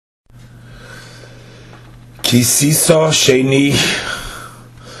Kisisa Sheni,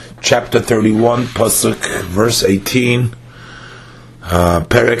 chapter 31, Pasuk, verse 18,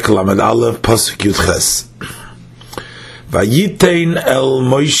 Perek Lamed Aleph, Pasuk Yudches. Vayitein el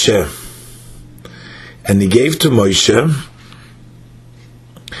Moshe, and he gave to Moshe,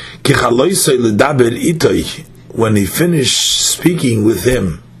 Kichaloisei ledaber itoi, when he finished speaking with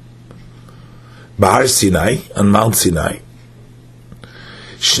him, Bahar Sinai, on Mount Sinai,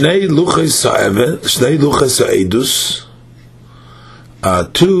 Shnei luches ha'edus,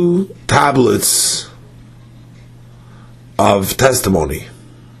 two tablets of testimony.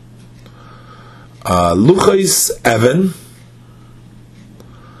 Luches even,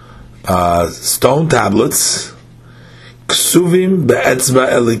 stone tablets, ksuvim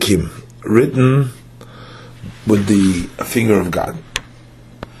be'etzba elikim, written with the finger of God.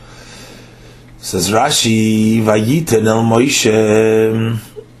 Says Rashi, Vayiten el Moshe,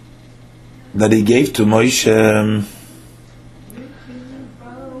 that he gave to Moshe.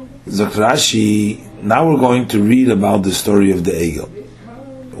 Zok Rashi, now we're going to read about the story of the Egel,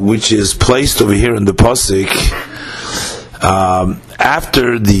 which is placed over here in the Pasuk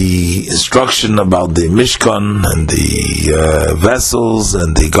after the instruction about the Mishkan and the vessels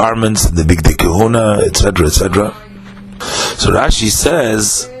and the garments and the Bigdei Kehuna, etc., etc. So Rashi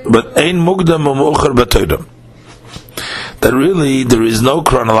says, but ein mukdam u'mu'achar b'Torah, that really there is no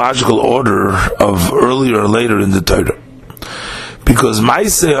chronological order of earlier or later in the Torah, because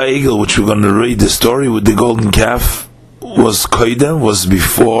Maaseh HaEgel, which we're going to read the story with the golden calf, was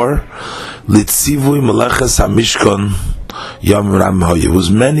before Litzivui Meleches HaMishkan Yom Ram Hoye. It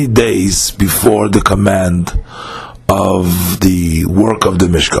was many days before the command of the work of the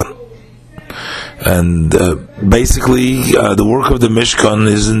Mishkan. And basically, the work of the Mishkan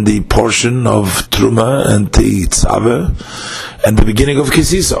is in the portion of Truma and Tzave and the beginning of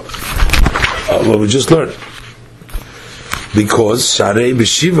Kisisa, what we just learned. Because Sharei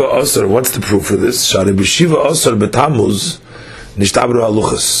B'Shiva Asar, what's the proof for this? Sharei B'Shiva Asar B'Tammuz Nishtabru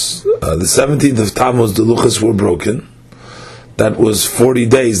HaLuchas. The 17th of Tammuz, the Luchas were broken. That was 40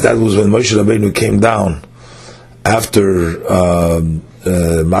 days. That was when Moshe Rabbeinu came down after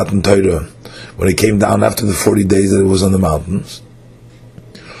Matan Torah, when he came down after the 40 days that it was on the mountains.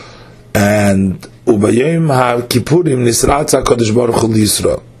 And Ubayim HaKippurim Nisratza Kodesh Baruch Hu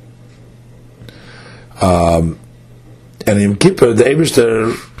Yisrael. And in Kippur, the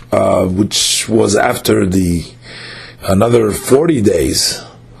Eibishter, which was after another 40 days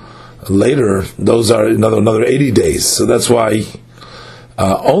later, those are another 80 days. So that's why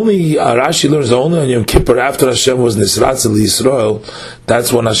only Rashi learns that only on Yom Kippur, after Hashem was Nisratza Yisrael,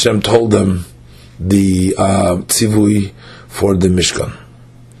 that's when Hashem told them the tzivui for the Mishkan.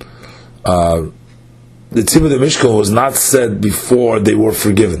 The tzivui of the Mishkan was not said before they were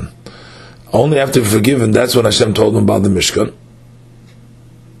forgiven. Only after forgiven, that's when Hashem told them about the Mishkan.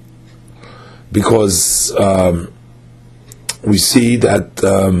 Because we see that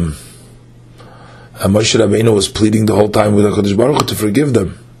Moshe Rabbeinu was pleading the whole time with HaKadosh Baruch Hu to forgive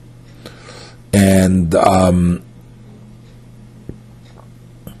them. And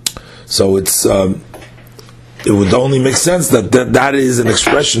so it would only make sense that is an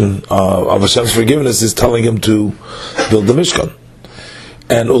expression of Hashem's forgiveness, is telling him to build the Mishkan.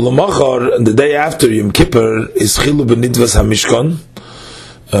 And Ulamachar, the day after Yom Kippur, is Chilu B'Nitvas HaMishkan.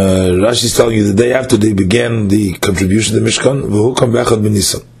 Rashi is telling you the day after they began the contribution to the Mishkan, V'hukam B'echad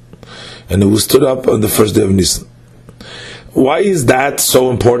B'Nisan, and it was stood up on the first day of Nisan. Why is that so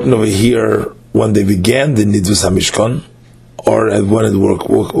important over here when they began the Nitvas HaMishkan, or when it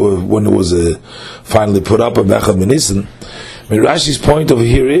was finally put up on B'echad B'Nisan? Rashi's point over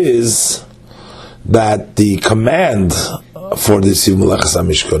here is that the command for the Siv Meleches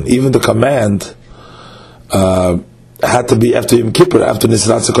HaMishkan, even the command had to be after Yom Kippur, after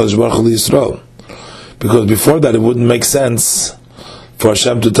Nisratza Kodesh Baruch Hu Yisrael, because before that it wouldn't make sense for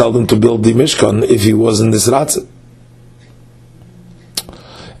Hashem to tell them to build the Mishkan if he wasn't Nisratza.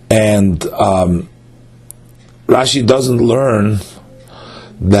 And Rashi doesn't learn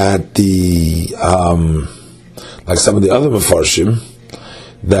that like some of the other Mefarshim,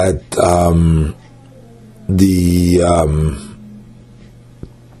 that we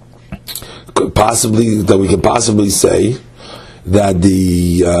could possibly say that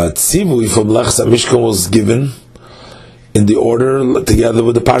the tzivui from Lechus HaMishkan was given in the order together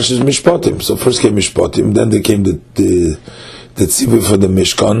with the Parshas Mishpatim. So first came Mishpatim, then there came the tzivui for the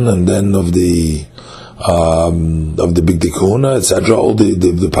Mishkan, and then of the Bigdei Kehuna, etc. All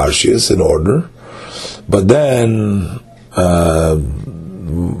the Parshas in order. But then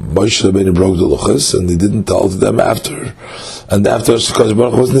Moshe Rabbeinu broke the luchas, and he didn't tell them after. And after HaKadosh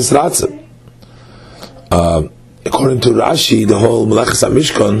Baruch Hu was Nisratza. According to Rashi, the whole Melachas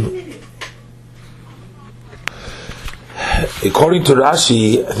HaMishkan, according to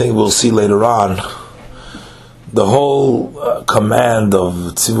Rashi, I think we'll see later on, the whole command of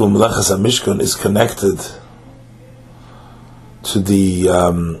Tzivur Melachas HaMishkan is connected to the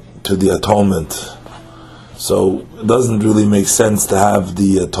atonement. So it doesn't really make sense to have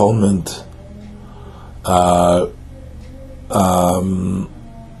the atonement at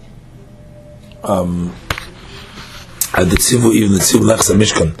the Tzivu, even the Tzivu Melachas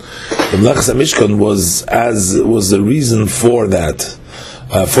HaMishkan. The Melachas HaMishkan was the reason for that.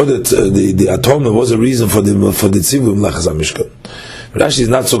 For the atonement was a reason for the Tzivu Melachas HaMishkan. Rashi is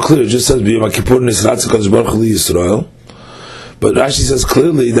not so clear. It just says B'Yom Kippur Nisratz HaKadosh Baruch Hu Yisrael. But Rashi says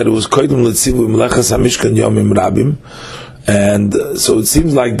clearly that it was Kodim L'Tzivu Melachas HaMishkan Yomim Rabim, and so it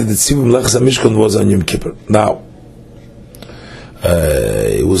seems like that the Tzivu Melachas HaMishkan was on Yom Kippur. Now,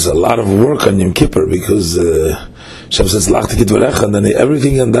 it was a lot of work on Yom Kippur because Hashem says L'achti Kitvarecha, and then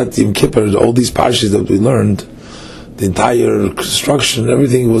everything on that Yom Kippur, all these parshas that we learned, the entire construction,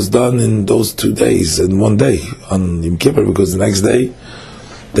 everything was done in those 2 days, in one day on Yom Kippur, because the next day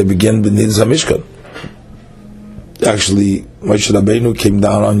they began B'Nidus HaMishkan. Actually, Moshe Rabbeinu came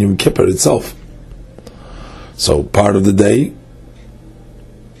down on Yom Kippur itself. So part of the day,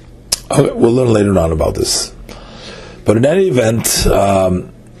 okay, we'll learn later on about this. But in any event,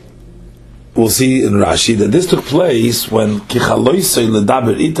 we'll see in Rashi that this took place when Kichaloisei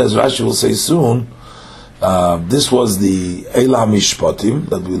Ledaber Ita, as Rashi will say soon. This was the Eila Mishpatim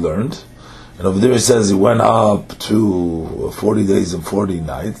that we learned, and over there it says it went up to 40 days and 40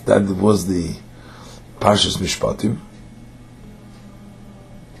 nights. That was the Parshas Mishpatim.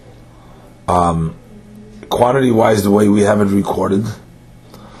 Quantity-wise, the way we have it recorded,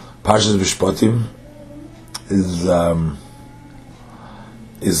 Parshas Mishpatim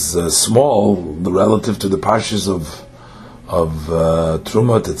is small relative to the Parshas of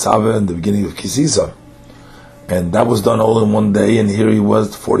Truma, Tetzaveh, and the beginning of Kisisa, and that was done all in one day. And here he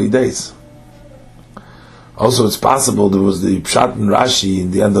was 40 days. Also, it's possible there was the Pshat and Rashi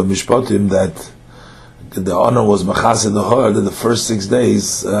in the end of Mishpatim that the honor was Machaseh the Hor, that the first 6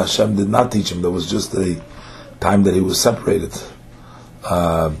 days Hashem did not teach him. There was just a time that he was separated.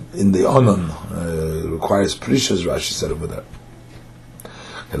 In the Onon, it requires Prishas, Rashi said over there.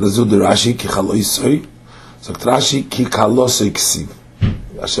 Let's do the Rashi, Ki Chaloisoi. So Rashi, Ki Chalosoi Ksiv.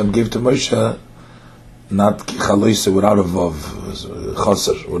 Hashem gave to Moshe not Ki Chaloisoi without a Vav,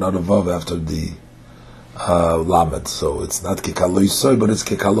 Choser, without a Vav after the Lamed. So it's not Ki Chaloisoi, but it's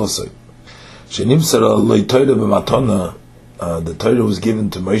Ki Chalosoi. The Torah was given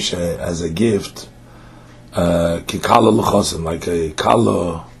to Moshe as a gift, kikala l'chosen, like a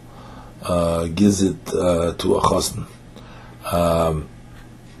kala gives it to a chosen. What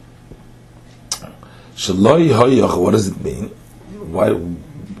does it mean?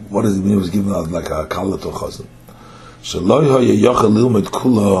 What does it mean? It was given out like a kala to a chosen.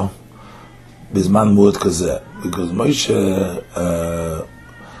 Because Moshe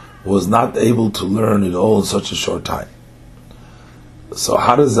was not able to learn it all in such a short time. So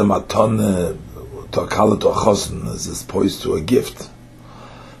how does a matone to a kala to a chosen is poised to a gift?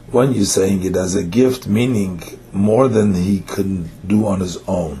 When you're saying it as a gift, meaning more than he could do on his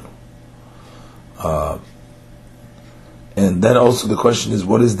own. And then also the question is,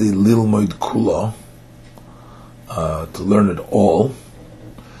 what is the lilmoid kula? To learn it all.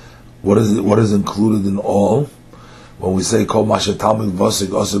 What is included in all? When we say Kol Masha Talmud Vosik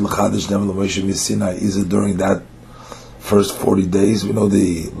Osir L'Chadish Nem L'Moshe Misinai, is it during that first 40 days? We know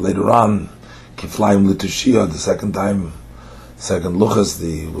later on Kiflayim L'Tushia, the second time, second Luchas,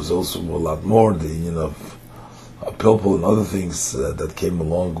 was also a lot more. A pilpul and other things that came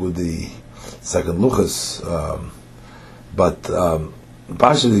along with the second Luchas. But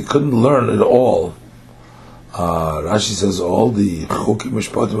Pasha, he couldn't learn it all. Rashi says all the Chukim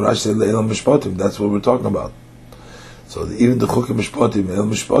Mishpatim. Rashi said Le'elam Mishpatim. That's what we're talking about. So even the Chukim Mishpatim, El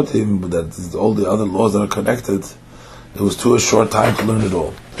Mishpatim, that all the other laws that are connected, it was too a short time to learn it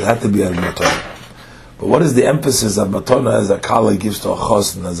all. It had to be at Matana. But what is the emphasis of Matana as a Kala gives to a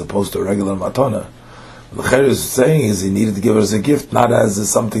Chosen as opposed to a regular Matana? The Cher is saying is he needed to give it as a gift, not as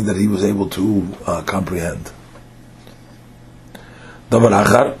something that he was able to comprehend. Davar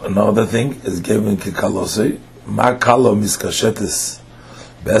Achar, another thing, is given Kikalosei, Ma Kalo Miskashetis,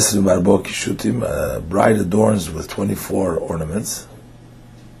 Besrim Arbo Kishutim, bride adorns with 24 ornaments.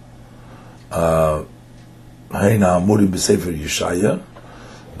 Haina Amurim B'Sefer Yeshaya,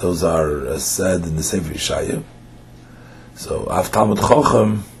 those are said in the Sefer Yeshaya. So, Av Talmud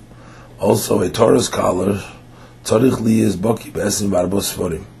Chochem, also a Torah scholar, Tzorich Li is Boki B'Esrim Arbo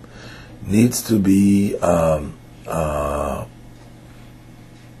Sforim. needs to be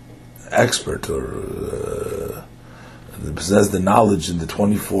expert or possess the knowledge in the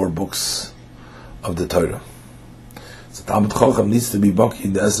 24 books of the Torah. So Talmid Chacham needs to be baki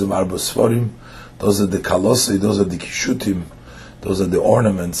in the Esrim Arba Sfarim. Those are the kalosei, those are the kishutim, those are the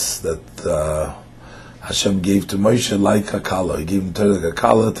ornaments that Hashem gave to Moshe like a kala. He gave him Torah like a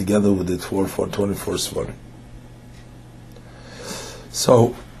kala together with the 24 Sfarim.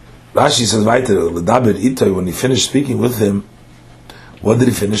 So Rashi says, L'daber itoy, when he finished speaking with him, what did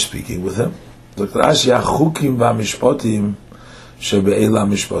he finish speaking with him? Dr. Rashi, Achukim v'amishpotim shebe'ela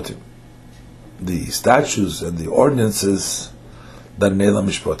mishpotim. The statutes and the ordinances that in Eila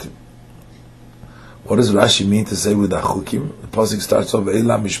Mishpotim. What does Rashi mean to say with Achukim? The pasuk starts off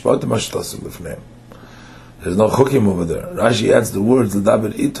Eila Mishpotim Ashtasim Lifneim. There's no Chukim over there. Rashi adds the words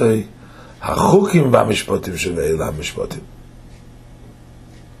L'daber itoy Achukim v'amishpotim shebe'ela mishpotim.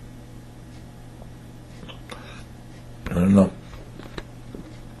 I don't know.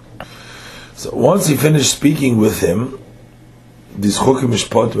 So once he finished speaking with him, this chukim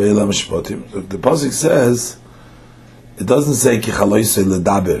mishpot ve'ela mishpotim, the pasuk says, it doesn't say ki chaloisei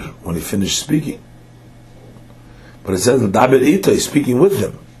ledaber when he finished speaking, but it says ledaber ito, he's speaking with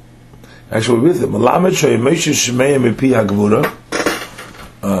him, actually with him. Melamed shoy Moshe shmei mipi hagvura.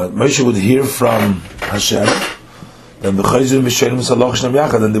 Moshe would hear from Hashem, then the chayzur mishenim salach shnam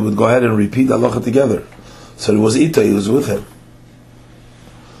yachad, and they would go ahead and repeat halacha together. So it was ito, he was with him.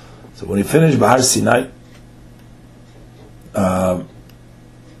 So when he finished Bahar Sinai,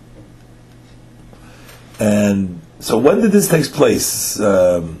 and so when did this take place?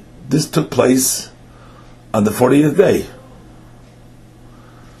 This took place on the 40th day.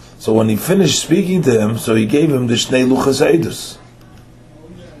 So when he finished speaking to him, so he gave him the Shnei Luchas Eidus.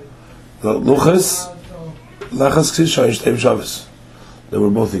 The Luchas, Lachas Ksisha, Shteim Shabbos. They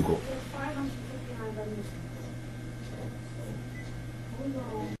were both equal.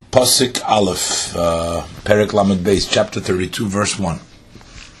 Pasuk Aleph, Perek Lamed Beis, chapter 32, verse 1.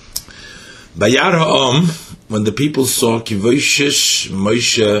 Bayar ha'om, when the people saw Kivoishish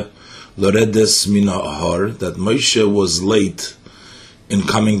Moshe Loredes min ha'ahar, that Moshe was late in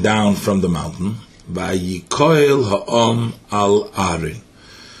coming down from the mountain, Vayikoel ha'om al Aaron.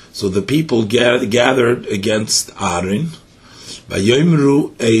 So the people gathered against Aaron,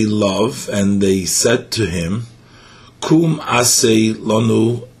 Vayoimru Eilav, and they said to him, Kum asei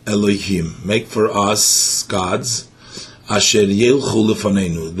lonu Elohim, make for us gods, asher yelchu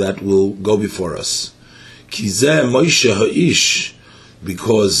lefanenu, that will go before us. Kizeh Moshe ha'ish,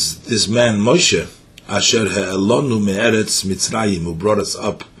 because this man Moshe, asher ha'elonu me'eretz Mitzrayim, who brought us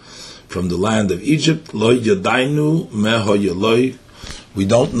up from the land of Egypt, lo yadainu meho yeloi, we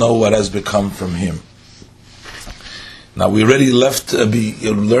don't know what has become from him. Now we already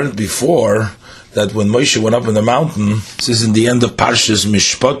learned before that when Moshe went up in the mountain, this is in the end of Parshas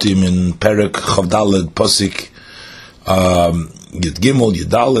Mishpatim in Perek Chavdaled Posik Yud Gimel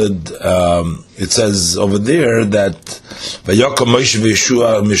Yudaled. It says over there that Vayaka Moshe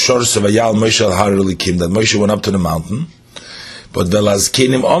v'Yeshua Mishor Sevayal Moshe al Har Elikim, that Moshe went up to the mountain. But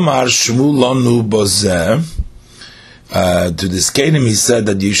Velazkenim Omar Shmu Lanu Bozeh. To the Zkenim he said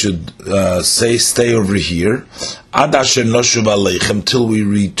that you should stay over here Ad Asher Noshuv Aleichem, till we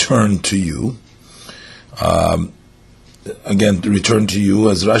return to you. Again, to return to you,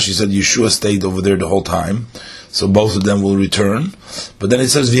 as Rashi said, Yeshua stayed over there the whole time, so both of them will return. But then it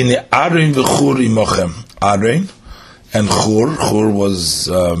says, V'ine Aaron v'Chur imochem. Aaron and Chur. Chur was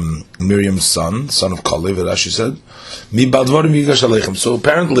Miriam's son of Kalev, Rashi said. Mi badvarim yigash aleichem. So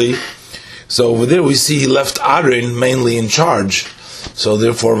apparently, over there we see he left Aaron mainly in charge. So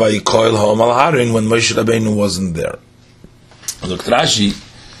therefore, Vayikoil ha'om al Aaron, when Moshe Rabbeinu wasn't there. Look, Rashi,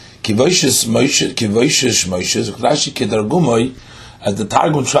 Kivoishes Moshe, Rashi Kedargumoy, as the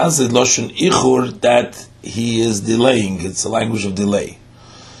Targum translates Loshon Ichur, that he is delaying. It's a language of delay.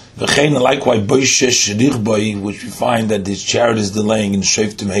 V'chein, likewise Boishesh Richboi, which we find that his chariot is delaying in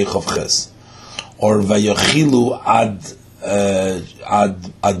Shoftim Heichav Ches, or Vayochilu ad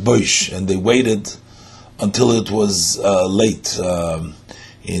Boish, and they waited until it was late. Again,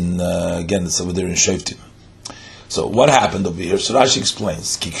 it's over there in Shoftim. So what happened over here? So Rashi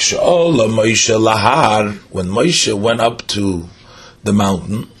explains, when Moshe went up to the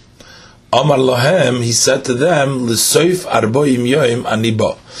mountain, Amar Lohem, he said to them, L'soif arboim yoim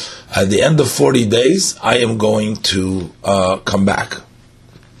anibo. At the end of 40 days, I am going to come back.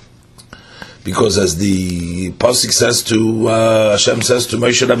 Because as the Pasuk says to, Hashem says to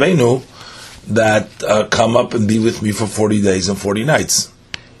Moshe Rabbeinu, that come up and be with me for 40 days and 40 nights.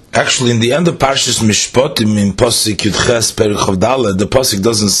 Actually, in the end of Parshas Mishpatim in Pasuk Yudches Perek Chav Daled, the pasuk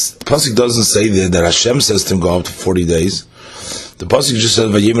doesn't say that Hashem says to him go up to 40 days. The pasuk just says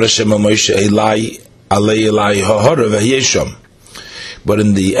Vayimer Hashem al Moshe Elai Alei Elai Hahara V'Yesham. But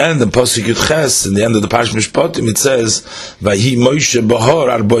in the end, in Pasuk Yudches, in the end of the Parshas Mishpatim, it says Vayi Moshe Bahar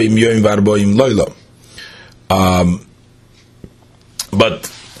Arboim Yom V'Arboim Loila. But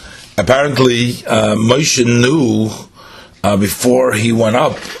apparently Moshe knew before he went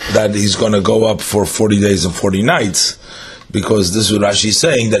up that he's going to go up for 40 days and 40 nights, because this is what Rashi is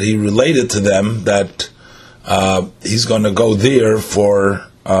saying, that he related to them that he's going to go there for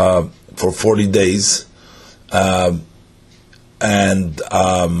 40 days, so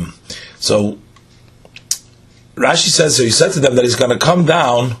Rashi says, so he said to them that he's going to come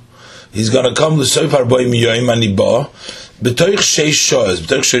down, he's going to come to Soifar Boim Yoim Aniba B'toich Sheish Shoz.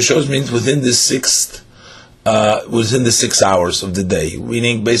 B'toich Sheish Shoz means within the 6 hours of the day,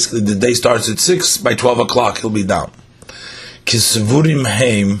 meaning basically the day starts at 6, by 12 o'clock he'll be down. Kisvurim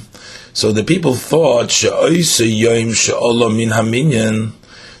Haim. So the people thought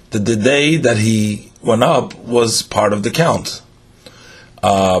that the day that he went up was part of the count.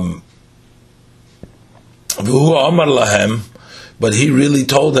 But he really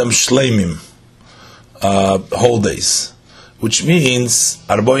told them shleimim, whole days, which means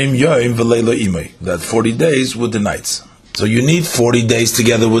arboim yoim v'leilo imay, that 40 days with the nights. So you need 40 days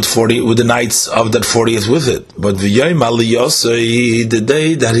together with the nights of that 40th with it. But v'yoim aliyosei, the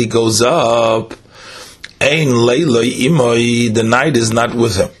day that he goes up, ein leilo imay, the night is not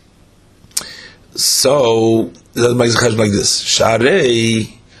with him. So that makes it like this: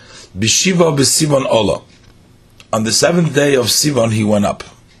 Sharei b'shiva b'sivan ola. On the 7th day of Sivan, he went up.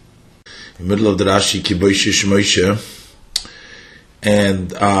 In the middle of the Rashi, Kiboishish Moshe.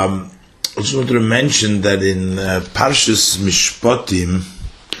 And I just wanted to mention that in Parshas Mishpatim,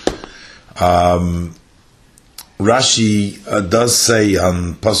 Rashi does say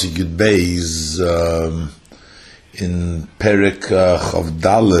on Pasuk Yud Beis, in Perek Chav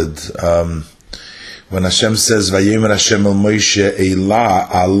Daled, when Hashem says, Vayomer Hashem el Moshe Eila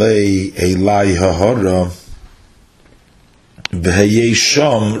Alei Elai Hahara,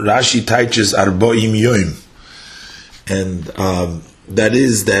 V'Hayesham, Rashi teaches Arboim Yoim, and that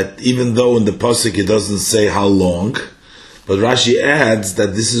is that even though in the pasuk it doesn't say how long, but Rashi adds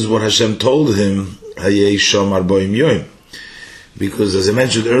that this is what Hashem told him, Hayesham Arboim Yoim, because as I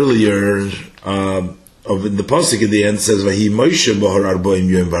mentioned earlier, in the pasuk at the end says Vahi Moshe Bahar Arboim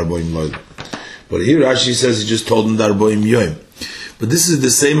Yoim V'Arboim Loil, but here Rashi says he just told him the Arboim Yoim. But this is the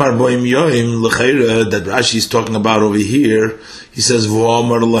same Arboim Yoim l'cheira that Rashi is talking about over here. He says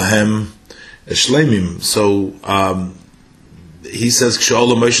V'Amar Lahem Shleimim. So he says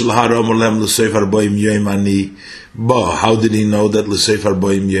K'Sho'olam Moshe L'Har Amar Lahem L'Seif Arboim Yoim Ani Ba. How did he know that L'Seif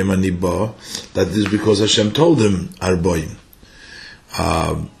Arboim Yoim Ani Ba? That is because Hashem told him Arboim.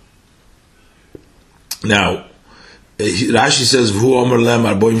 Now Rashi says V'Amar Lahem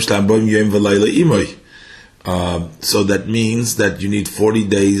Arboim Shleim Arboim Yoim V'Layla Imoy. So that means that you need 40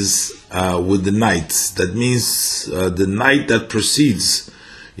 days with the nights. That means the night that precedes,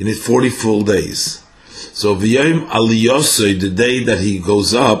 you need 40 full days. So v'yom aliyosei, the day that he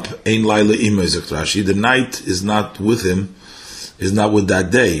goes up, ein laila imay zok Rashi, the night is not with him, is not with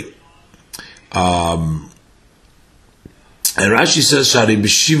that day. And Rashi says shari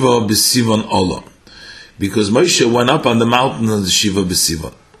b'shiva b'sivan olam, because Moshe went up on the mountain of the Shiva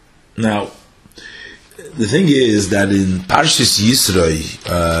b'sivan. Now, the thing is that in Parshas Yisro,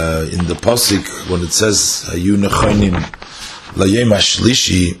 in the pasuk when it says Hayu nechonim layom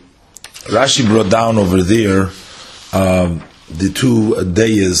hashlishi, Rashi brought down over there the two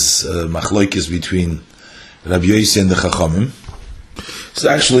days machlokes between Rabbi Yossi and the Chachamim. It's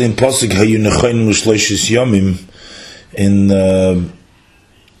actually in pasuk Hayu nechonim l'shloshis yomim in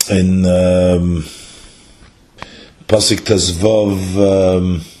pasuk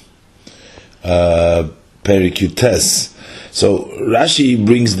Tezvav. Perikutes. So Rashi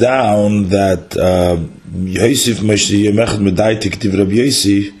brings down that Yosef Moshe Yemechad Medai Tiktiv Rabbi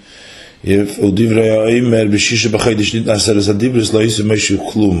Yossi if Udivrei Omer b'shisha b'chodesh nit aseres adibros lo Yosef Moshe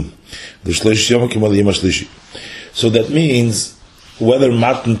klum l'shlosh yom kimal yom hashlishi. So that means whether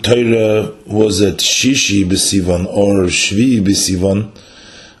Matan Torah was at Shishi b'Sivan or Shvi b'Sivan,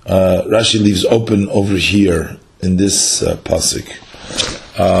 Rashi leaves open over here in this pasuk.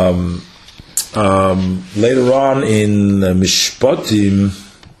 Later on in Mishpatim,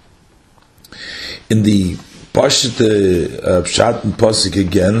 in the Pshat and Pasuk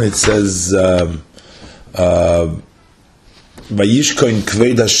again, it says Vayishkoin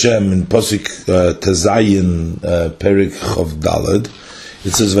Kved Hashem in Pasuk Tezayin Perek Chav Daled.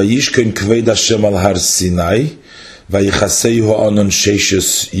 It says, Vayishken kved Hashem al har Sinai, Vayichasei ha'anon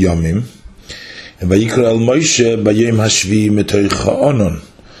sheishes yomim, and Vayikra al Moshe bayom hashvi metoich ha'anon.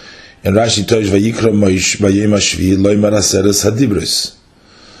 And Rashi tells Vayikra Moshe bayom hashvi loymar aseres hadibros.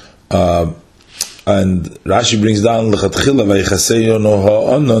 And Rashi brings down l'chatchila Vayichasei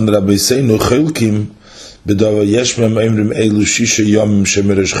ha'anon rabbeinu cholkim b'dava yeshmem emrim elu shisha yomim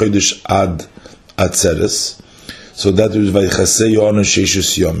shemeresh chodesh ad atzeres. So that is Vayichasei ha'anon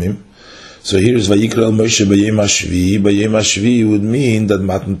sheishes yomim. So here is Vayikra al Moshe bayom hashvi. Bayom hashvi would mean that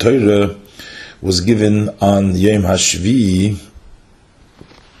Matan Torah was given on Yom Hashvi.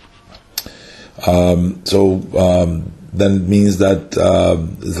 Then it means that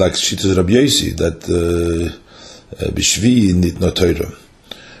it's like Shittas Rabbi Yossi, that Bishvi nitno Torah.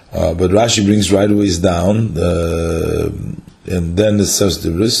 But Rashi brings right away down, and then it says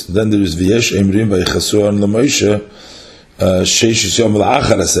then there is V'yesh Emrim Vayichasu on LaMoshe Sheishis Yom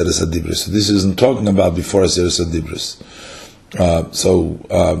L'achar Aseres Hadibros. So this isn't talking about before Aseres Hadibros.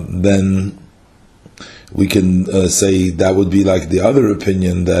 Then we can say that would be like the other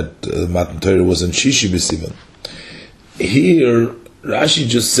opinion that Matan Torah was in Shishi B'Sivan. Here, Rashi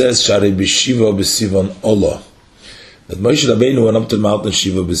just says Sharei B'Shiva B'Sivan Ola, that Moshe Rabbeinu went up to the mountain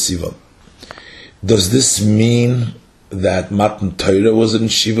Shiva B'Sivan. Does this mean that Matan Torah was in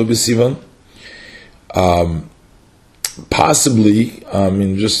Shiva B'Sivan? Possibly.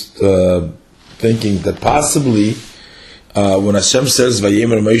 Just thinking that possibly. When Hashem says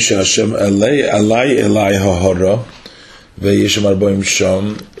Vayemer Moshe Hashem Elai Hahara Vayeshem Arboim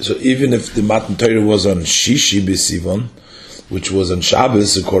Sham, so even if the Matan Torah was on Shishi B'Sivan, which was on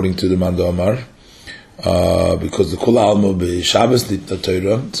Shabbos according to the Mando Amar, because the Kula Alma be Shabbos Nitna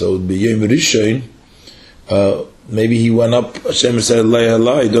Torah, so it would be Yom Rishon. Maybe he went up. Hashem said Elai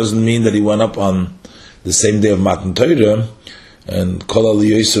Elai. It doesn't mean that he went up on the same day of Matan Torah. And Kol Al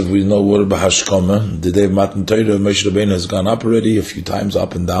Yosef, we know what Bahashkoma, the day of Matan Torah, Moshe Rabbeinu has gone up already a few times,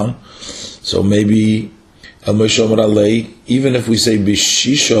 up and down. So maybe Al Moshe Omer Alei, even if we say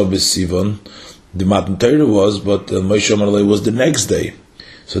B'Shisha B'Sivan, the Matan Torah was, but Al Moshe Omer Alei was the next day.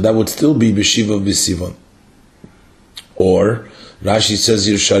 So that would still be B'Shiva B'Sivan. Or Rashi says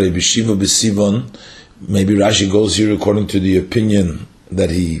here Sharei B'Shiva B'Sivan. Maybe Rashi goes here according to the opinion that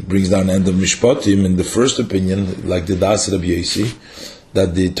he brings down end of Mishpatim, in the first opinion, like the Das Rabbi Yossi,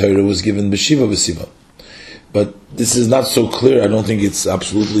 that the Torah was given B'Shiva B'Sivan. But this is not so clear. I don't think it's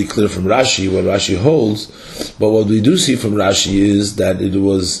absolutely clear from Rashi, what Rashi holds. But what we do see from Rashi is that it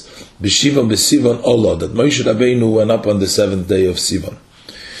was B'Shiva B'Sivan Olah, that Moshe Rabbeinu went up on the 7th day of Sivan.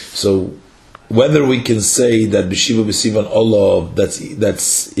 So whether we can say that B'Shiva B'Sivan Olah,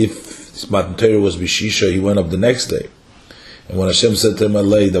 that's if Matan Torah was B'Shisha, he went up the next day. And when Hashem said to him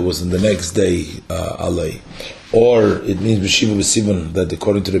Alei, that was in the next day Alei. Or it means B'Shiva B'Sivan, that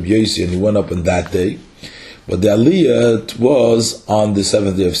according to Rabbi Yossi, and he went up on that day. But the Aliyah was on the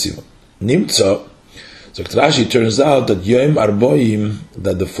 7th day of Sivan. Nimtza, so Rashi turns out that Yom Arboim,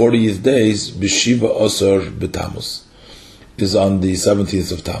 that the 40th days, B'Shiva Osor B'Tammuz, is on the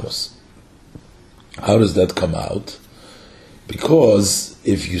 17th of Tammuz. How does that come out? Because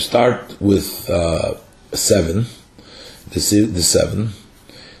if you start with 7, the 7.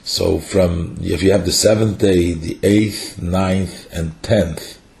 So if you have the 7th day, the 8th, 9th, and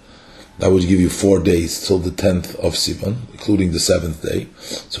 10th, that would give you 4 days till the 10th of Sivan, including the 7th day.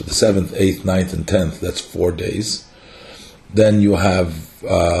 So the 7th, 8th, 9th, and 10th, that's 4 days. Then you have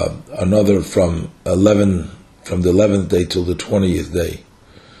another from the 11th day till the 20th day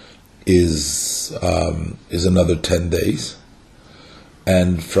is another 10 days.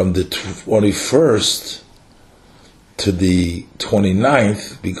 And from the 21st to the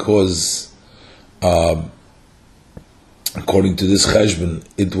 29th, because according to this cheshbon,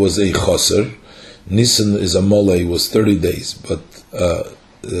 it was a choser. Nisan is a mole, was 30 days, but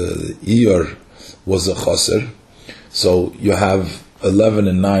Iyar was a choser. So you have 11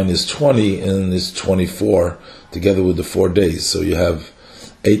 and 9 is 20, and is 24 together with the 4 days. So you have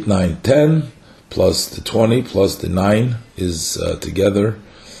 8, 9, 10 plus the 20 plus the 9 is together.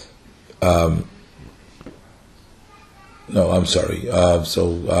 No, I'm sorry.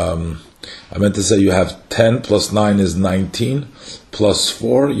 I meant to say you have 10 plus 9 is 19, plus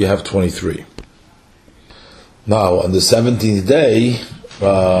 4, you have 23. Now, on the 17th day,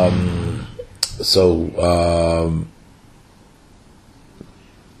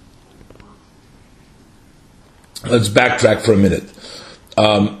 let's backtrack for a minute.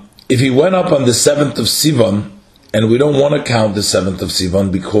 If he went up on the 7th of Sivan, and we don't want to count the 7th of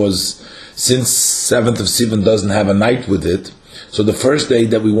Sivan because since 7th of Sivan doesn't have a night with it, so the first day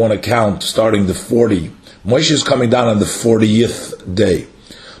that we want to count, starting the 40 Moshe is coming down on the 40th day.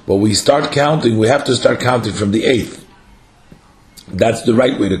 But we start counting, we have to start counting from the 8th. That's the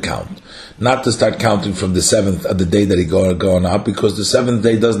right way to count. Not to start counting from the 7th of the day that he going up, because the 7th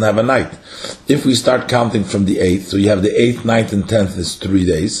day doesn't have a night. If we start counting from the 8th, so you have the 8th, 9th, and 10th is 3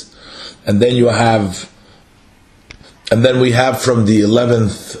 days. And then we have from the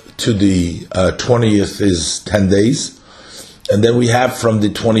 11th to the 20th is 10 days. And then we have from the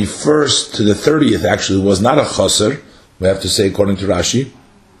 21st to the 30th, actually was not a chasr, we have to say according to Rashi.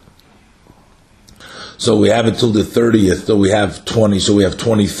 So we have until the 30th, so we have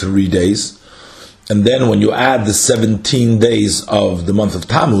 23 days. And then when you add the 17 days of the month of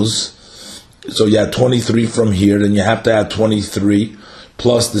Tammuz, so you add 23 from here, then you have to add 23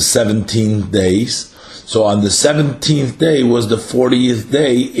 plus the 17 days. So on the 17th day was the 40th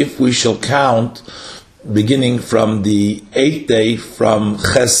day, if we shall count beginning from the 8th day from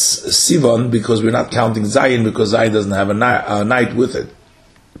Ches Sivan, because we're not counting Zayin, because Zayin doesn't have a night with it.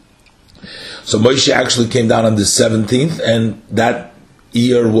 So Moshe actually came down on the 17th, and that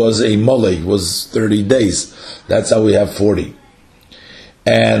year was a moleh, was 30 days. That's how we have 40.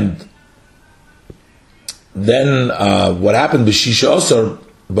 And then what happened with Shisha Osar,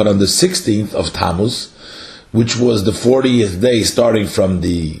 but on the 16th of Tammuz, which was the 40th day, starting from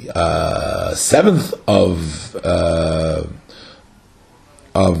the 7th of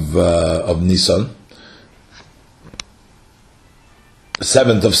Nisan,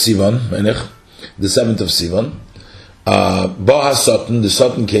 7th of Sivan, the 7th of Sivan, Ba HaSatan, the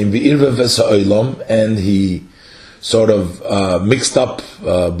Satan came, V'irvev es ha'olam, and he sort of mixed up,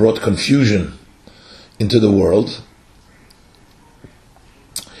 brought confusion into the world.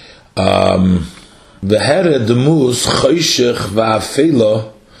 V'here demus choshech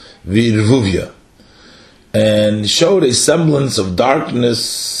v'afela v'irvuvya, and showed a semblance of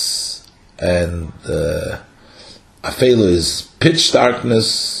darkness, and afela is pitch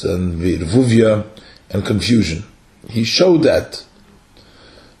darkness, and v'irvuvya, and confusion. He showed that.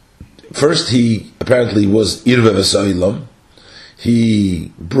 First, he apparently was irvev es ha'olam.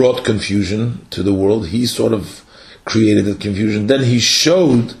 He brought confusion to the world. He sort of created that confusion. Then he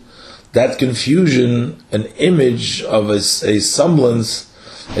showed that confusion an image of a semblance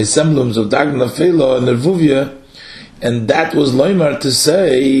of Dagan Afela and Irvuvya, and that was Loimar to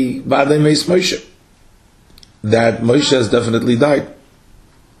say Ba'adei Meis Moshe, that Moshe has definitely died,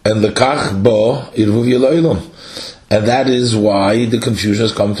 and Lekach Bo Irvuvya Lo'ilam, and that is why the confusion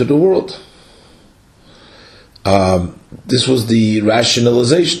has come to the world. This was the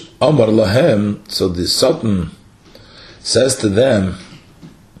rationalization. Amar Lahem, so the Satan says to them,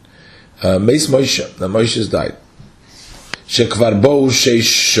 Meis Moshe, that Moshe has died. Shekvar bo sheish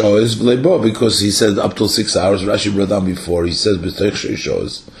shoes v'leibo, because he said up till 6 hours. Rashi brought down before. He says b'toich sheish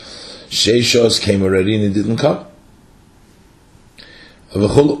shoes. Sheish shoes came already and he didn't come.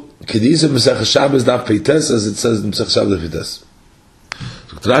 V'chulu kedisa Mesech Shabbos daf peites, as it says in Mesech Shabbos daf peites.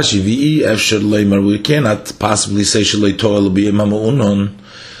 Rashi v'i efshar leimer, we cannot possibly say shalei toel b'yem ha'ma'unon,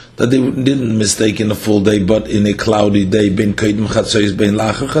 that they didn't mistake in a full day, but in a cloudy day, ben kaidim chatzos, ben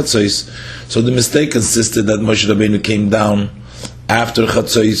lacher chatzos. So the mistake consisted that Moshe Rabbeinu came down after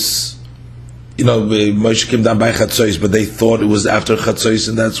chatzos. Moshe came down by chatzos, but they thought it was after chatzos,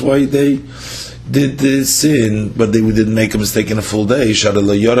 and that's why they did the sin, but they didn't make a mistake in a full day. We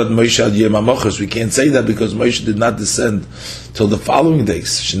can't say that because Moshe did not descend till the following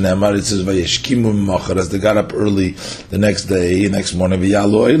days. It says, as they got up early the next day, next morning,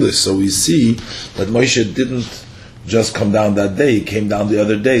 so we see that Moshe didn't just come down that day, he came down the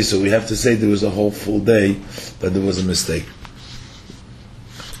other day, so we have to say there was a whole full day that there was a mistake.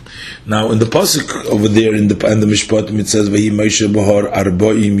 Now in the pasuk over there in the Mishpatim, it says, Vahi Moshe Bahar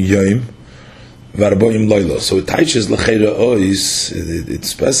Arba'im Yom Varboim Loilo. So it teaches L'cheira Ois, it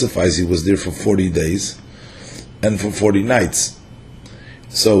specifies he was there for 40 days and for 40 nights.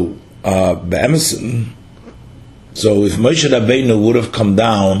 So Be'emerson, so if Moshe Rabbeinu would have come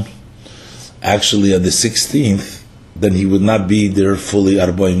down actually on the 16th, then he would not be there fully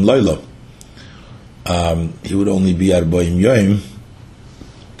Arboim Loilo. He would only be Arboim Yom,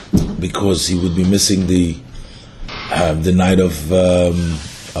 because he would be missing the night of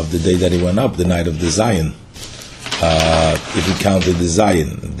the day that he went up, the night of the Zion. If he counted the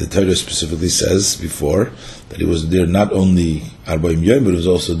Zion, the Torah specifically says before that he was there not only Arboim Yom, but he was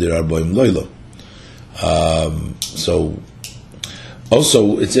also there Arboim Loilo. So,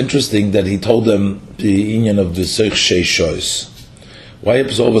 also it's interesting that he told them the inyan of the B'toich Sheish Shoes. Why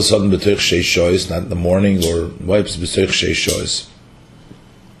is all of a sudden B'toich Sheish Shoes, not in the morning, or why is B'toich Sheish Shoes?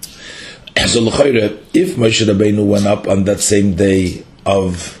 So if Moshe Rabbeinu went up on that same day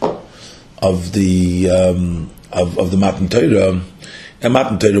of of the Matan Torah. And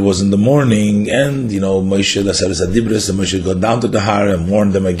Matan Torah was in the morning, and Moshe, the Aseret Adibris, and Moshe got down to the Har and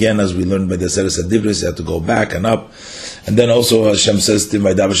warned them again, as we learned by the Aseret Adibris, they had to go back and up. And then also Hashem says to him,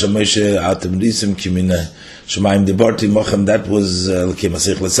 Moshe, Atem Risim Kimine Shemaim Dibarti Mochem. That was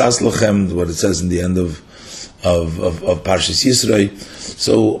L'Kemasich L'Sas Lochem, what it says in the end of Parshas Yisroi.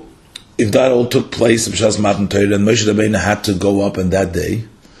 So if that all took place in B'Shas Matan Torah, and Moshe Rabbeinu had to go up on that day,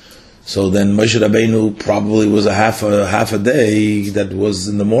 so then Moshe Rabbeinu probably was a half a day that was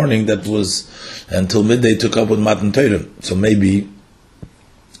in the morning, that was until midday, took up with Matan Torah. So maybe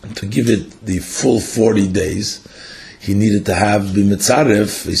to give it the full 40 days, he needed to have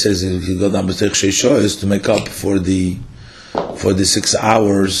b'mitzaref. He says he go down b'teich sheishoyes to make up for the 6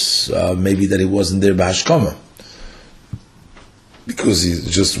 hours maybe that he wasn't there b'hashkama, because he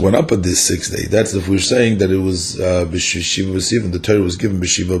just went up at this 6th day. That's if we're saying that it was b'shiva b'sivan, the Torah was given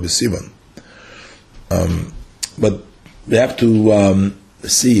b'shiva b'sivan. But we have to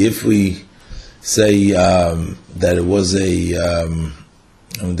see if we say that it was the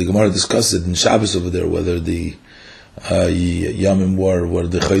Gemara discussed it in Shabbos over there, whether the Yamim were where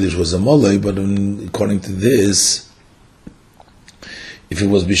the Chodesh was a molei, but according to this, if it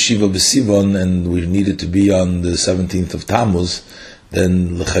was b'shiva b'sivan and we needed to be on the 17th of Tammuz,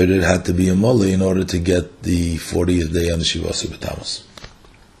 then the Chodesh had to be a molei in order to get the 40th day on the Shiva B'Tammuz.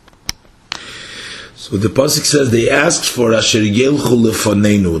 So the pasuk says they asked for Asher Yelchu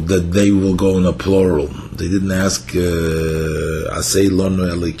Lefanenu, that they will go in a plural. They didn't ask Asei Lono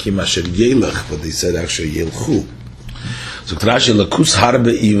Elikim Asher Yelech, but they said Asher Yelchu. So Rashi Lakus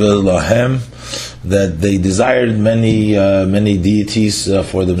Harbe Ivel Lahem, that they desired many deities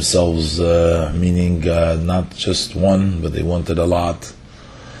for themselves, meaning not just one, but they wanted a lot.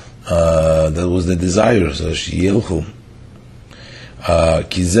 That was the desire. So Yelchu.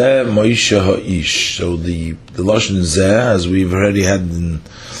 Kizeh Moshe Ha'ish. So the Lashon Zeh, as we've already had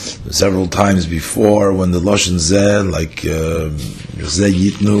several times before, when the Lashon Zeh, like Zeh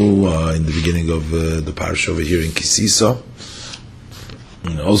Yitnu, in the beginning of the parsha over here in Kisisa,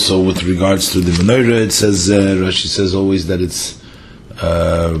 and also with regards to the menorah, it says Rashi says always that it's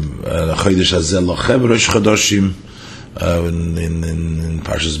Chodesh Hazeh Lochem Rosh Chodashim in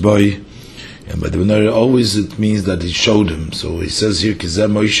Parshas Boi. And by the menorah, always it means that he showed him. So he says here, Kizeh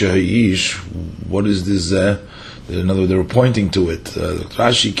Moshe Ha'ish. What is this? In other words, they were pointing to it.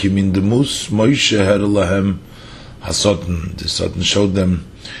 Rashi Kimin Demus Moshe Heralahem Hasoten. The Soten showed them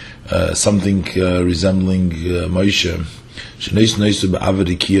something resembling Moshe. Sheneis Noisu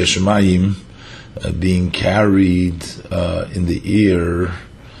Ba'avadikiya Shemayim, being carried in the air,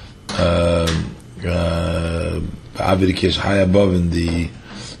 Ba'avadikiya high above in the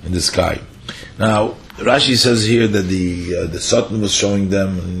sky. Now, Rashi says here that the Satan was showing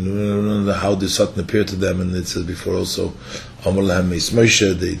them how the Satan appeared to them, and it says before also, Amar Lahem Meis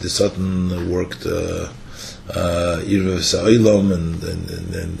Moshe, the Satan worked Irva Sa'ilam,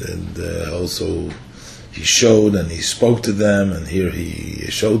 and also he showed and he spoke to them, and here he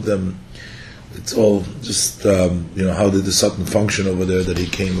showed them. It's all just how did the Satan function over there, that he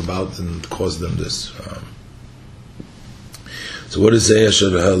came about and caused them this. So what is Asher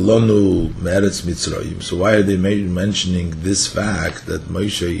Halonu Meretz Mitzrayim? So why are they mentioning this fact that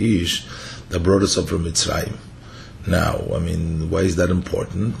Moshe Ish that brought us up from Mitzrayim? Now, why is that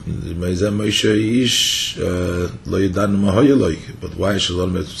important? Moshe Ish lo yadanu mahoyeloi, but why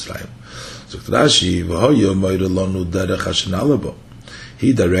Shalom Mitzrayim? So Rashi v'hoyo moira lonu derech hashen alabo.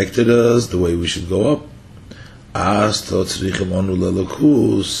 He directed us the way we should go up. As totzrichem onu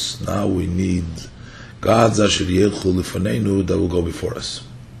lelakus. Now we need God's Asher Yelchu Lefanenu, that will go before us.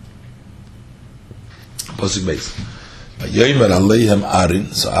 Pasuk base. Yomer Aleihem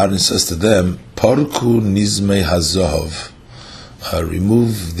Arin. So Arin says to them, Parku Nizmei Hazahav.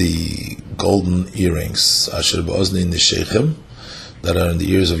 Remove the golden earrings, Asher Ba'oznei Neshechem, that are in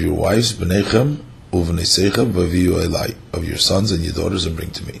the ears of your wives, B'nechem, Uvenesechem, Vaviyu Elai, of your sons and your daughters, and bring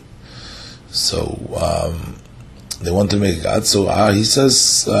to me. So, they want to make God. So he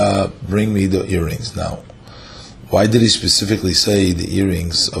says, bring me the earrings. Now, why did he specifically say the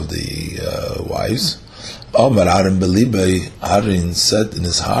earrings of the wives? Omar Aaron Belibay, Aaron said in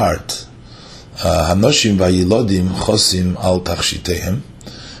his heart, Hanoshim vayilodim chosim al tachshitehem.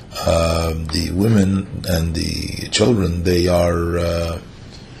 The women and the children, they are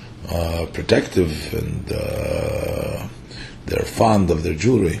protective, and they're fond of their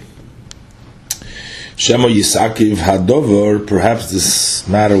jewelry. Shemo Yisakiv Hadover, perhaps this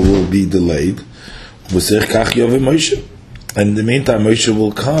matter will be delayed. And in the meantime, Moshe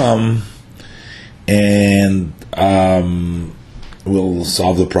will come and will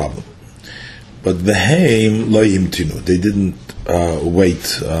solve the problem. But v'heim lo yimtinu. They didn't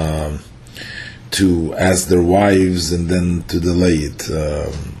wait to ask their wives and then to delay it.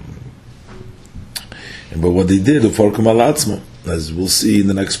 But what they did, as we'll see in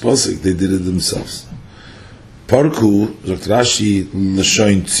the next pasuk, they did it themselves. Parku, Dr. Rashi,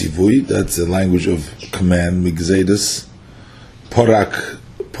 Lashoin Tzivui, that's a language of command, Migzedus. Parek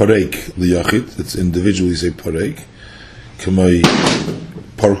Liyachid, it's individual, you say Parek. Kamoi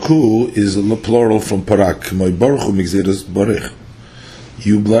Parku is a plural from Parak. Kamoi Baruchu Migzedus Barech.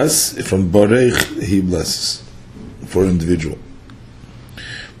 You bless, from Barech, he blesses, for individual.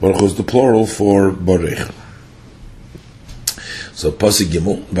 Baruch is the plural for Barech. So Pasuk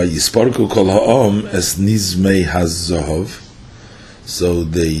Gimel, Vayisparku kol ha'am es nizmei hazahav. So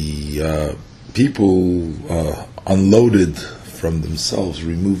the people unloaded from themselves,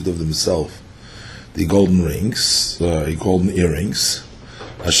 removed of themselves, the golden rings, golden earrings,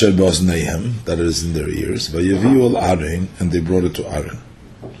 asher ba'ozneihem, that is in their ears, vayaviu al Aaron, and they brought it to Aaron.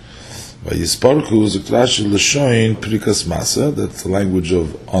 Vayisparku Zokrash l'shoin prikas masa, that's the language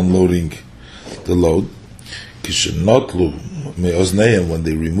of unloading the load. Kishenotlu me'ozneihem, when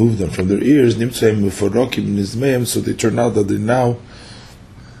they removed them from their ears, nimtzeim muforokim nizmeim, so they turn out that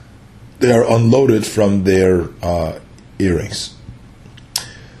they are unloaded from their earrings.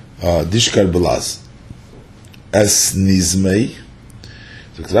 Dishkar belaz es nizmei,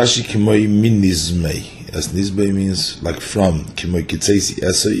 Zokrashi kimoi min nizmei. As nizmei means like from, kimoi kitzeisi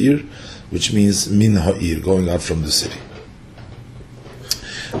esair, which means min ha'ir, going out from the city.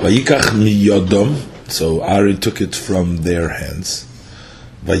 Vayikach mi yodom, so Aaron took it from their hands.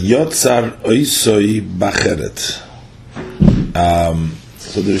 Vayotzar oisoi bacheret.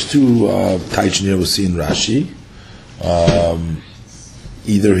 So there's two types here we'll see in Rashi.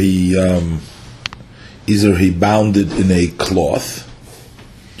 Either he bound it in a cloth.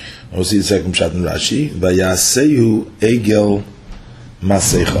 We'll see the second shot in Rashi. Vayasehu egel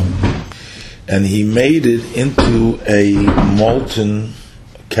masecha. And he made it into a molten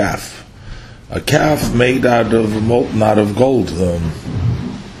calf. A calf made out of molten out of gold.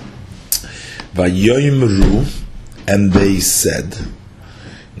 Vayoimru, and they said.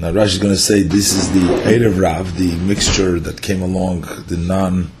 Now Rashi is going to say this is the Erev Rav, the mixture that came along, the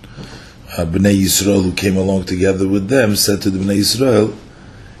non-Bnei Yisrael who came along together with them, said to the Bnei Yisrael,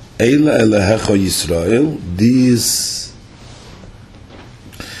 Eila Elehecha Yisrael, these,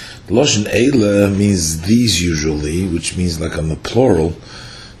 Loshen Eila means these usually, which means like on the plural.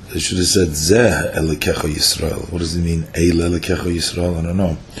 They should have said Zeh Elekecha Yisrael. What does it mean, Eila Elekecha Yisrael? I don't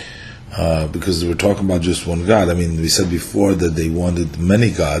know. Because we're talking about just one God. I mean, we said before that they wanted many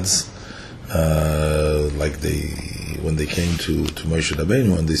gods, like when they came to Moshe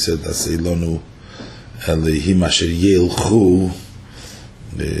Rabbeinu and they said, "Aseilonu Elihim asher yelchu,"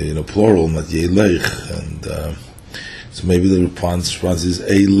 plural, not yelech, and so maybe the response is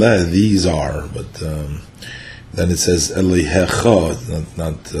Eileh, these are, but then it says Elihecha,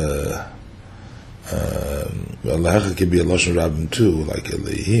 not. Elehecha can be a Lashon Rabim too, like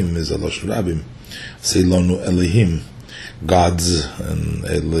Elihim is a Lashon Rabim. Seilonu Elihim, gods, and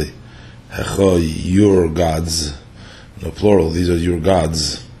Elihecha, your gods, plural, these are your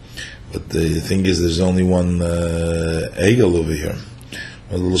gods. But the thing is, there's only one Egel over here.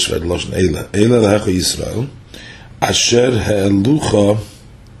 A little shred Lashon Eila. Eila Elehecha Yisrael, Asher He'elucha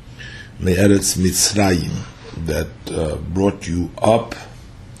Me'eretz Mitzrayim, that brought you up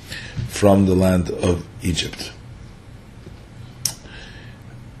from the land of Egypt.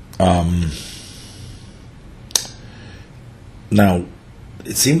 Now,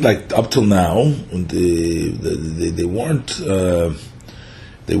 it seemed like up till now, they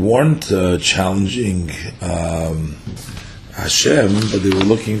weren't challenging Hashem, but they were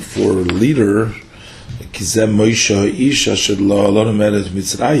looking for a leader. They're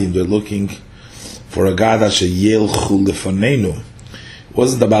looking for a God that yelchu lefanenu. It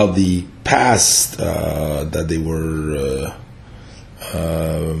wasn't about the past that they were,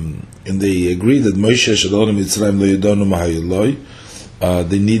 and they agreed that Moshe Shalom Mitzrayim lo yadonu mahayiloi.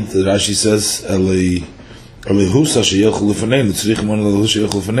 They need, Rashi says, Elihusa sheyelchu lefanenu, tzrichim on Elihusa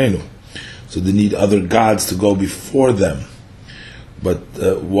sheyelchu lefanenu. So they need other gods to go before them. But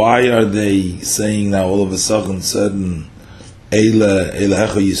why are they saying now all of a sudden, Eila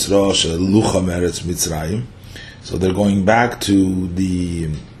Elehecha Yisrael shelucha meretz Mitzrayim? So they're going back to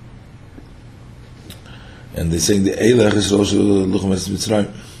and they're saying the Eilech is also Luchem Es Mitzrayim.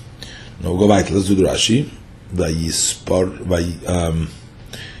 Now go back. Let's do the Rashi.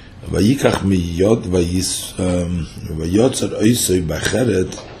 Vayikach miyod vayotzar oisoi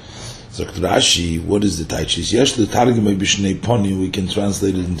bacheret. So Rashi, what is the Taichis? Yesh l'targimai b'shnei poni, we can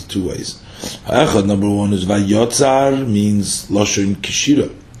translate it into two ways. Ha'echad, number one, is vayotzar, means Lashon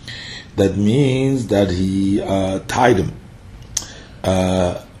Kishira. That means that he tied him.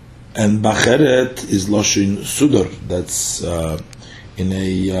 And Bacheret is Lashon Sudar, that's in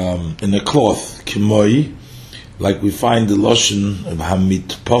a cloth, Kimoi, like we find the Lashon of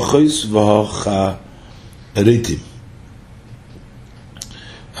Hamit Pochos V'Hacharitim.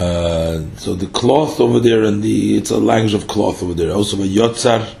 So the cloth over there, and it's a language of cloth over there. Also,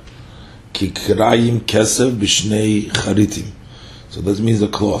 Vayotzar Kikrayim Kesev B'Shnei Charitim. So that means the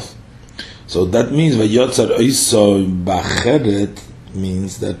cloth. So that means Vayotzar Oiso Bacheret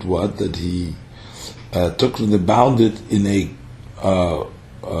means that what? That he took from the bounded in a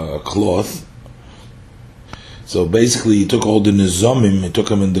cloth. So basically he took all the nizomim, he took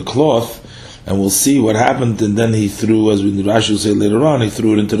them in the cloth, and we'll see what happened, and then he threw, as the Rashi will say later on, he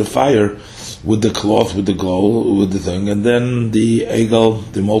threw it into the fire with the cloth, with the glow, with the thing, and then the egel,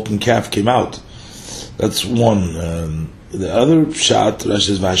 the molten calf, came out. That's one. The other shot, Rashi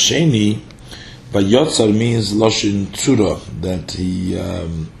says, Vasheni, Vayotzar means Loshin Tzura, that he,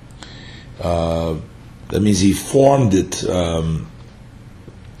 that means he formed it,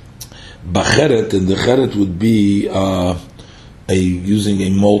 Bacheret, and the cheret would be, using a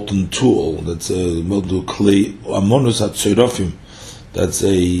molten tool. That's a molten clay. Amonus hatzorofim. That's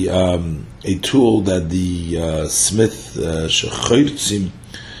a tool that the smith shechirtzim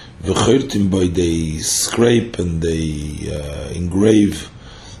v'chirtim by they scrape and they engrave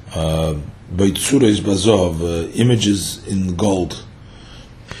by tzurais bazov images in gold.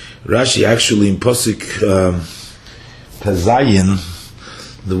 Rashi actually in Posik Pazayin,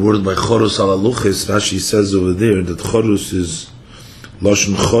 the word by Chorus al Aluches, Rashi says over there that Chorus is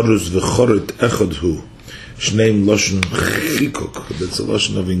Lashon Chorus v'choret echad hu. Shneim Lashon chikuk. That's a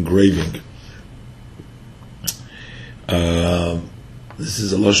Lashon of engraving. This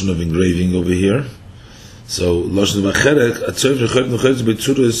is a Lashon of engraving over here. So Lashon v'cherek atzoyv v'choret v'choret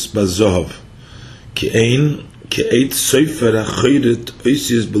b'tzuras b'zohav. Ke'ein ke'eit sofer ha'choret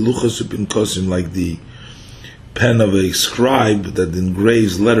oisius beluchas u'pinkosim, like the pen of a scribe that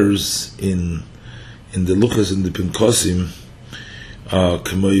engraves letters in the luchas and the pinkosim. This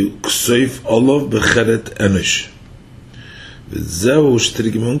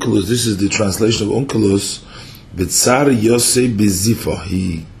is the translation of Onkelos. B'tzar Yosei B'zifa.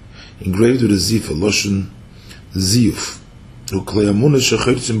 He engraved with a zifa, Loshen Ziyuf.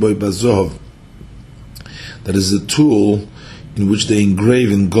 That is a tool in which they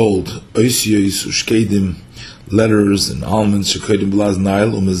engrave in gold oisios ushkedim, letters and almonds, shekedim blaz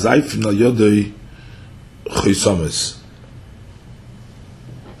nail umezaifin al yodei choisames.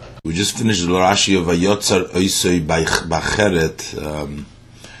 We just finished the Rashi of Vayotzar Oisoi Bacheret,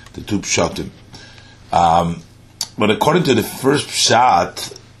 the two pshatim. But according to the first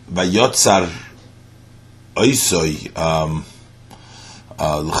pshat, Vayotzar Oisoi,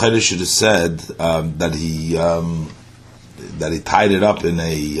 L'chayre should have said that he tied it up in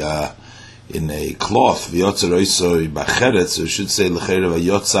a cloth. Vayotzar Oisoi Bacheret, so it should say L'chayre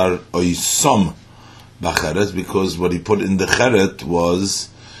Vayotzar Oisom Bacheret, because what he put in the cheret was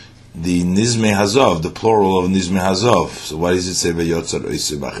the Nizme Hazov, the plural of Nizme Hazov. So why does it say Vayotzar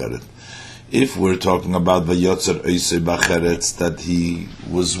Oisei Bacheret? If we're talking about Vayotzar Oisei Bacheret, that he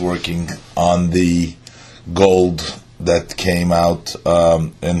was working on the gold that came out,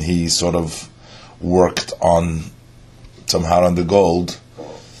 and he sort of worked on somehow on the gold.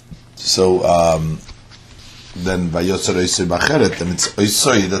 So then Vayotzar Oisei Bacheret, and it's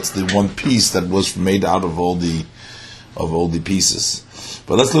Oisei, that's the one piece that was made out of all the pieces.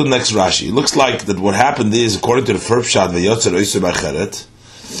 But let's look at the next Rashi. It looks like that what happened is, according to the first shot, Vayotzar Oisei Bacheret,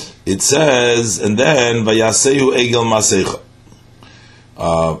 it says, and then Vayasehu Egel Masecha.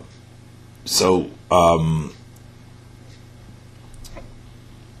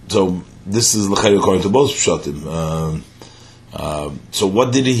 So this is l'chayr according to both pshatim. So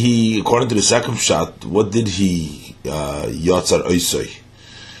what did he, according to the second pshat, what did he Yotzar Oisei?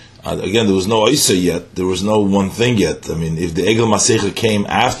 Again, there was no Oisei yet. There was no one thing yet. I mean, if the Egel Masecha came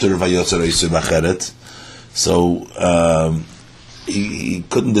after Vayotzar Oisei Bacheret, so he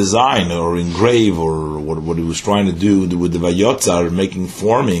couldn't design or engrave or what he was trying to do with the Vayotzar,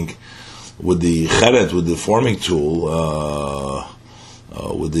 forming with the cheret, with the forming tool,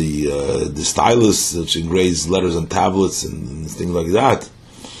 with the stylus which engraves letters on tablets and things like that.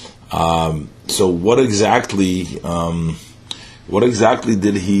 So what exactly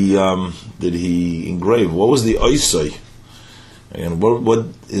did he engrave? What was the oisoi? And what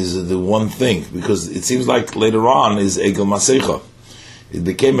is the one thing? Because it seems like later on is Egel Masecha. it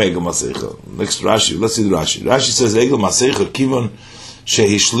became Egel Maseicha. Next Rashi, let's see the Rashi. Rashi says Egel Maseicha Kivon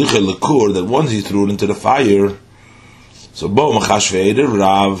Shehishliche Lekur, that once he threw it into the fire. So Bo Machashveider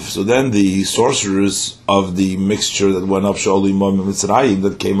Rav. So then the sorcerers of the mixture that went up Shaoli Moim Mitzrayim,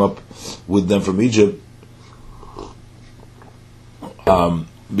 that came up with them from Egypt,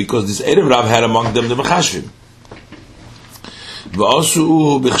 because this Erev Rav had among them the Machashvim.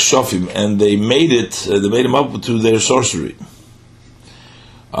 And they made it. They made him up to their sorcery.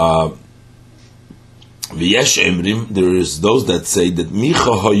 There is those that say that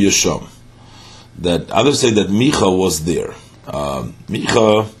Micha HaYasham, that others say that Micha was there.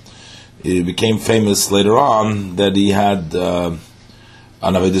 Micha became famous later on, that he had an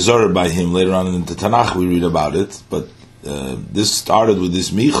Avodah Zarah by him. Later on in the Tanakh we read about it, but this started with this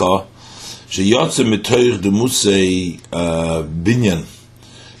Micha. Sheyotze mitoich demusei binyan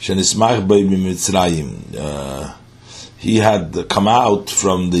shenismach bei Mitzrayim. He had come out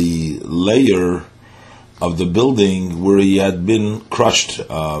from the layer of the building where he had been crushed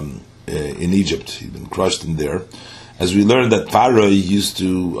in Egypt. He'd been crushed in there. As we learned that Pharaoh used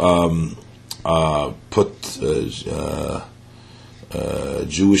to put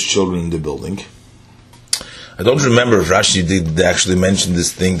Jewish children in the building. I don't remember if Rashi did actually mention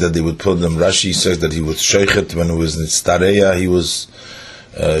this thing that they would put them. Rashi says that he was sheichet when he was in Stareya. He was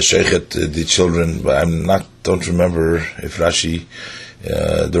sheichet the children, but don't remember if Rashi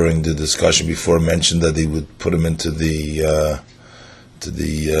during the discussion before mentioned that he would put him into the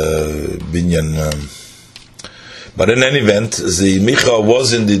binyan. But in any event, the Micha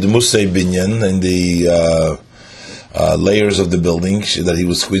was in the Musei binyan, in the layers of the building that he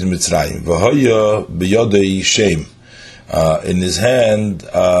was squeezed Mitzrayim. V'hoya b'yodei shem. In his hand,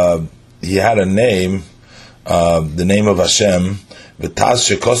 he had a name, the name of Hashem. V'taz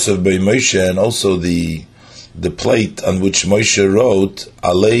shekosav bei Moshe, and also the plate on which Moshe wrote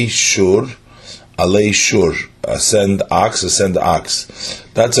Alei Shur, ascend ox.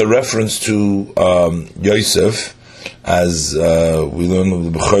 That's a reference to Yosef, as we learn of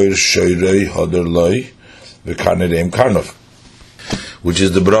the B'choir Shoirei Hodor Loi V'Karnereim Karnov, which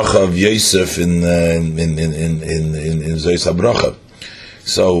is the bracha of Yosef in Zois HaBracha.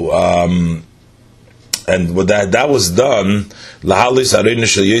 So, and what that was done, Lahalis Arena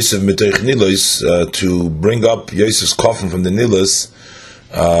Shel Yosef Mitoich Nilos, to bring up Yosef's coffin from the Nilos,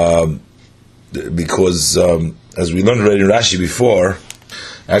 because as we learned already in Rashi before,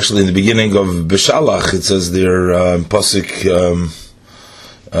 actually in the beginning of Beshalach, it says there Pasuk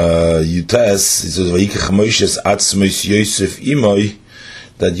Yutes, it says Vayikach Moshe's Atzmos Yosef Imoi,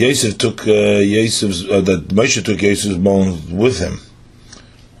 that Yosef took that Moshe took Yosef's bones with him.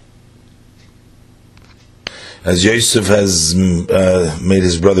 As Yosef has made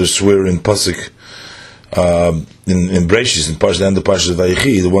his brother swear in Pasuk in Bereishis, in Parsha and the Parsha of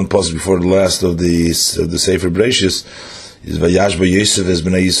Vayechi, the one pasuk before the last of the Sefer Bereishis, is Vayash by Yosef as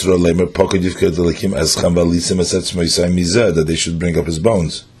Bnei Yisrael Leimer Pakad Yivked Elikim as Cham Valisim Esetz Moisai Mizeh, that they should bring up his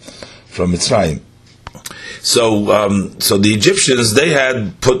bones from Mitzrayim. So the Egyptians, they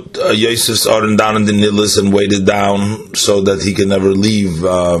had put Yosef's Aron down in the Nilis and weighted down so that he can never leave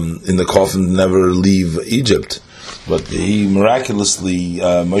in the coffin, never leave Egypt. But he miraculously,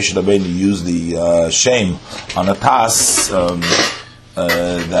 Moshe Rabbeinu used the shame on a tas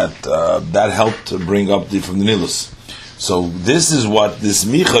that helped to bring up from the Nilus. So this is what this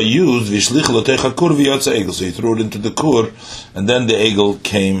Micha used. So he threw it into the kur, and then the egel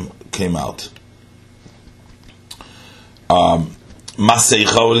came out.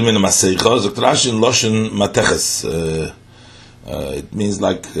 Maseicha, what do you mean Maseicha? Zoktrashin Loshen Mateches. It means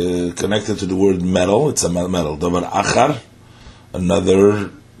like connected to the word metal. It's a metal. Davar Achar,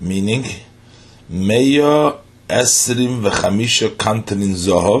 another meaning. Meya Esrim V'chamisha Kantanin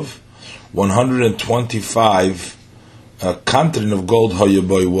Zohov, 125 kantanin of gold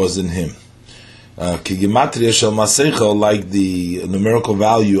Hoyaboy was in him. Kigimatria Shel Maseicha, like the numerical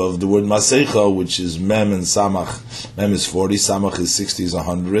value of the word Maseicha, which is Mem and Samach. Mem is 40, Samach is 60, is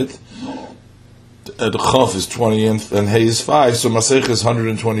 100. The Chof is 20 and Hey is 5, so Maseicha is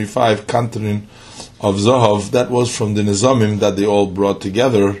 125 kantanin of Zohov. That was from the Nizamim that they all brought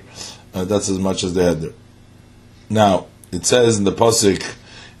together. That's as much as they had there. Now, it says in the Pasuk,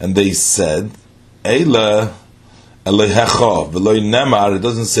 and they said, Eila Elohecha, V'loi Nemar, it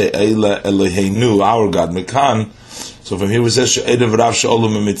doesn't say Eila Eloheinu, our God, Mekan. So from here we say Erev Rav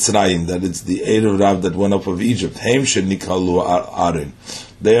She'olum Mitzrayim, that it's the Erev Rav that went up of Egypt. Heim She'nikalu Arin.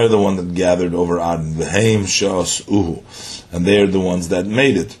 They are the one that gathered over Arin. V'heim She'os Uhu. And they are the ones that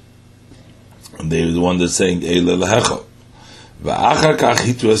made it. And they are the one that's saying Eila Elohecha. V'achar kach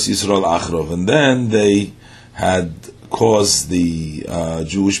hitu es Yisrael achrov. And then they had cause the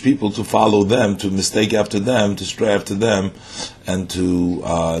Jewish people to follow them, to mistake after them, to stray after them, and to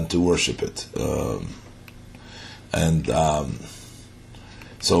worship it.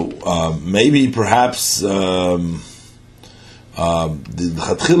 So maybe perhaps the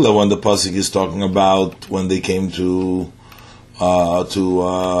Chatchila, when the pasuk is talking about when they came to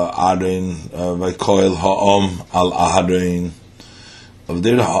Arin, Vaikoil Ha'om al Aharin, of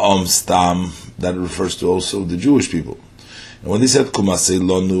their Ha'om Stam, that refers to also the Jewish people. And when they said Kumasei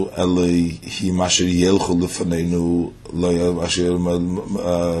Lonu Elei Hi Masher Yelchu Lefaneinu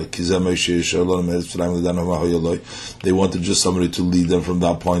they wanted just somebody to lead them from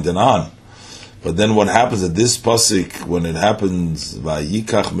that point and on. But then what happens at this pasuk, when it happens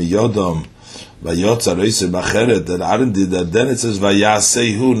Vayikach Miyodam Vayotza Reise Bacheret, that Aaron did that, then it says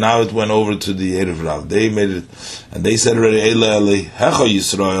Vayasehu, now it went over to the Erev Rav. They made it, and they said already Eila Eli Hecha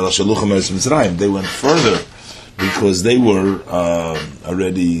Yisrael Shaluchem Eretz Mitzrayim. They went further because they were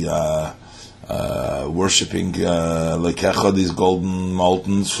already worshipping like Hecha, these golden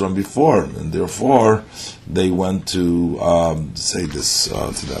mountains from before, and therefore they went to say this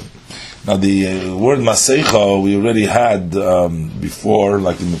to them. Now the word Maseicha we already had before,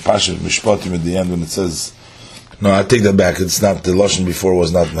 like in the Pasha Mishpatim at the end when it says, no, I take that back. It's not, the lashon before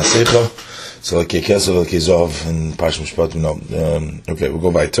was not Maseicha. So like Kesov, like Kezov in Pasha Mishpatim. No, okay, we'll go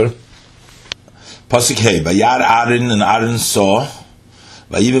weiter. Pasuk Hey, Vayar Aaron, and Aaron saw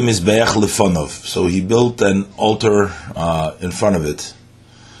Vayiva Mizbeach Lefonov. So he built an altar in front of it.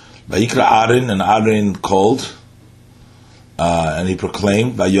 Vayikra Aaron, and Aaron called. And he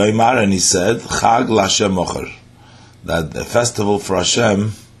proclaimed, Vayoymar, and he said, Chag Lashem Mocher, that the festival for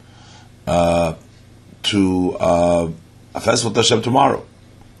Hashem, a festival to Hashem tomorrow.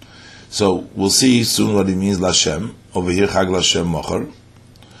 So we'll see soon what he means, Lashem. Over here, Chag Lashem Mocher.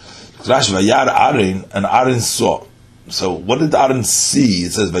 Vayar Aaron, and Aaron saw. So what did Aaron see?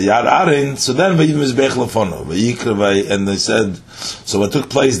 It says Vayar Aaron. So then Vayiv Mizbeach Lefono, Vayikra, and they said. So what took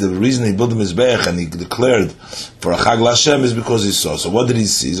place? The reason he built the Mizbeach and he declared for a Chag Lashem is because he saw. So what did he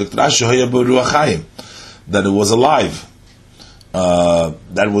see? That it was alive.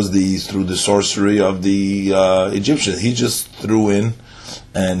 That was through the sorcery of the Egyptians. He just threw in,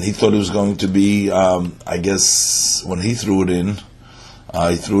 and he thought it was going to be. I guess when he threw it in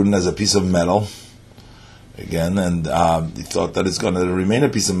as a piece of metal. Again, and he thought that it's going to remain a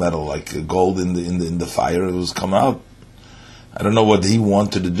piece of metal, like gold in the fire. It was come out. I don't know what he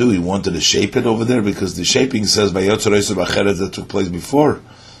wanted to do. He wanted to shape it over there, because the shaping says that took place before.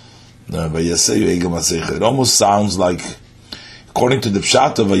 It almost sounds like, according to the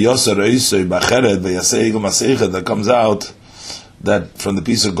pshat of that comes out that from the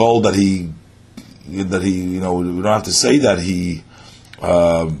piece of gold that he we don't have to say that he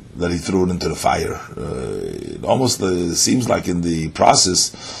threw it into the fire. It almost seems like in the process,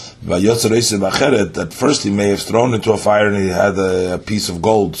 that first he may have thrown into a fire and he had a piece of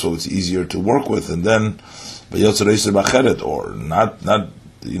gold, so it's easier to work with, and then or not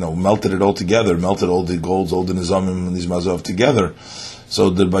melted it all together, melted all the golds, all the nizamim and these mazov together. So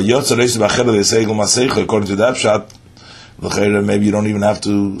the according to that pshat, maybe you don't even have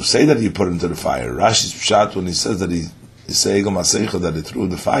to say that you put it into the fire. Rashi's pshat, when he says that he that he threw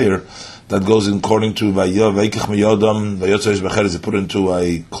the fire, that goes according to Vaykach Miyodam, he put it into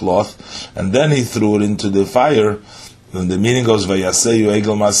a cloth, and then he threw it into the fire. And the meaning goes Vayaseyu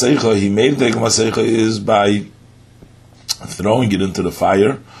Egel Maseicha. He made the Egel Maseicha is by throwing it into the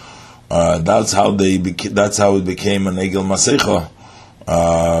fire. That's how it became an Egel Maseicha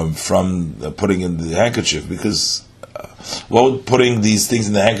from putting in the handkerchief, because putting these things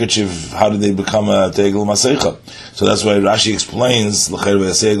in the handkerchief, how did they become a Tegel Maseicha? So that's why Rashi explains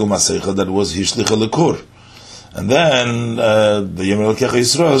that it was Hishlicha Lekur. And then the Yemel Kecha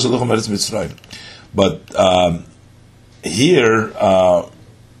Yisrael Shaluchem Eretz Mitzrayim. But here,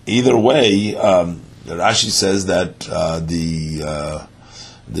 either way, Rashi says that the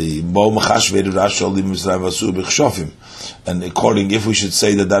Bo Machashved Rashi Olim Mitzrayim Vasu B'Chshofim. And if we should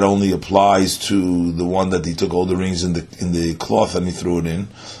say that only applies to the one that he took all the rings in the cloth and he threw it in,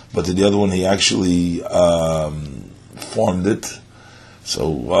 but to the other one he actually formed it.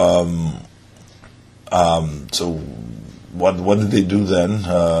 So so what did they do then?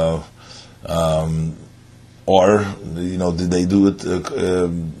 Or did they do it?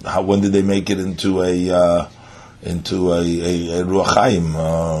 When did they make it into a Ruach Chaim?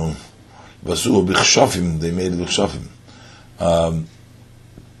 Vasu B'Chshofim. They made it B'Chshofim.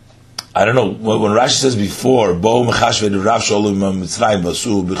 I don't know, when Rashi says before, Bo Mechashved Rav Sholem Mitzrayim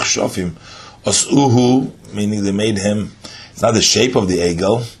Vasu B'Chshofim Osuhu, meaning they made him, it's not the shape of the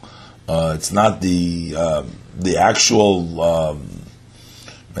egel, it's not the the actual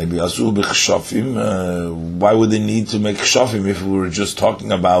maybe Asur b'chshafim. Why would they need to make chshafim if we were just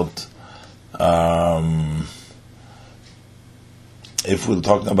talking about if we're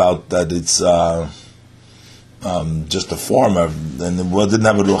talking about that it's just a form of, and it didn't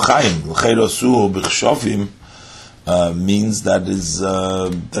have a ruachayim. L'cheir Asur b'chshafim means that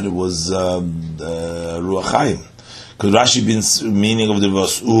it was ruachayim. Because Rashi means meaning of the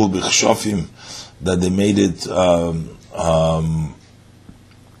Asur b'chshafim, that they made it.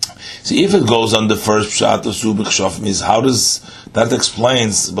 See, if it goes on the first pshat of Asur b'chshafim, is how does that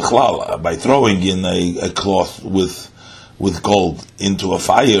explains b'chlal by throwing in a cloth with gold into a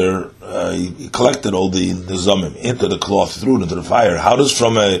fire? He collected all the zomim into the cloth, threw it into the fire. How does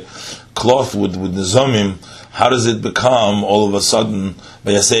from a cloth with the zomim, how does it become all of a sudden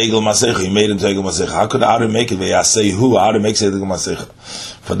v'yasei egel masecha? He made it into egel masecha. How could Aaron make it v'yasei hu? Aaron makes it egel masecha.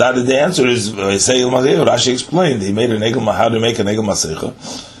 For that, the answer is v'yasei egel masecha. Rashi explained he made an egel. How to make an egel masecha?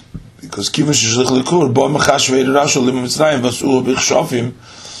 Because kivin sheshlich likur bo mechash ve'irashu lim mitzrayim v'asur b'chshafim,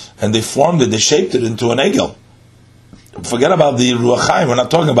 and they formed it. They shaped it into an egel. Forget about the Ruach Chaim. We're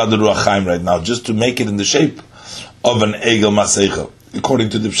not talking about the Ruach Chaim right now. Just to make it in the shape of an egel masecha. According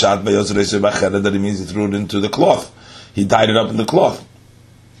to the Pshat by Yosef Reisei Bachera, that it means he threw it into the cloth. He dyed it up in the cloth.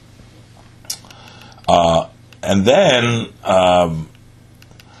 And then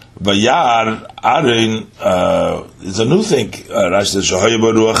Vayar Aaron is a new thing. Rashi says Shahoya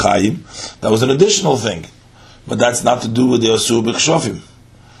Ruach Chaim. That was an additional thing, but that's not to do with the Asur b'chshafim.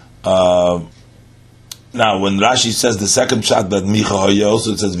 Now, when Rashi says the second Pshat that Micha Hoyos,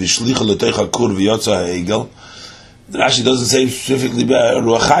 it says V'shlicha l'teicha kur v'yotza ha'egel. Rashi doesn't say specifically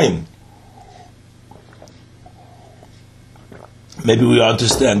Ruach Chaim. Maybe we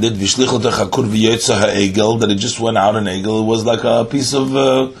understand it. V'shlicha l'teicha kur v'yotza ha'egel, that it just went out an egel. It was like a piece of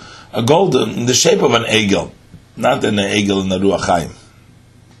a gold in the shape of an egel, not an egel in the Ruach Chaim.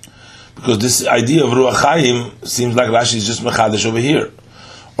 Because this idea of Ruach Chaim seems like Rashi is just mechadash over here,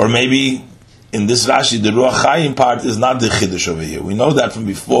 or maybe in this Rashi the Ruach Chaim part is not the chiddush over here. We know that from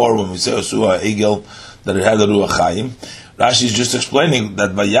before when we say Asur ha'egel that it had a Ruach Chaim. Rashi is just explaining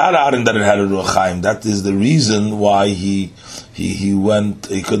that Vayar Aaron that it had a Ruach Chaim. That is the reason why he went,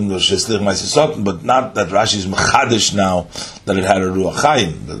 he couldn't do Sheslich Ma'aseh, but not that Rashi is mechadish now that it had a Ruach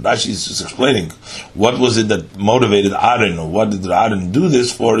Chaim. That Rashi is just explaining what was it that motivated Aaron, or what did Aaron do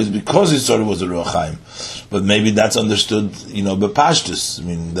this for, is because he thought it was a Ruach Chaim. But maybe that's understood, bepashtus. I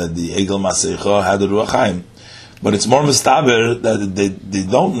mean, that the Egel Masecha had a Ruach Chaim. But it's more mistaber that they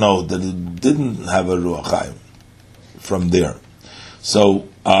don't know that it didn't have a Ruach Chaim from there. So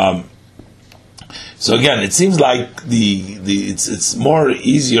again, it seems like it's more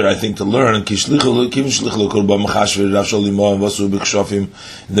easier, I think, to learn. They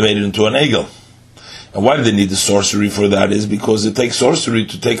made it into an egel. And why do they need the sorcery for that? Is because it takes sorcery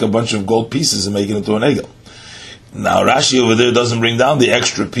to take a bunch of gold pieces and make it into an egel. Now Rashi over there doesn't bring down the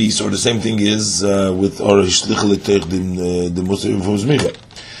extra piece, or the same thing is with or the Muslim.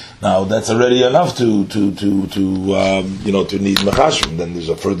 Now that's already enough to need mechashim. Then there's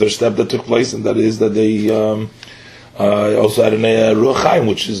a further step that took place, and that is that they also had a Ruach Chaim,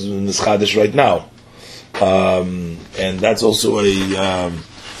 which is in the Chadash right now, and that's also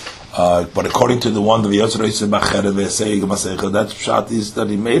but according to the one that the Yosef Reisei Bachera v'Yasei Egel Masecha, that pshat is that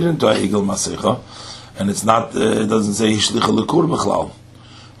he made it into a Egel Masecha, and it's not. It doesn't say Hishlicha L'kur B'chlal.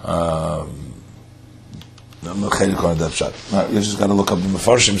 I'm not going to that shot. You just got to look up the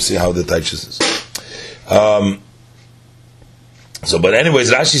Mefarshim and see how the Taichus is. But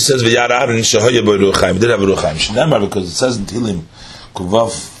anyways, Rashi says V'yar Aaron Shahoya Bo Ruach Chaim. Did have a Ruach Chaim. Shneimar, because it says in Tehillim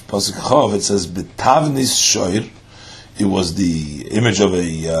Kuvav Pasuk Chav, it says B'tavnis Shoir. It was the image of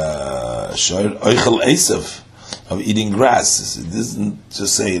a Shoir Oichel Esav, of eating grass. It doesn't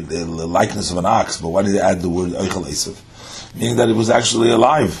just say the likeness of an ox, but why did they add the word Oichel Esav? Meaning that it was actually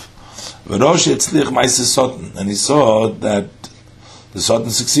alive. And he saw that the Satan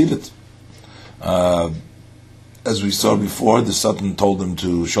succeeded. As we saw before, the Satan told him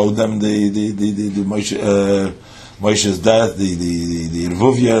to show them the Moshe's death, the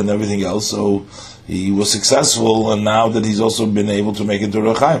Irvuvia and everything else. So he was successful, and now that he's also been able to make it to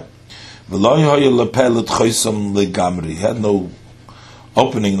Ruach Chaim. He had no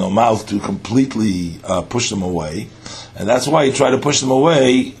opening, no mouth to completely push them away, and that's why he tried to push them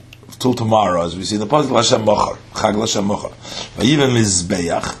away till tomorrow, as we see in the pasuk Lashem Mochar, Chag Lashem Mochar. Vayiven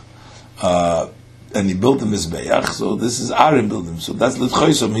Mizbeach, and he built the Mizbeach. So this is Aaron built him. So that's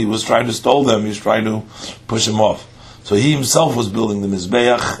L'Tchoisom. He was trying to stall them. He was trying to push him off. So he himself was building the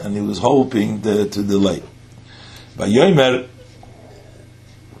Mizbeach, and he was hoping to delay. Vayomer,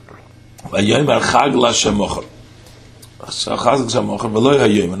 Vayomer Chag LaHashem Mocher. Chag LaHashem Mocher v'lo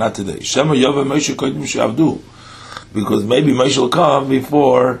hayomer, not today. Shema Yova Moshe Kodim She'avdu, because maybe Moshe will come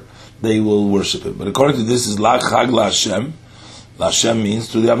before they will worship him. But according to this, is Chag LaHashem. LaHashem means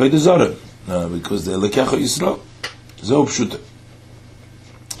to the Avodah Zarah, because they Lekecha Yisrael. Zo Pshuta.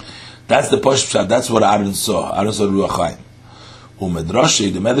 That's the Posh Pshat. That's what Aaron saw. Aaron saw Ruach Chaim.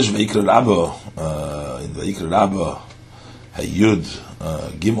 Umedrashi, the Medrash Vayikra Rabba, in Vayikra Rabba, Hayud,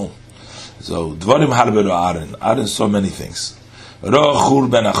 Gimel. So Dvarim Harber Aaron. Aaron saw many things. Ra Chur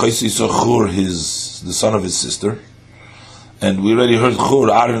ben Achosi saw Chur, the son of his sister. And we already heard Chur,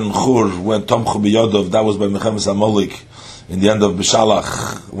 Aaron and Chur, when Tomchu B'Yodov, that was by Mechemes HaMolik, in the end of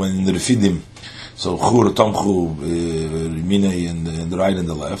Bishalach, when in the Refidim. So Chur, Tomchu, Rimine in the right and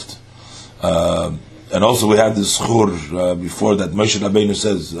the left. And also we have this Chur before that Moshe Rabbeinu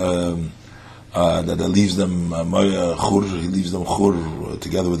says that he leaves them Chur, he leaves them Chur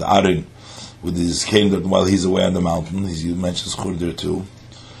together with Aaron, with his cane that while he's away on the mountain. He mentions Chur there too.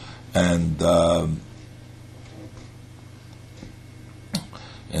 And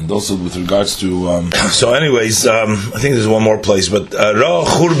also with regards to so anyways, I think there's one more place, but Ra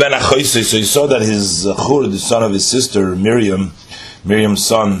Chur ben Achosi, so he saw that his Chur, the son of his sister Miriam's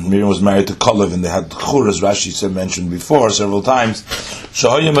son, Miriam was married to Kalev, and they had Chur, as Rashi said, mentioned before several times,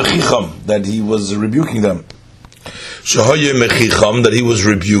 Shahaya Mechicham, that he was rebuking them. Shahaya Mechicham, that he was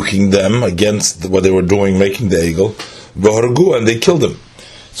rebuking them against what they were doing, making the Egel, V'hargu, and they killed him.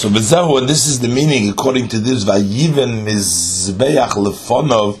 So B'zahu, and this is the meaning, according to this, Vayiven Mizbeach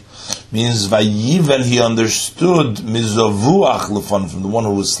Lefonov, means Vayiven, he understood Mizavuach Lefonov, from the one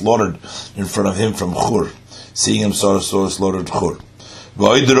who was slaughtered in front of him from Chur, seeing him slaughtered Chur.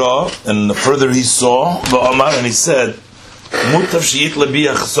 And further he saw, and he said, rather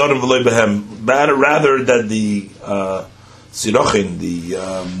that the sirochin, the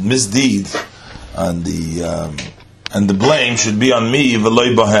misdeed, and the blame should be on me,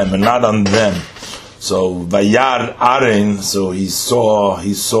 and not on them. So Vayar Aaron, so he saw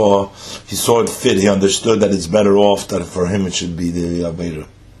it fit. He understood that it's better off that for him it should be the Avera.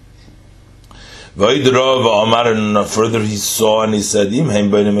 And further he saw and he said,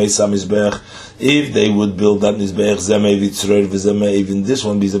 if they would build that mizbeach, even this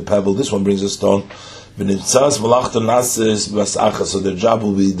one brings a pebble, this one brings a stone, so their job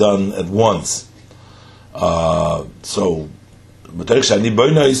will be done at once. So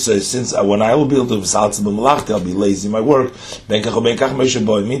since when I will be able to I'll be lazy in my work,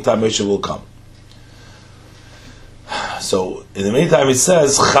 meantime Moshe will come. So in the meantime it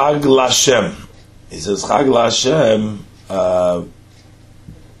says Chag LaHashem. He says Chag LaHashem.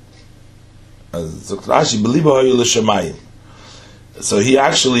 So he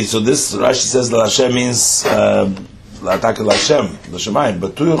actually, so this Rashi says that Hashem means La'atak LaHashem l'Shemayim.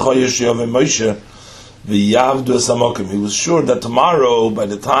 But Moshe v'yavdu esamokim. He was sure that tomorrow, by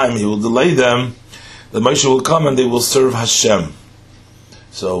the time he will delay them, that Moshe will come and they will serve Hashem.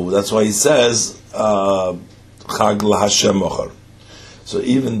 So that's why he says Chag LaHashem Mocher. So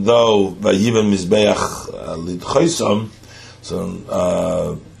even though Vayiven Mizbeach Lidchoisam,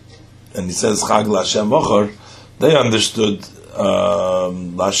 so and he says Chag LaHashem Mocher, they understood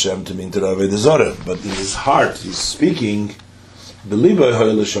LaHashem to mean to the Avodah Zarah, but in his heart he's speaking B'libay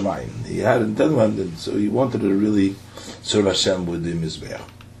Ho'el Shamayim. He had intended, so he wanted to really serve Hashem with the Mizbeach.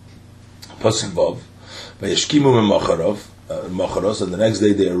 Pasuk Vav, Vayeshkimu Memocharos, and the next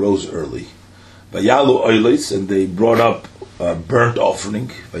day they arose early. Vayalu Oilis, and they brought up burnt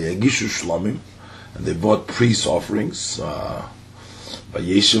offering. Vayagishu Shlomim, and they brought peace offerings.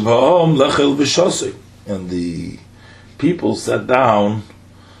 Vayeshiv Ha'om Lechel V'Shosei, and the people sat down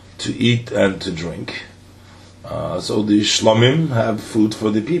to eat and to drink. So the Shlomim have food for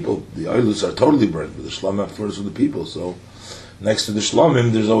the people. The Oilus are totally burnt, but the Shlomim have food for the people. So next to the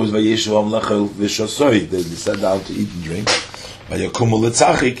Shlomim, there's always Vayeshiv Ha'om Lechel V'Shosei. They sat down to eat and drink. Vayakumu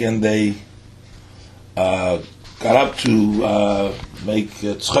L'Tzachik, and they got up to make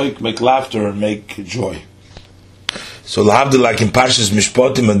tzchok, make laughter, and make joy. So lahavdil, like in Parshas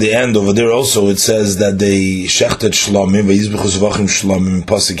Mishpatim at the end over there also it says that they shechted Shlomim, vayizbechu zvachim Shlomim,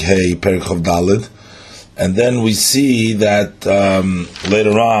 pasuk Hey, Perek Chav Daled, and then we see that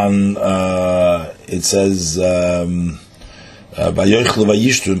later on it says Vayochlu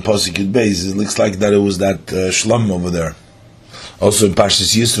Vayishtu in pasuk Yud Beis. It looks like that it was that Shlomim over there. Also in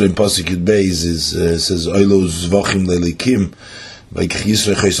Parshas Yisro in pasuk Yud Beis says Oilo Zvachim Lelikim, Vayich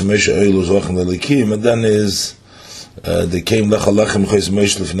Yisro Chayis Moshe Oilo Zvachim Lelikim, and then is they came Lechalachem Chayis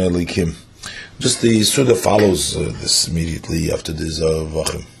Moshe Lefnei Lelikim. Just the Suda follows this immediately after the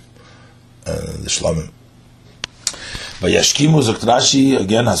Zvachim, the Shlomim. Vayashkimu zok Rashi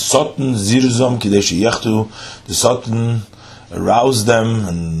again hasoten zirzom kideshi yechtu. The soten aroused them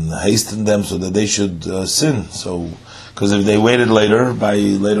and hastened them so that they should sin. So, because if they waited later on,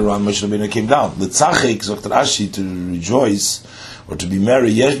 Moshe Rabbeinu came down. L'tzachik zok Rashi, to rejoice or to be merry.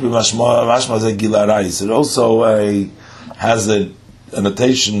 Yesh b'mashma ze gilarais. It also has a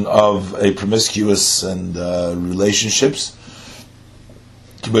notation of a promiscuous and relationships.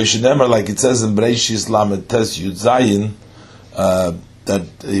 Like it says in Breishis Lamed Tes Yud Zayin, that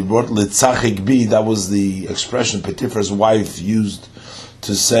he brought Litzachik Bi. That was the expression Potiphar's wife used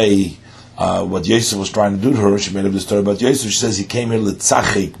to say what Yosef was trying to do to her. She made up the story about Yosef. She says he came here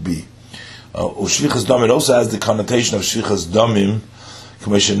Litzachik Bi. Shvichas Damim also has the connotation of Shvichas Damim.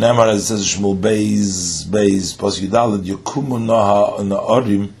 Commission Nemar, as it says Shmuel Beis Pasuk Yudalad, Yokumu Noha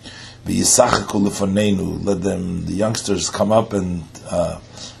Na'orim v'Yisachaku Lefanenu. Let them, the youngsters, come up and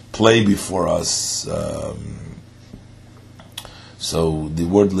play before us. So the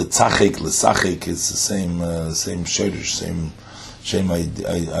word Litzachik is the same shadish, same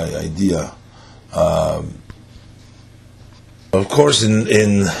idea. Of course,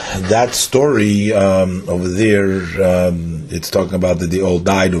 in that story over there, it's talking about that they all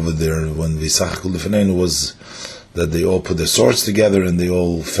died over there when V'Yisachaku Lefanenu was that they all put their swords together and they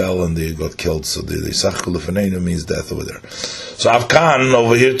all fell and they got killed. So the Yisachaku Lefanenu means death over there. So Avkan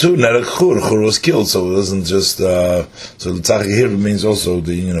over here too, Nerek Chur was killed. So it wasn't just so Litzachik here means also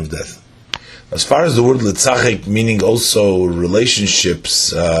the union of death. As far as the word Litzachik meaning also relationships,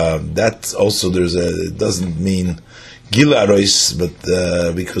 that also it doesn't mean Gila Arois, but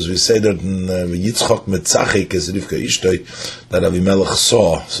because we say that Yitzchok Metzachik is Rivka Ishtoi, that Avimelech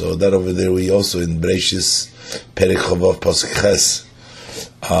saw. So that over there we also in Breishis Perek Chavav Pasuk Ches.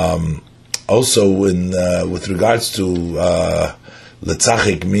 Also in with regards to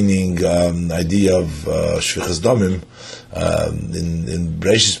Litzachik meaning idea of Shvichas Damim, in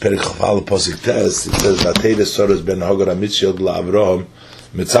Breishis Perek Chavav Pasuk Tes it says Vateides Soros ben Hagar HaMitziot LaAvraham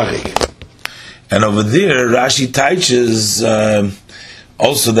Metzachik. And over there, Rashi teaches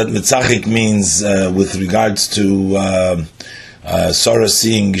also that Metzachik means, with regards to Sarah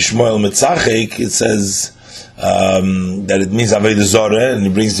seeing Gishmoel Metzachik, it says that it means Avodah Zorah, and he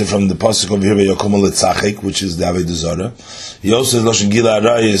brings it from the pasuk over here by Yokum Litzachik, which is the Avodah Zorah. He also says Loshen Gila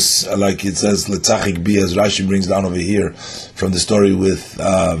Arayis, like it says Litzachik Bi, as Rashi brings down over here from the story with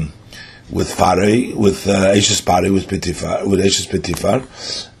Parei, with Eshes Parei, with Eshes Potiphar.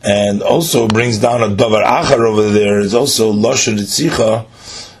 And also brings down a davar achar over there. It's also loshen ritzicha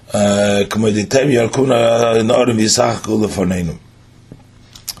k'moditem yarkuna na'orim yisachaku lefanenu.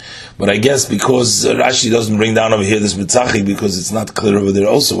 But I guess because Rashi doesn't bring down over here this metzachik, because it's not clear over there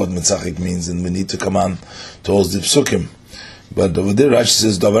also what metzachik means, and we need to come on to all the psukim. But over there Rashi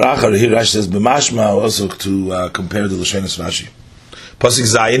says davar achar. Here Rashi says b'mashma, also to compare the lashonos Rashi. Pasuk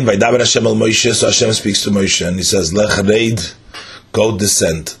Zayin, vaydaber Hashem el Moshe. So Hashem speaks to Moshe and he says lech reid, go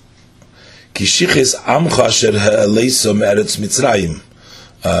descend. Kishichis amcha asher ha'aleisam eretz Mitzrayim,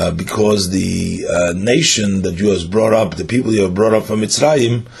 because the nation that you have brought up, the people you have brought up from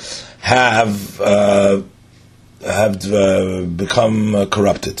Mitzrayim, have become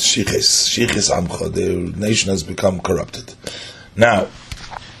corrupted. Shichis amcha, the nation has become corrupted. Now,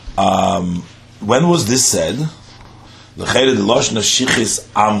 when was this said? The lashon of shichis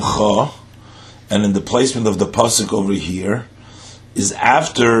amcha, and in the placement of the pasuk over here, is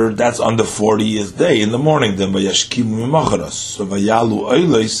after, that's on the 40th day in the morning. Then vayashkimu mimacharos, so vayalu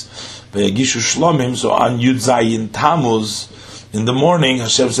oilos vayagishu shlomim. So on Yud Zayin Tammuz in the morning,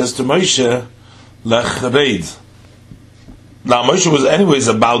 Hashem says to Moshe, lech reid. Now Moshe was anyways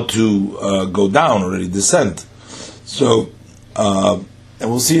about to go down already, descend. So and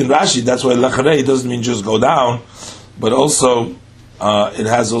we'll see in Rashi that's why lech reid doesn't mean just go down, but also it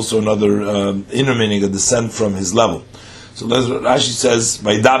has also another inner meaning, a descent from his level. So Rashi says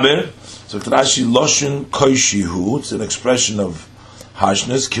vaydaber. So Rashi loshen koishihu. It's an expression of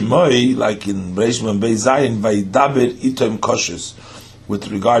harshness. Kimoi, like in Breishim and Beis Zayin, vaydaber itom koshes. With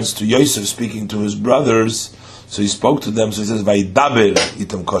regards to Yosef speaking to his brothers, so he spoke to them. So he says vaydaber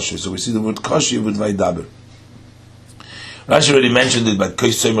itom koshes. So we see the word koshi with vaydaber. Rashi already mentioned it, but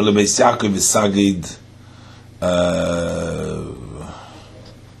koisomer lebeis Yaakov v'sagid.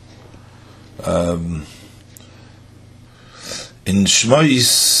 In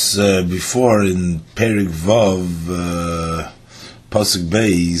Shmois, before in Perik Vav, Pasuk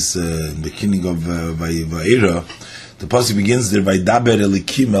Beis, in the beginning of Vayira, the Pasuk begins there by Daber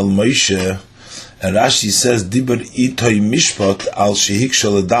Elikim El Moshe, and Rashi says Diber Itoi Mishpat Al Shehik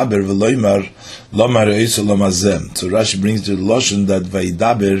Shal Daber Veloimar Lomar Eisol Lomazem. So Rashi brings the Loshen that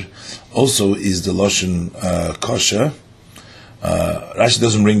Vaydaber also is the Loshen Kosher. Rashi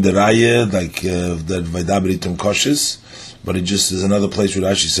doesn't bring the raya like that Vaidaber itum koshes, but it just is another place where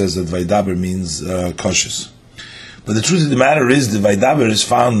Rashi says that Vaidaber means koshes. But the truth of the matter is, the Vaidaber is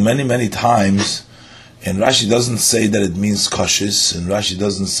found many, many times, and Rashi doesn't say that it means koshes, and Rashi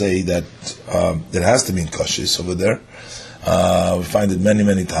doesn't say that it has to mean koshes over there. We find it many,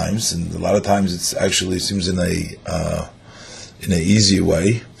 many times, and a lot of times it actually seems in a easier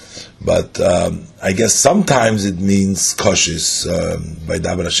way. But I guess sometimes it means koshes by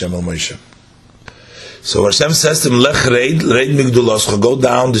Dabar Hashem al Moshe. So Hashem says to him, Lech reid migdulos, go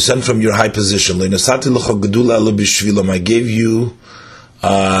down, descend from your high position. I gave you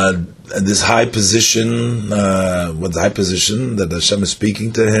this high position. What's the high position? That Hashem is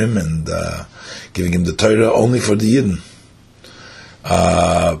speaking to him and giving him the Torah only for the Yidden.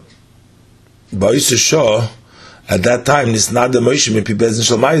 At that time,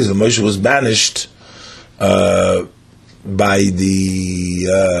 Moshe was banished by the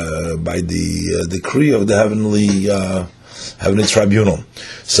decree of the heavenly tribunal.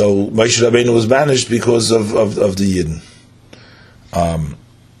 So Moshe Rabbeinu was banished because of the Yidden.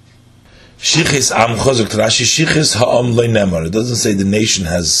 Shichis amcha zokt Rashi, shichis ha'am lo nemar. It doesn't say the nation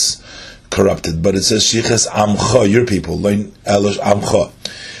has corrupted, but it says shichis amcha, your people, lo elosh amcha.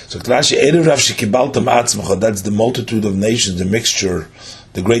 So that's the multitude of nations, the mixture,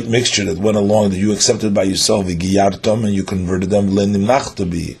 the great mixture that went along, that you accepted by yourself, and you converted them, and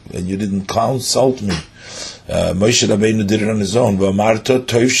you didn't consult me. Moshe Rabbeinu did it on his own.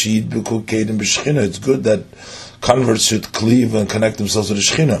 It's good that converts should cleave and connect themselves to the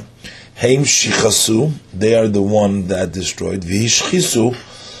Shechina. They are the one that destroyed.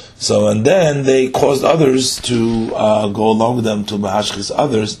 So, and then they caused others to go along with them to mahashchis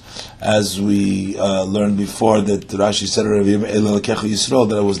others, as we learned before that Rashi said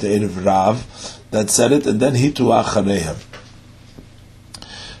that it was the Erev Rav that said it, and then Hitu Acharehem.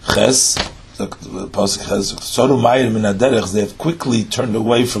 Ches, they have quickly turned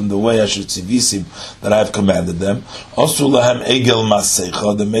away from the way Asher Tzivisim that I have commanded them. Osu lahem egel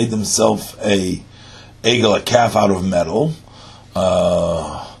masecha, they made themselves a egel, a calf out of metal.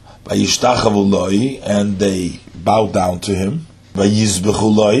 And they bowed down to him.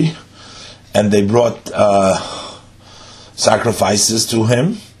 And they brought sacrifices to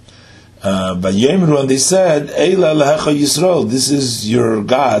him. And they said, this is your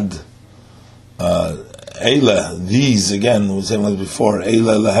God. These, again, we said like before, these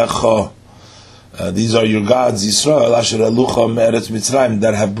are your gods, Yisrael, Asher Alucha Me'eretz Mitzrayim,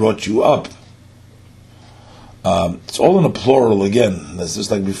 that have brought you up. It's all in a plural again. That's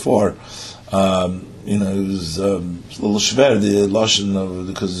just like before. It was a little shver, the lashon,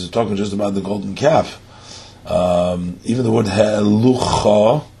 because it's talking just about the golden calf. Even the word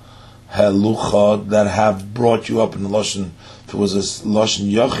helucha, that have brought you up in the lashon. If it was a lashon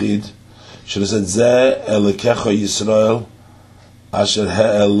yachid, should have said Zeh Elekecha Yisrael Asher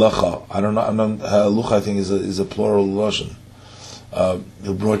He'elecha. I don't know. He'elucha, I think is a plural lashon.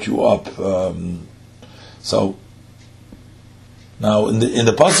 Who brought you up. So now in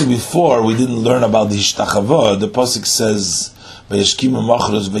the pasuk before we didn't learn about the hishtachava. The pasuk says vayashkimu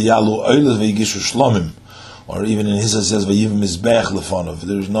machros vayalu oilos vayigishu shlomim, or even in his it says vayiv mizbeach lefonov.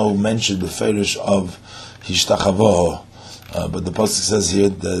 There is no mention beferish of hishtachava, but the pasuk says here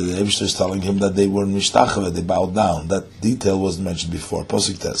the Eibishter is telling him that they were mishtachava, they bowed down. That detail wasn't mentioned before.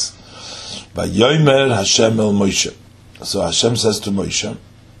 Pasuk says vayomer Hashem el Moshe. So Hashem says to Moshe,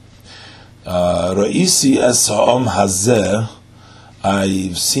 Ra'isi es ha'om hazeh,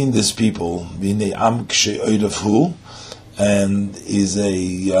 I've seen this people, b'nei am k'shei oidafu, and is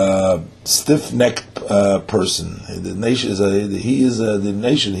a stiff-necked person. The nation is the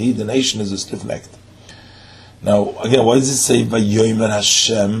nation is a stiff-necked. Now, again, why does it say Vayomer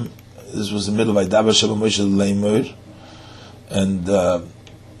Hashem? This was the middle of Vaydaber Hashem Moshe Leimer, and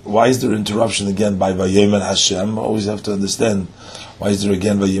why is there interruption again by Vayomer Hashem? Always have to understand. Why is there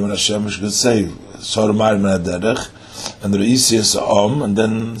again Vayomer Hashem? We should say Sormar Min Haderech, and the Re'isi and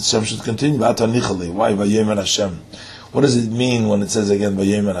then Hashem should continue. Why Vayomer Hashem? What does it mean when it says again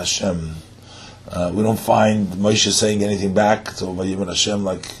Vayomer Hashem? We don't find Moshe saying anything back to Vayomer Hashem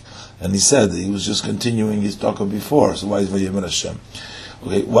and he said he was just continuing his talk of before. So why is Vayomer Hashem?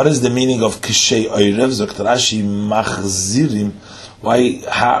 Okay, what is the meaning of Kishei Oirev? Zokt Rashi Machzirim. Why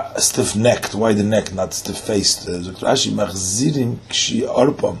stiff-necked? Why the neck, not stiff-faced? Rashi machzirim kshi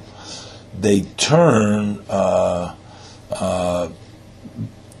arpam. They turn.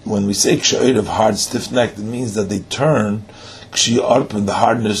 When we say kshi of hard, stiff-necked, it means that they turn kshi arpam, the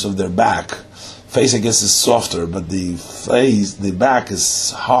hardness of their back. Face, I guess, is softer, but the back is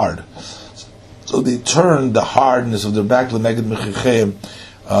hard. So they turn the hardness of their back on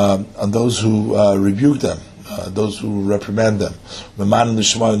those who rebuke them, those who reprimand them.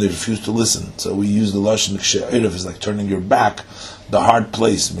 They refuse to listen. So we use the lashon k'she'erev is like turning your back, the hard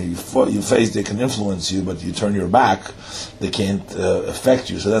place. Maybe you face, they can influence you, but you turn your back, they can't affect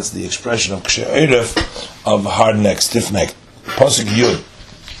you. So that's the expression of k'she'erev, of hard neck, stiff neck. Pasuk Yud.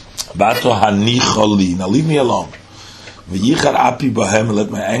 Bato hanicholi. Now leave me alone. V'yichar api bahem. Let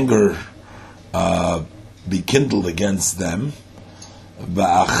my anger be kindled against them.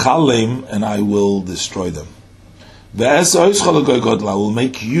 V'achalim, and I will destroy them. I will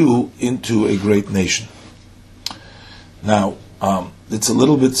make you into a great nation. Now, it's a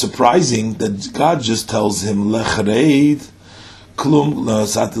little bit surprising that God just tells him, Lechreid klum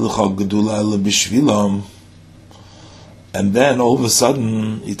la'asati gedula b'shvilam, and then all of a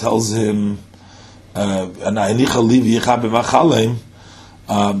sudden he tells him, that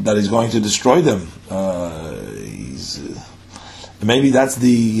he's going to destroy them. Maybe that's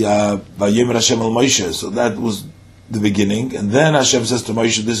the Vayomer Hashem el Moshe. So that was the beginning, and then Hashem says to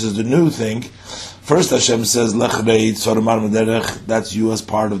Moshe, "This is the new thing." First, Hashem says, "Lech reit soromar mederech." That's you as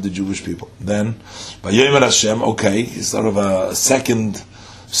part of the Jewish people. Then Vayomer Hashem, okay, it's sort of a second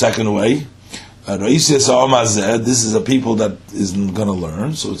way. This is a people that isn't going to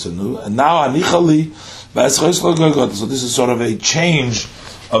learn, so it's a new. And now Anichali, so this is sort of a change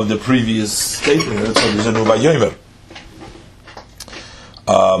of the previous statement. That's why there's a new Vayomer.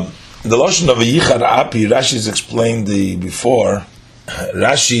 The lotion of a yichar api, Rashi's explained before.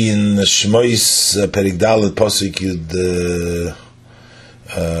 Rashi in Shmois Perik Dalet Posik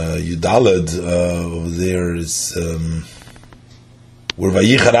Yudaled over there is where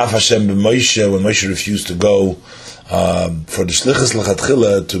Vayichar af Hashem b'Moshe, when Moshe refused to go for the shlichus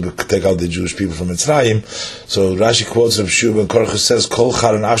lechatchila to take out the Jewish people from Mitzrayim. So Rashi quotes Rav Shua ben Korcha, says Kol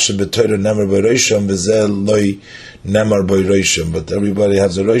charan afshe b'Torah nemar b'Rosham v'zeh loy nemar b'Rosham, but everybody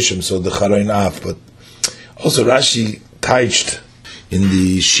has a Rosham, so the charan af. But also Rashi touched in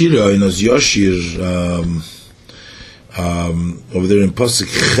the Shira in Oz Yoshir over there in Posuk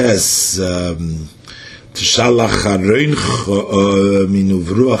Ches, Tishalach haroin minu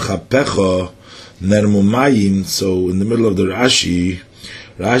v'ruach hapecha nermu mayim. So in the middle of the Rashi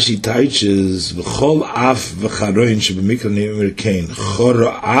teaches v'chol af v'charoin sheb'mikra ne'emer kain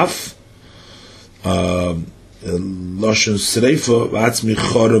chora af lashon sreifa v'atzmi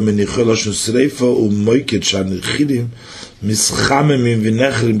chora menichol lashon sreifa u'moiket shanichidim mischamemim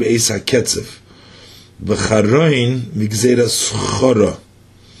v'nechrim be'eis haketzef v'charoin migzeras chora.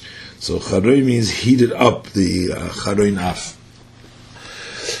 So charoin means heated up, the charoin af.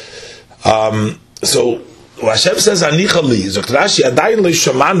 So Hashem says Anichali. Zokt Rashi adayin lo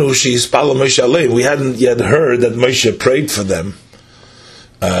shamanu sheyispalo Moshe aleim. We hadn't yet heard that Moshe prayed for them.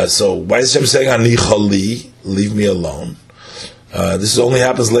 So why is Hashem saying Anichali? Leave me alone. This only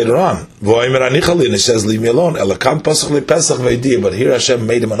happens later on. Voimer Anichali, and it says leave me alone. Elakam pasach lePesach ve'idi. But here Hashem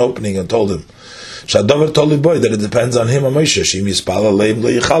made him an opening and told him that it depends on him, Moshe.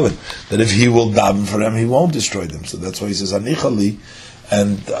 That if he will daven for them, he won't destroy them. So that's why he says Anichali,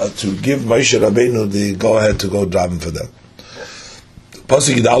 and to give Moshe Rabbeinu the go ahead to go daven for them.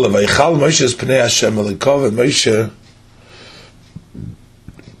 Pasuk Yidale Vayichal Moshe's Pnei Hashem Elikov, and Moshe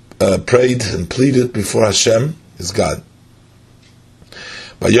prayed and pleaded before Hashem, his God.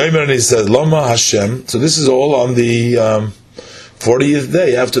 Vayomer, and he said Loma Hashem. So this is all on the 40th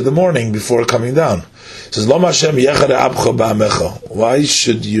day after the morning before coming down. It says, Lom Hashem yechare abcha ba'amecha. Why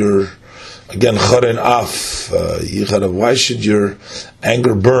should your, again, charen af, why should your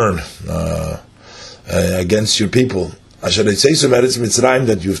anger burn against your people? Asher etzeisu meretz Mitzrayim,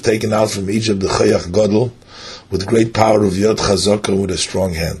 that you've taken out from Egypt the chayach gadol, with great power of yod chazaka, with a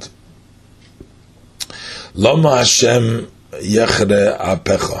strong hand. Lom Hashem yechare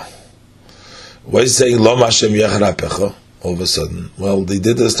apecha. Why is he saying Lom Hashem yechare apecha? All of a sudden, well, they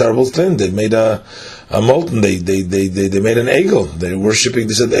did this terrible thing. They made a molten. They made an egel. They're worshiping.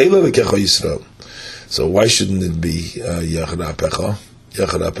 They said Eila lekecha Yisrael. So why shouldn't it be Yechad Apecha?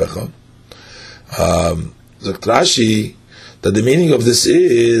 Zok Rashi that the meaning of this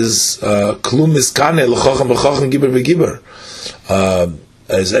is Klum miskane l'chochem b'chochem giber b'giber.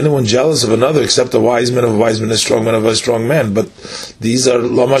 Is anyone jealous of another except a wise man of a wise man, a strong man of a strong man? But these are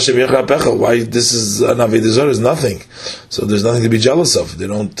Lo Mashem Yechad Apecha. Why this is an Avodah Zarah is nothing. So there's nothing to be jealous of. They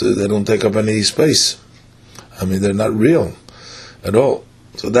don't take up any space. I mean, they're not real at all.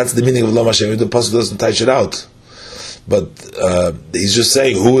 So that's the meaning of Lo Mashem. The Pasuk doesn't touch it out. But he's just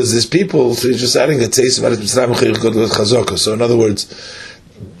saying, who is this people? So he's just adding that. So in other words,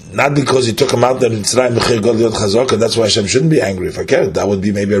 not because he took him out there in Mitzrayim, that's why Hashem shouldn't be angry. If I care, that would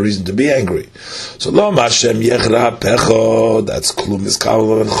be maybe a reason to be angry. So Lo Hashem Yechra Pecho, that's Klum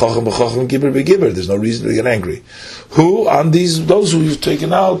Miskal and Chochem B'Chochem Gibber B'Gibber. There's no reason to get angry. Who on those who you've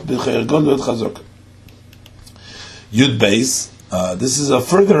taken out B'Chei Gadol Chazok. Yud Beis. This is a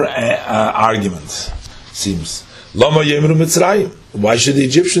further argument. Seems. Lama Yemru Mitzrayim. Why should the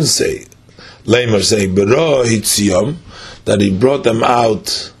Egyptians say? Lamer say Bero Hitziyom, that he brought them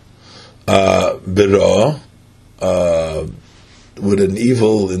out Bero with an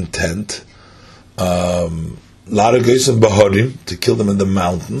evil intent. Laragos and Bahorim, to kill them in the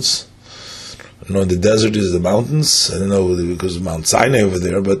mountains. I don't know, in the desert is the mountains. I don't know because of Mount Sinai over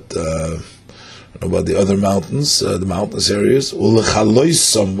there, but I don't know about the other mountains, the mountainous areas.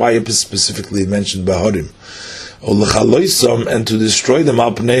 Ulechaloisom, why specifically mentioned Bahorim? Ulechaloisom, and to destroy them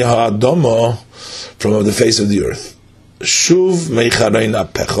al pnei ha'adamo, from the face of the earth. Shuv meicharein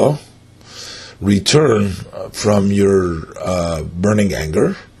apecho, return from your burning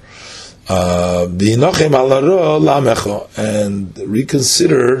anger. V'hinochem al haro lamecho, and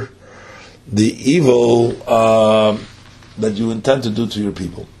reconsider the evil that you intend to do to your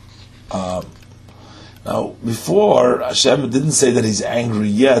people. Now, before, Hashem didn't say that He's angry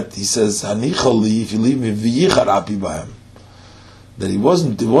yet. He says, "Hanicholi, if you leave me, v'yichar api b'hem." That it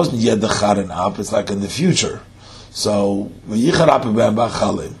wasn't yet the charen ap. It's like in the future. So v'yichar api b'hem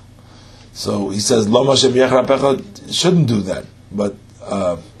b'achalim. So He says, "Lo Hashem yichar apecha," shouldn't do that. But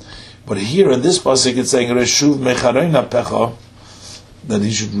here in this pasuk, it's saying, "Reshuv mecharein apecha," that he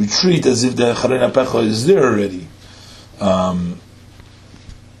should retreat as if the charein apecha is there already.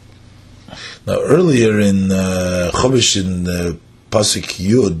 Now, earlier in Chovish, in Pasuk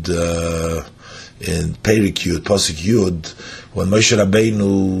Yud, in Perik Yud, Pasuk Yud, when Moshe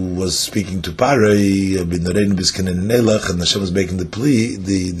Rabbeinu was speaking to Paroi, and Hashem was making the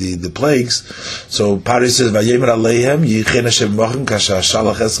plagues, so Paroi says, "Vayemer Aleihem yichen Hashem mochem kasha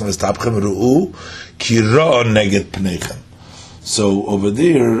shalach eschem v'stapchem ru'u ki ro'o neget pneichem." So over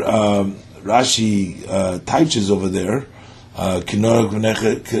there, Rashi teaches over there, Kinor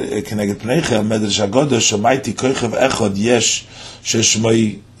Keneged Pneicha Medrash Agoda Shamaiti Koichev Echod Yesh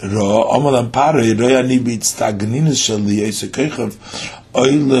Sheshmoi Ro Omalam Parei Ro Yani B'Itztagninus Shali Yese Koichev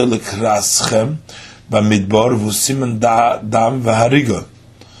Oile Lekraschem B'Midbar V'Simen Dam V'Hariga.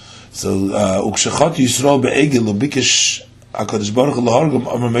 So Ukshechot Yisrael Be'egel Ubikesh HaKadosh Baruch Hu L'Horgam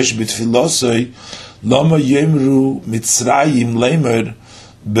Omer Mesh B'Tfilosoi Lama Yemru Mitzrayim Leimer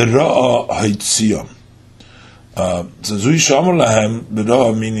B'Ro'a Haitziyom. So Zui Shomer Lahem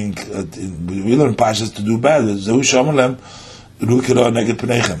B'Ro'a, meaning we learn Pashas to do bad. Zui Shomer Lahem Ru K'Ro'a Neged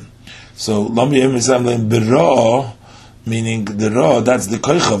P'neichem. So Lama Yemru Mitzrayim Leimer B'Ro'a, meaning the Ro'a, that's the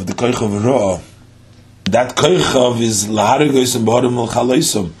Koichav Ro'a. That Koichav is Laharigos and B'Horim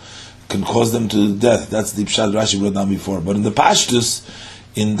L'Chaloisom, can cause them to death. That's the Pshat Rashi wrote down before. But in the Pashtus,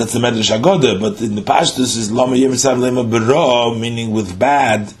 that's the Medrash Agoda, but in the Pashtus is Lama Yem Mitzrayim Leimer B'Ro'a, meaning with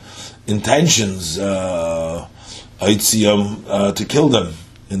bad intentions, to kill them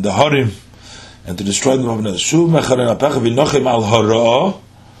in the Harim and to destroy them. Shuv mecharein apecha v'nochem al hara,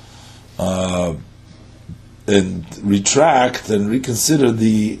 and retract and reconsider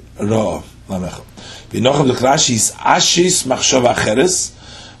the Ra. V'nochem l'Rashi is ashis machshava acheres,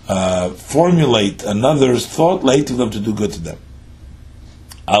 formulate another thought later for them to do good to them.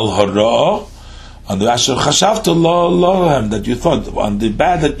 Al hara, on the asher chashavta lohem, that you thought, on the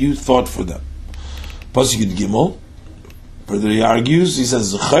bad that you thought for them. Pasuk Yud Gimel. Further he argues, he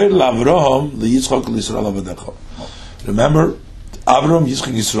says, Avraham liYitzchak l'Yisrael avadecha. Remember, Avraham,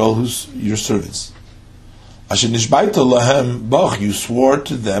 Yitzchak, Yisrael, who's your servants. Asher nishbaita lahem bach, you swore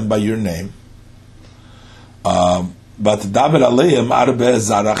to them by your name. But daber aleim arbe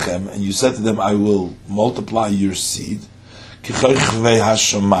zarachem, and you said to them, I will multiply your seed, kichochvei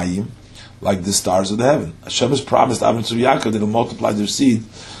hashamayim, like the stars of the heaven. Hashem has promised Avraham to Yaakov that he will multiply their seed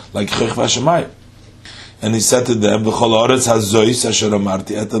like kichochvei hashamayim. And he said to them, and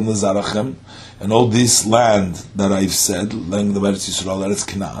all this land that I've said, land of Eretz Yisrael, Eretz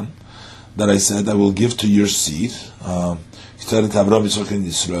Canaan, that I said I will give to your seed. He said to Avraham, Yitzchak, and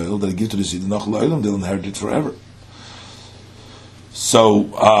Yisrael, that I give to the seed, they'll inherit it forever. So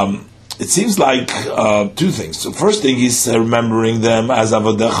it seems like two things. So first thing is remembering them as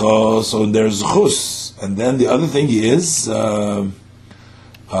Avodecha, so there's Chus. And then the other thing is there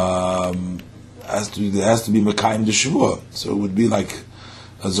has to be Mekayim the Shavua. So it would be like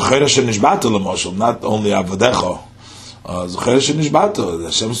Zocher Hashem Nishbata l'moshel, not only Avodecha. Zocher Hashem Nishbata,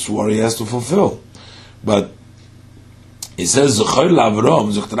 Hashem swore he has to fulfill. But it says Zocher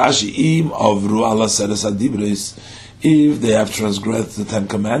l'Avrom, Zocher Rashi, Im Avru ala Seres Adibris, if they have transgressed the 10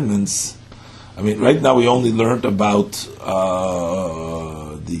 commandments. I mean, right now we only learned about the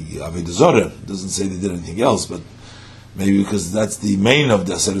Avodah Zarah. It doesn't say they did anything else, but maybe because that's the main of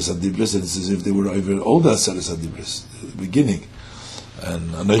the Aseres HaDibros, and it's as if they were over all the Aseres HaDibros, the beginning.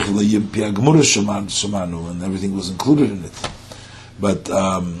 And everything was included in it. But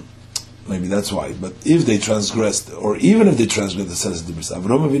maybe that's why. But if they transgressed, or even if they transgressed the Aseres HaDibros,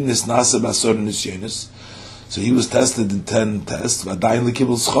 Avram Avinu nisnasa b'asor nisyonos, so he was tested in 10 tests, and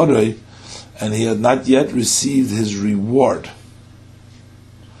he had not yet received his reward.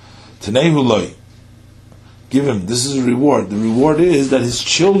 Tenehu loy, give him, this is a reward. The reward is that his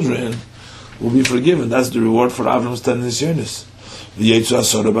children will be forgiven. That's the reward for Avram's 10 nisyonos. V'yetzu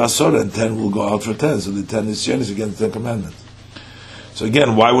asora b'asora, and 10 will go out for 10. So the 10 nisyonos against the 10 commandments. So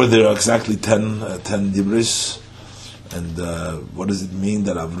again, why were there exactly 10 dibris? And what does it mean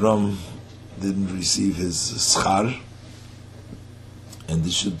that Avram didn't receive his schar? And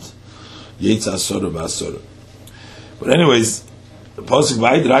this should yetzu asora b'asora. But anyways, the pasuk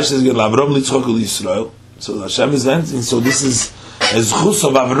vayid Rashi says Avram litzchok Yisrael. So Hashem is venting. So this is a zchus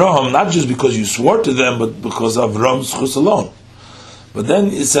of Avram, not just because you swore to them, but because of Avram's zchus alone. But then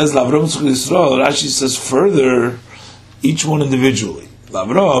it says Avram zchus Yisrael. Rashi says further, each one individually.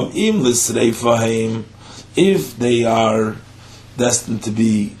 Avram im l'srei fahim, if they are destined to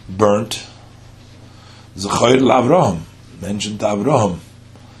be burnt. Zechayr l'Avraham, mentioned to Avraham.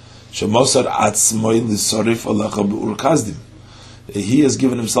 Shemosar atzmoi l'sorif alecha be'ur kazdim. He has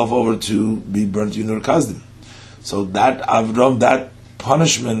given himself over to be burnt in Ur Kasdim. So that Avram, that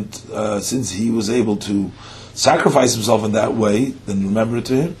punishment, since he was able to sacrifice himself in that way, then remember it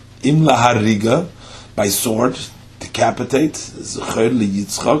to him. Im lahariga, by sword, decapitate. So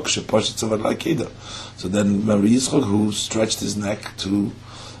then remember Yitzchak, who stretched his neck to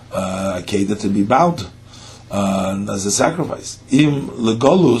Akedah to be bound as a sacrifice. Im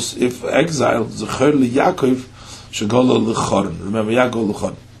legolus, if exile, zecher li Yaakov, remember Yaakov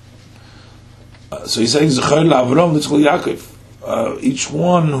Luchon. So he's saying Zechar LaAvram Litzchol Yaakov. Each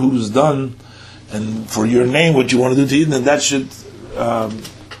one who's done, and for your name, what you want to do to Eden, and that should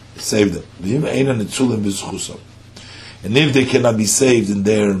save them. And if they cannot be saved in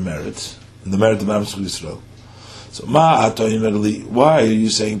their merit, in the merit of Am Yisrael, so why are you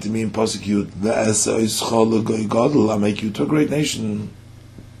saying to me in Pasuk I'll make you to a great nation?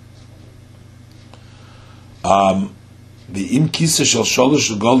 The im kisa shel sholosh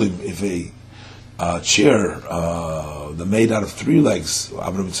golim, if a chair that made out of 3 legs,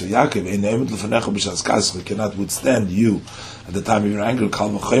 Avram Yitzchak Yaakov, cannot withstand you at the time of your anger. Kal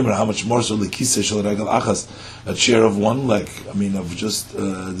v'chomer, how much more so the kisa shel regel achas, a chair of 1 leg. I mean, of just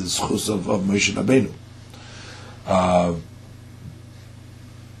the schus of Moshe Rabbeinu.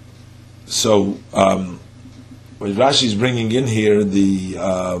 So what Rashi is bringing in here, the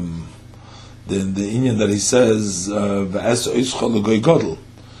inyan that he says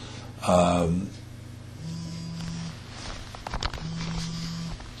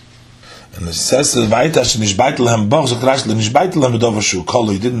and it says he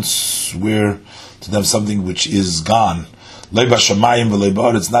didn't swear to them something which is gone.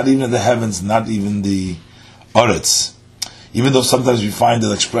 It's not even the heavens, not even the Oretz. Even though sometimes we find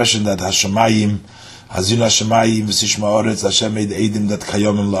the expression that Hashemayim, Hazin Hashemayim, V'sishma Oretz, Hashem made Eidim that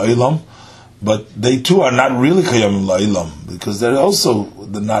Kayomim La'ilam, but they too are not really Kayomim La'ilam, because they're also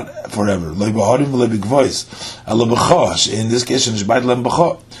not forever. Lo'ibahorim V'le'bigvois, Alob'chosh, in this case, Nishbait Lem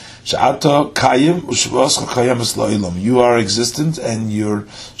B'cho, Sha'ata Kayim, U'shvuascha Kayim Es La'ilam. You are existent, and your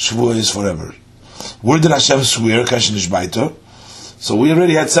Shvuah is forever. Where did Hashem swear, Kash Nishbaito? So we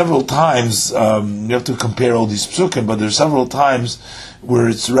already had several times, you have to compare all these psukim, but there's several times where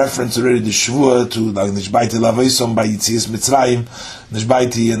it's referenced already the Shvuah to like Nishbaiti Lavaisom by Yitzias Mitzrayim,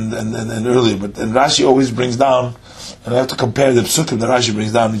 Nishbaiti and earlier. But and Rashi always brings down, and I have to compare the psukim that Rashi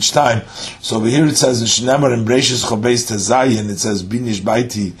brings down each time. So over here it says in Shnemar and Breishis Chobeis Tezayin, it says Bin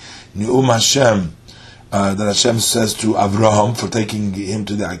Nishbaiti Ni'um Hashem, that Hashem says to Avraham for taking him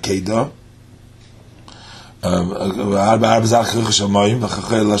to the Akedah. And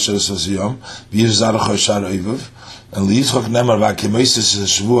Liyitzchak Nemar V'Akemoises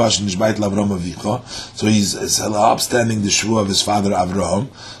Shvuah Shnishbait L'Avram Avicha. So he's upstanding the Shvuah of his father Avraham.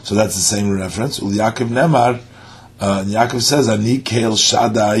 So that's the same reference. Yaakov Nemar, Yaakov says, Ani Keil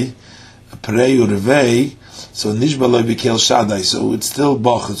Shaddai Prei Urvei. So Nishbaloi V'Keil Shaddai. So it's still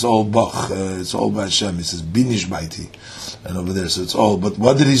Bach. It's all Bach. It's all by Hashem. He says Binishbaiti. And over there, so it's all. But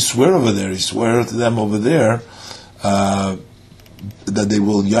what did he swear over there? He swore to them over there that they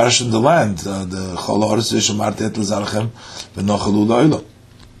will yarshin the land. The Chol Ha'aretz Shemarti Et L'Zarchem V'Nochalu La'olam.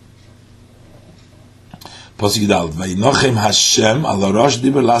 Pasuk Yudal, Vayinochem Hashem ala rosh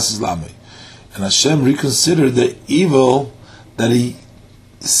diber lasis lamei. And Hashem reconsidered the evil that he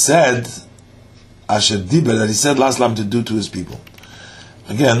said, Asher diber, that he said las lam to do to his people.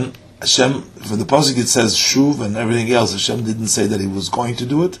 Again, Hashem, for the pasuk it says shuv and everything else. Hashem didn't say that he was going to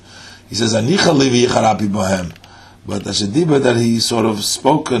do it. He says anicha levi yicharapi bohem. But Asher diber, that he sort of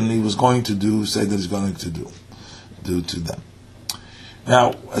spoke and he was going to do, say that he's going to do to them.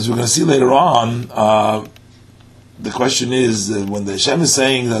 Now, as we're going to see later on, the question is, when the Hashem is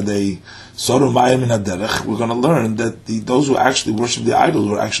saying that they soru mayim in haderech, we're going to learn that those who actually worship the idols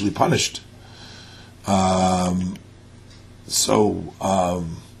were actually punished. When the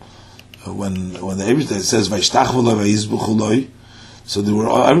Eibishter says Vaishtachvu lo vayizbuchu lo, so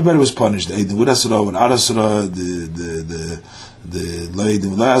everybody was punished. The Eidim Asura, the Arasura, the Lo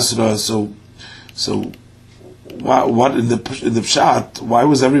Eidim Lo Asura. So what in the Pshat? Why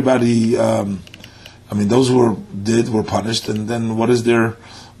was everybody? Those who were punished, and then why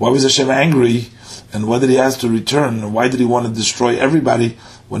was Hashem angry, and why did He ask to return, and why did He want to destroy everybody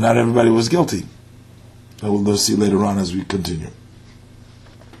when not everybody was guilty? We'll see later on as we continue.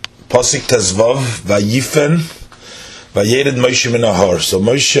 Pasuk Tezvav, Vayifen, Vayered Moshe min hahar. So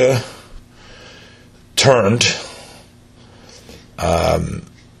Moshe turned.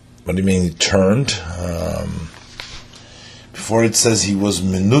 What do you mean he turned? Before it says he was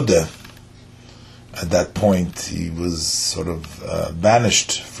menuda. At that point, he was sort of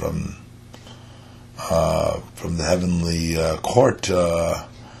banished from the heavenly court.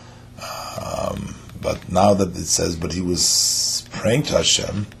 But now that it says, but he was praying to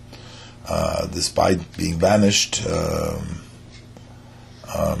Hashem, despite being banished,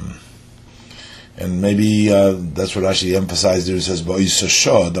 and maybe that's what Rashi emphasized there. It says,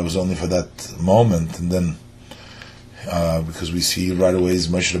 that was only for that moment, and then because we see right away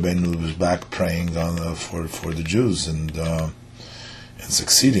Moshe Rabbeinu was back praying for the Jews and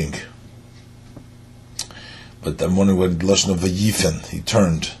succeeding. But I'm wondering what the lashon of Vayifen, he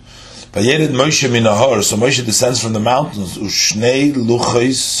turned. Vayered Moshe min hahar. So Moshe descends from the mountains. Ushnei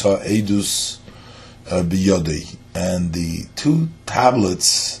luchos ha'edus biyodei, and the 2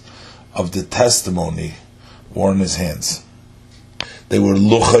 tablets of the testimony were in his hands. They were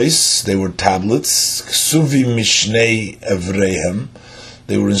luchos, they were tablets. Ksuvim mishnei evreihem.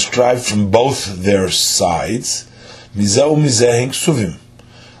 They were inscribed from both their sides. Mizeh u'mizeh ksuvim.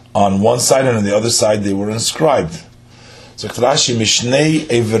 On one side and on the other side they were inscribed. So Rashi mishnei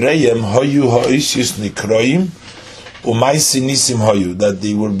evreihem hoyu ha'isius nikroim u'maisi nisim hoyu, that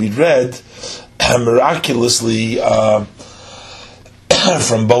they would be read miraculously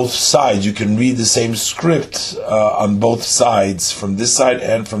from both sides. You can read the same script on both sides, from this side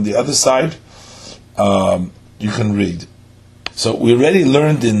and from the other side. You can read. So we already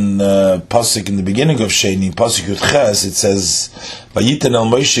learned in Pasuk in the beginning of Sheni, Pasuk Yud Ches, it says, "Vayiten al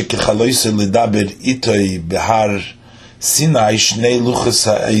Moshe kechaloise ledaber itoi behar Sinai shnei luchos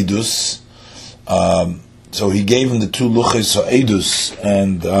ha'edus." So he gave him the 2 luchos ha'edus,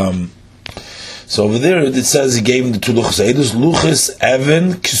 and so over there it says he gave him the 2 luchos ha'edus, luchos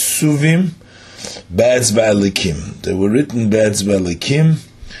even kisuvim be'etz ba'elikim. They were written be'etz ba'elikim,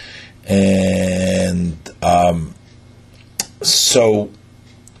 and so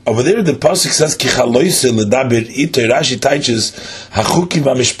over there the pasuk says kichaloise ledaber itoy. Rashi teaches hachukim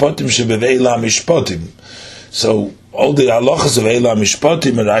v'mishpotim shebeveila mishpotim. So all the halachas of Eila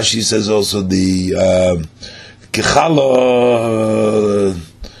Mishpatim, and Rashi says also the Kichala,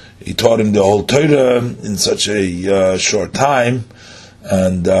 he taught him the whole Torah in such a short time,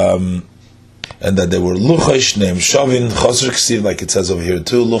 and that they were luchos named Shavin Chosr Ksiv, like it says over here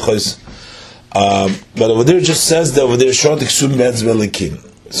too, luchos. But over there it just says that over there short Ksum Be'etz Belikim.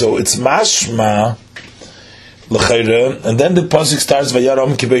 So it's mashma l'chayra, and then the pasuk starts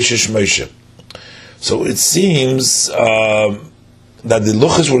Vayaram Kibeshesh Moshe. So it seems that the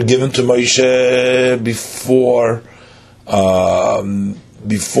luchos were given to Moshe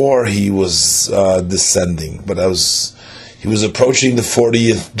before he was descending, but he was approaching the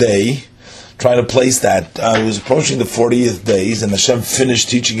 40th day, trying to place that. He was approaching the 40th days, and Hashem finished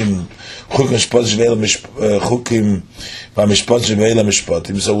teaching him chukim v'mishpat sheveila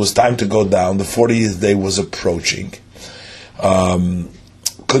mishpatim. So it was time to go down. The 40th day was approaching.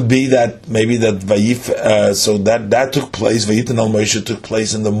 Could be that maybe that Vayif, so that took place. Vayitin al Moshe took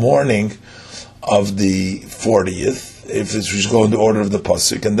place in the morning of the 40th, if it's just go in the order of the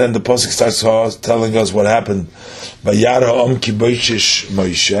pasuk, and then the pasuk starts telling us what happened. Vayara om kiboshish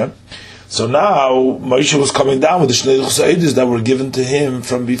Moshe. So now Moshe was coming down with the shnei luchos ha'edus that were given to him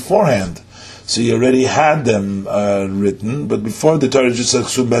from beforehand. So he already had them written, but before the Torah just said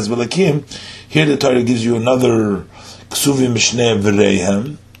Ksum Be'etz Belikim, Here the Torah gives you another Ksuvim Mishneh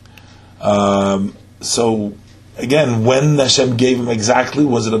V'Reihem. So again, when Hashem gave him exactly,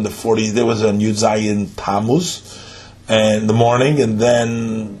 was it on the 40th day? Was it on Yud Zayin Tammuz in the morning? And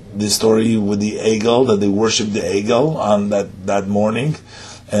then the story with the Egel, that they worshipped the Egel on that morning.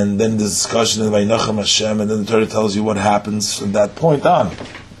 And then the discussion of Vaynachem Hashem, and then the Torah tells you what happens from that point on.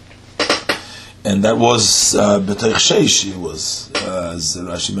 And that was B'Teich Sheish. It was, as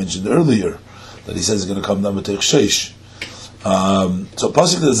Rashi mentioned earlier, that he says it's going to come down B'Teich Sheish. So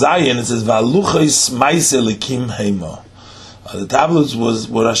Pasuk the Zayin, it says V'aluchos Maaseh Elikim Heima. The tablets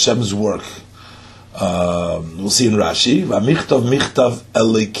were Hashem's work. We'll see in Rashi. V'amichtav michtav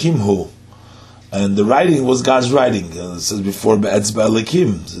Elikimhu. And the writing was God's writing. It says before Be'etzba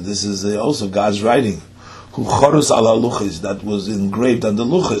Elikim. So this is also God's writing. Hu chorus ala luchis, that was engraved on the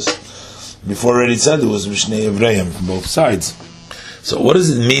luchis. Before already said it was Mishnei Evreim from both sides. So what does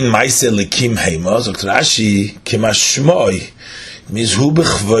it mean, Maaseh Elikim Heima? So Rashi, Kimashmoi, means Hu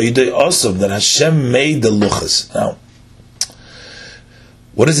b'chvoidei osam, that Hashem made the luchas. Now,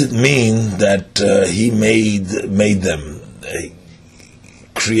 what does it mean that He made them?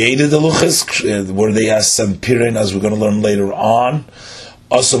 Created the luchas? Were they as sampirin, as we're going to learn later on?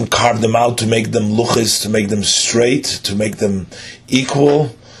 Osam carved them out to make them luchas, to make them straight, to make them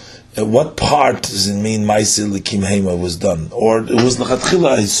equal. What part does it mean Maaseh Elikim Heima was done? Or it was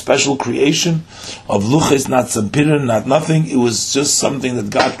l'chatchila, a special creation of luchas, not sampirin, not nothing. It was just something that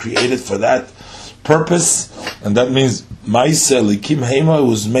God created for that purpose, and that means Maaseh Elikim Heima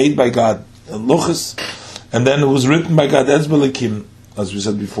was made by God, luchas, and then it was written by God, Etzba Elikim, as we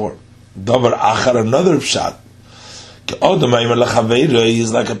said before. Davar achar, another pshat.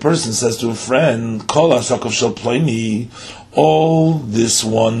 Is like a person says to a friend, Kol hasakov shel ploini, all this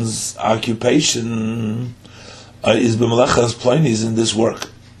one's occupation is b'melachas ploini, is in this work.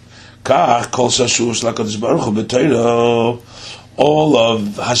 Kach kol shashush lakadosh baruch hu b'Torah, all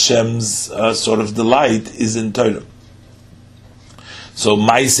of Hashem's sort of delight is in Torah. So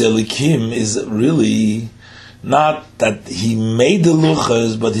Maaseh Elikim is really not that he made the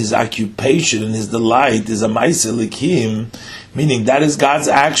luchas, but his occupation and his delight is a Maaseh Elikim, meaning that is God's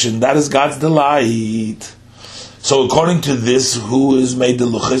action, that is God's delight. So according to this, who is made the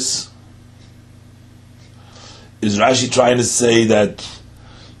luchas? Is Rashi trying to say that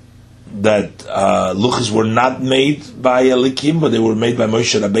luchas were not made by Elikim, but they were made by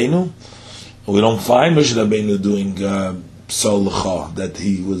Moshe Rabbeinu? We don't find Moshe Rabbeinu doing Psal L'cha, that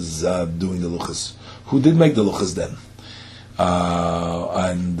he was doing the luchas. Who did make the luchas then?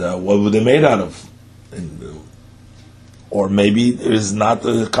 And what were they made out of? Or maybe there is not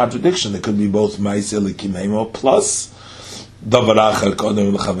a contradiction. It could be both Maaseh Elikim Heima plus Davar Achar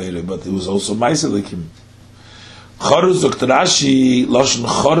Kodem L'Chaveri, but it was also Maaseh Elikim. Chorus Dr. Rashi Lashon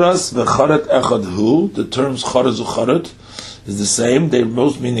Choras v'Choret Echad Hu. The terms Choras u'Choret is the same. They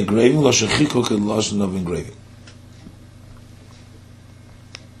both mean engraving. Lashon Chikuk and Lashon of engraving.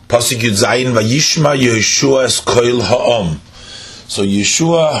 Pasuk Yud Zayin Vayishma Yeshua es Koil Ha'om. So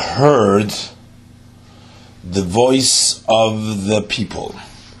Yeshua heard the voice of the people.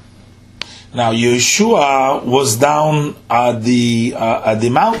 Now Yeshua was down at the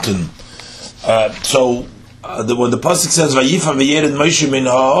mountain. When the pasuk says Vayifa v'yered Moshe min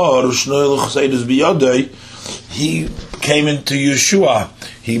ha'or u'shnoel chseidus biyodei, he came into Yeshua.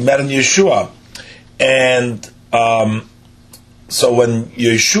 He met in Yeshua, and so when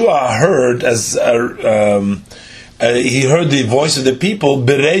Yeshua heard, he heard the voice of the people,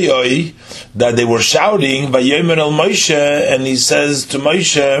 Bereyoi, that they were shouting, Vayomer el Moshe, and he says to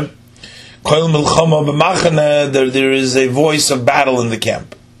Moshe, Koil milchama b'machane, there is a voice of battle in the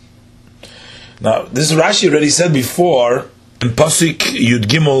camp. Now, this Rashi already said before, in Pasuk Yud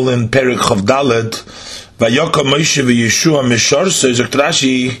Gimel in Perek Chav Dalet, Vayoka Moshe v'Yeshua mishar, so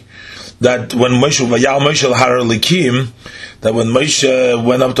Rashi, that when Moshe, Vayal Moshe al Har Elikim, that when Moshe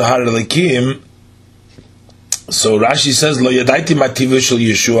went up to Har Elikim, so Rashi says, Lo yadaiti mativa shel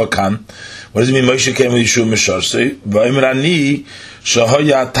Yeshua kan. What does it mean Moshe came with Yeshua Misharsei? V'omer ani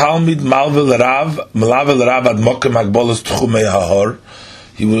shahaya talmid malvel rav ad mokem hagbolos tchumei hahor.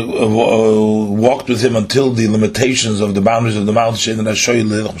 He walked with him until the limitations of the boundaries of the mountain,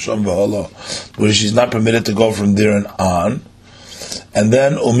 where she's not permitted to go from there and on. And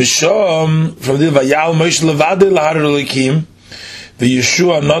then umisham from there vayal Moshe levade lahar Elikim. The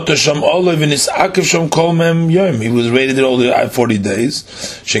Yeshua not Sham Olav in his Akiv Sham Kol Mem Yom. He was raided there all the 40 days.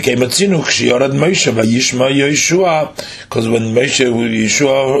 Shekei Matzinuk Shiorad Moshe Vayishma Yeshua, because when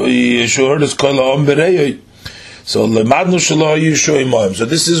Yeshua heard his Kol Ha'om Bereyoi. So Lemadnu Shelo Yeshua Imoim. So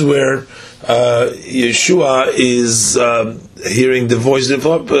this is where Yeshua is hearing the voice of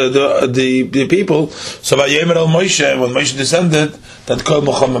the people. So Vayemer al Moshe, when Moshe descended, that Kol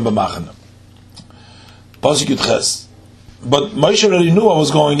Mochamed b'Machane. Pasuk Yud Ches. But Moshe already knew what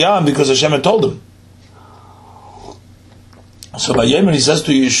was going on because Hashem had told him. So Vayemer, he says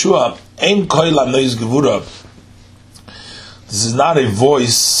to Yeshua, Ein Kol HaNois Gevura. This is not a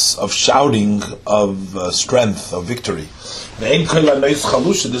voice of shouting, of strength, of victory. This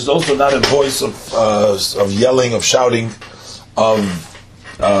is also not a voice of yelling, of shouting, of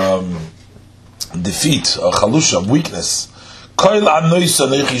defeat, of chalusha, of weakness.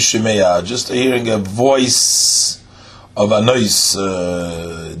 Just hearing a voice of anois.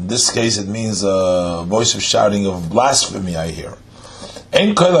 In this case, it means a voice of shouting, of blasphemy. I hear. This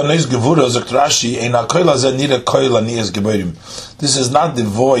is not the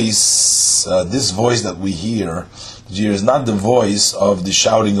voice. This voice that we hear is not the voice of the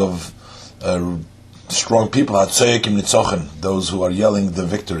shouting of strong people. Those who are yelling the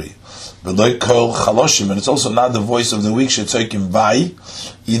victory. And it's also not the voice of the weak.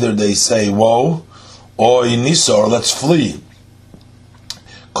 Either they say woe, or inisa, or let's flee.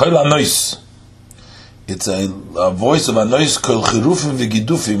 It's a voice of anois kol chirufim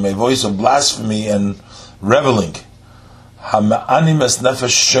v'gidufim, a voice of blasphemy and reveling. Ha'ma'anim es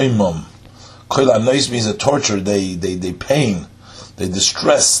nefesh sheimom. Kol anois means a torture. They pain, they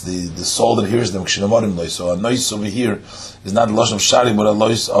distress the soul that hears them. So anois over here is not a loss of shouting, but a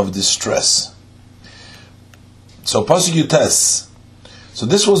loss of distress. So pasuk Yutes. So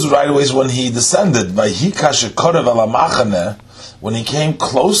this was right away when he descended. By hikash korev ala machane, when he came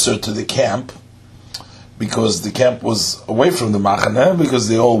closer to the camp. Because the camp was away from the Machane, because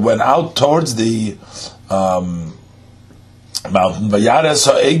they all went out towards the mountain.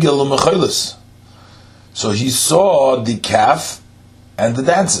 So he saw the calf and the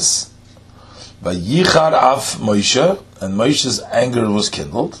dances. Vayichar af Moshe, and Moshe's anger was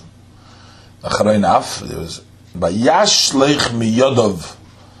kindled. There was Vayashlech miyodov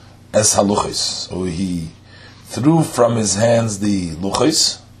es haluchis. So he threw from his hands the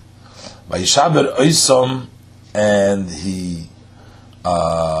luchis. Vayishaber oisom, and he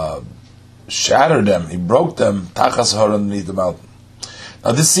shattered them, he broke them, tachas har, underneath the mountain.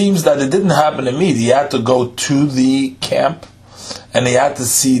 Now this seems that it didn't happen immediately. He had to go to the camp, and he had to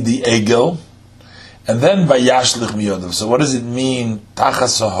see the egel, and then vayashlich miyodov. So what does it mean,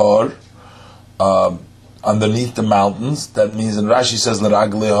 tachas har, underneath the mountains? That means, and Rashi says,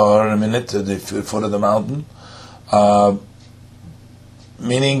 l'ragle har, in a minute, to the foot of the mountain,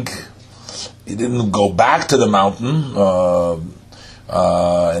 meaning, he didn't go back to the mountain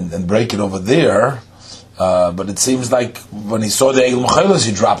and break it over there, but it seems like when he saw the Egel Mecheles,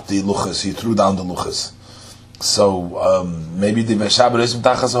 he dropped the luchas, he threw down the luchas. So maybe the Veshaber Esim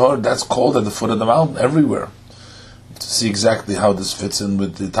Tachas Hor, that's called at the foot of the mountain everywhere. To see exactly how this fits in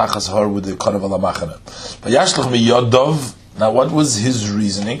with the Tachas Hor, with the Korev Ala Machane. Vayashlech miyodov. Now, what was his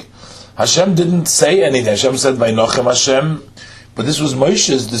reasoning? Hashem didn't say anything. Hashem said, "Vaynochem Hashem," but this was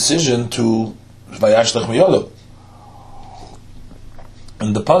Moshe's decision to Vayashlech miyodov.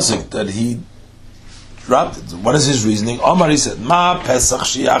 In the pasuk that he dropped it. What is his reasoning? Omar, he said, "Ma Pesach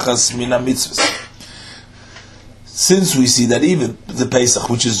shiachas mina mitzvahs." Since we see that even the Pesach,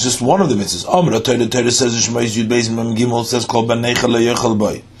 which is just one of the mitzvahs, Omar, the Torah says, Shmos Yud Beis Mem Gimel says, "Kol baneicha lo yochel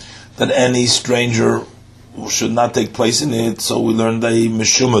boi," that any stranger should not take place in it. So we learned that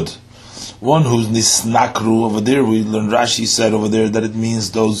meshumad, one who's nisnakru over there. We learned Rashi said over there that it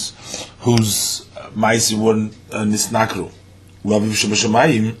means those whose ma'asim were nisnakru.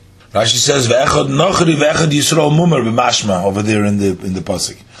 Rashi says ve'echad nochri ve'echad Yisrael mumer b'mashma over there in the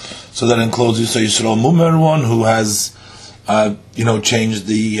pasuk. So that includes Yisrael mumer, one who has changed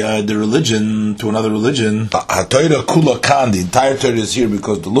the religion to another religion. HaTorah kula kan, the entire Torah is here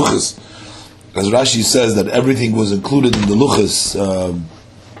because the luchas, as Rashi says, that everything was included in the luchas.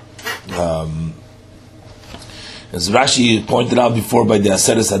 As Rashi pointed out before by the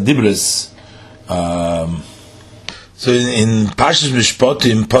Aseres Adibris. So in Parshas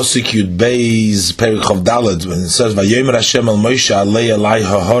Mishpatim, Pasuk Yud Beis, Perek Chav Daled, when it says, "Vayomer Hashem al Moshe alei alai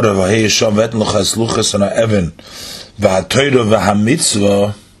hahara v'hei yeshav et luchas luchas on ha'even v'haTorah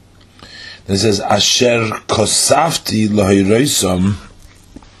v'hamitzvah," it says, "Asher kosafti l'hoirosom."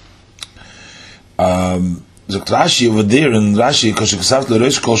 Zogt Rashi over there in Rashi, "Asher kosafti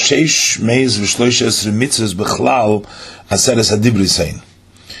l'hoirosom kol sheish meis v'shloisha esrei mitzvahs b'chlal Aseres Adibris saying."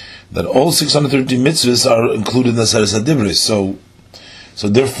 That all 630 mitzvahs are included in the Aseres Adibris. So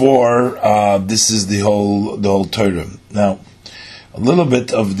therefore, this is the whole Torah. Now, a little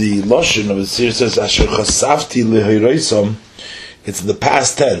bit of the lashon of it here says Asher chasafti lehirosom. It's in the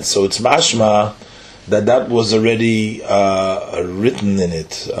past tense, so it's mashma that was already written in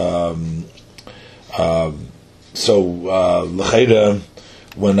it. So l'cheira,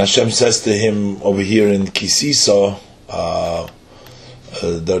 when Hashem says to him over here in Kisisa,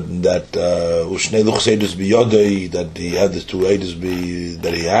 that Ushnei Luchseidus biyodei, that he had the two edus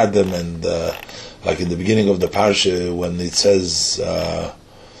that he had them, and like in the beginning of the parsha when it says that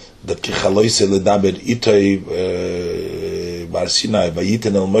Kichaloise ledaber itay bar Sinai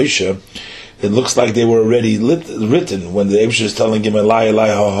vayiten el Moshe, it looks like they were already written when the Eibusher is telling him Elai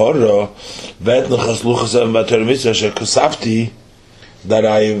ha'hora ve'etnuchas luchasem v'ator mitzvah shekusafti, that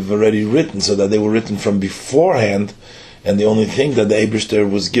I have already written, so that they were written from beforehand. And the only thing that the Eibusher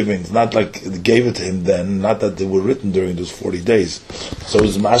was giving, it's not like it gave it to him then, not that they were written during those 40 days. So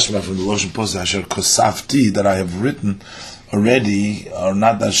it's mashma from the Loshen Poseh Asher Kosafti, that I have written already, or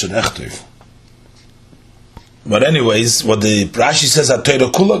not that Asher Echtiv. But anyways, what the Rashi says at Torah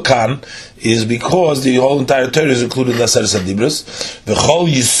Kula Kan is because the whole entire Torah is included in the Aseret Adibros. V'chol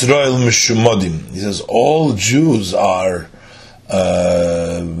Yisrael Mishumodim. He says all Jews are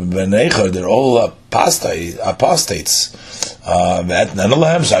they're all apostates. So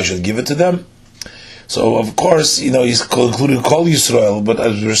I should give it to them. So of course, he's including Kol Yisrael, but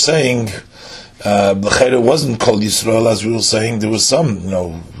as we were saying, L'cheira wasn't Kol Yisrael, as we were saying. There was some,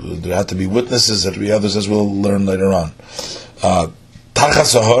 there had to be witnesses, there had to be others, as we'll learn later on.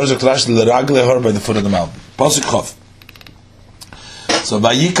 Tarchas Ahor Zeklash L'Ragle Ahor, by the foot of the mountain. Pasuk Chof. So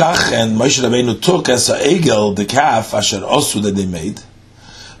Vayikach, and Moshe Rabbeinu took as a egel, the calf, Asher Osu, that they made.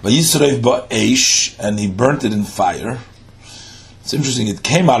 Vayisrev ba'esh, and he burnt it in fire. It's interesting, it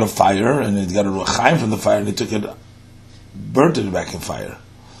came out of fire, and it got a ruchaim from the fire, and he took it, burnt it back in fire.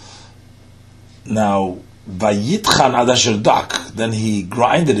 Now, Vayitchan ad asher dak, then he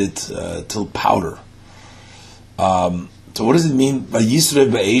grinded it till powder. So what does it mean? Vayisrev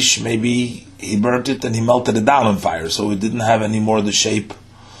ba'esh, maybe he burnt it and he melted it down on fire, so it didn't have any more the shape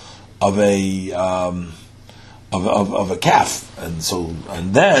of a calf.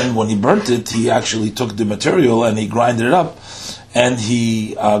 And then when he burnt it, he actually took the material and he grinded it up, and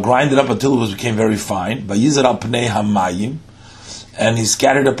he grinded it up until it became very fine. Vayizar al pnei hamayim, and he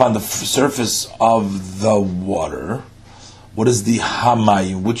scattered upon the surface of the water. What is the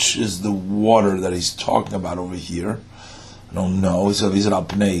hamayim? Which is the water that he's talking about over here? I don't know. So these are al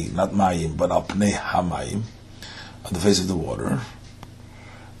pnei, not mayim, but al pnei hamayim, on the face of the water.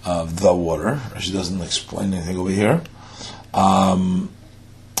 She doesn't explain anything over here. Vayashkes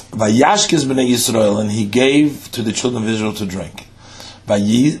b'nei Yisrael, and he gave to the children of Israel to drink.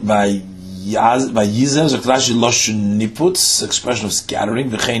 Vayizer zakrashi loshun niputz, expression of scattering.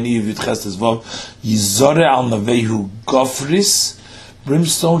 V'cheini yivitches tezvav yizore al navehu gofris,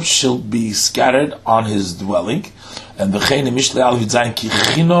 brimstone shall be scattered on his dwelling. And v'cheini mishle al vidzayin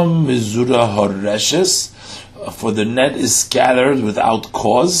kichinom mizura horeshes, for the net is scattered without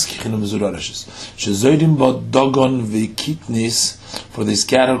cause. Kichinom mizura horeshes. Shezoidim bo dogon v'kitnis, for they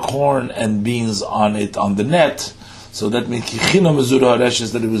scatter corn and beans on it, on the net. So that means kichinom mizura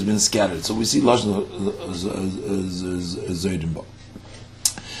horeshes, that it was been scattered. So we see lashon zoidim bo.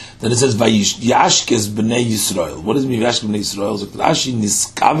 Then it says Vayashkes b'nei Yisrael. What does it mean Vayashkes b'nei Yisrael? So Rashi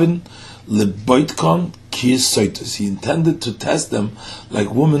niskaven leboitkon ki soitus. He intended to test them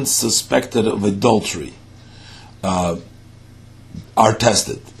like women suspected of adultery are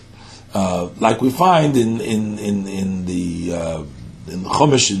tested, like we find in the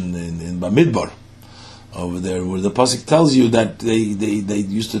Chumash in Bamidbar over there, where the pasuk tells you that they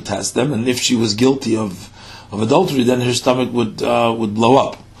used to test them, and if she was guilty of adultery, then her stomach would blow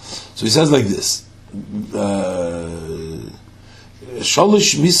up. So he says like this: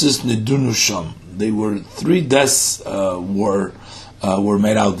 Shalish misas nedunu sham. They were 3 deaths were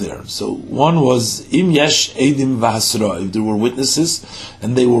made out there. So one was im yesh edim v'hasra, if there were witnesses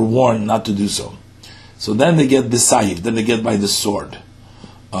and they were warned not to do so. So then they get bisayif, then they get by the sword,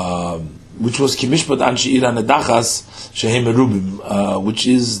 which was kimishpat anshi iran edachas shehem erubim, which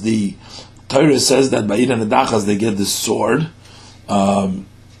is the Torah says that by iran edachas they get the sword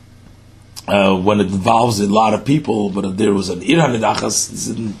when it involves a lot of people. But if there was an iran edachas, this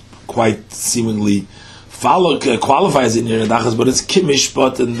didn't quite seemingly qualify as an iran edachas, but it's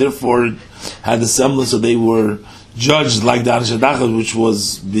kimishpat, and therefore had the semblance, so they were judged like the anish edachas, which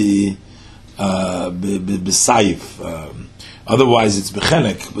was b'sayif. Otherwise it's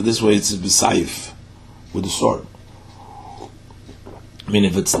bechenek, but this way it's b'sayif with the sword. I mean,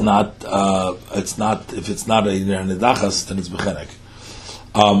 if it's not a nedachas, then it's bechenek.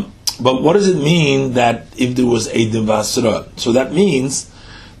 But what does it mean that if there was edim v'asra? So that means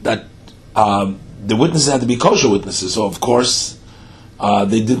that the witnesses had to be kosher witnesses. So of course,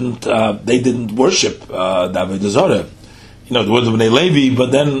 they didn't worship the Avodah Zarah. There was Bnei Levi,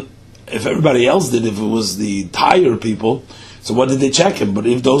 but then if everybody else did, if it was the entire people, so what did they check him? But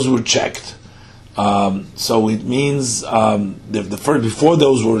if those were checked, so it means the first, before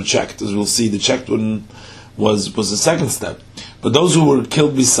those were checked, as we'll see, the checked one was the second step. But those who were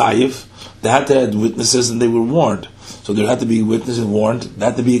killed b'sayif, they had to have witnesses and they were warned. So there had to be witnesses and warned. There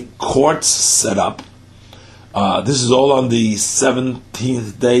had to be courts set up. This is all on the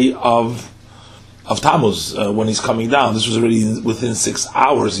 17th day of Tammuz, when he's coming down. This was already within 6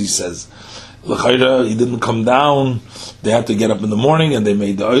 hours, he says. L'chayra, he didn't come down. They had to get up in the morning and they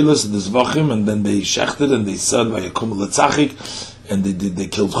made the oilus and the zvachim, and then they shechted and they said vayakum l'tzachik, and they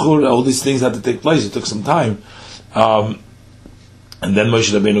killed Chur. All these things had to take place. It took some time. And then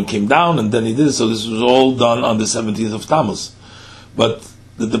Moshe Rabbeinu came down, and then he did it. So this was all done on the 17th of Tammuz. But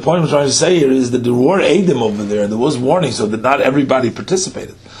the point I'm trying to say here is that there were Eidim over there. There was warning, so that not everybody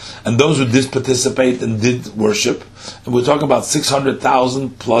participated. And those who did participate and did worship, and we're talking about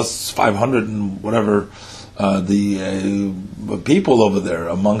 600,000 plus 500 and whatever the people over there,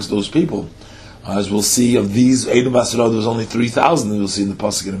 amongst those people. As we'll see, of these Eidim Asra, there was only 3,000, and we'll see in the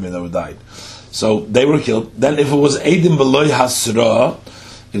Pasuk in a minute that died. So they were killed. Then if it was Eidim Beloy Hasra,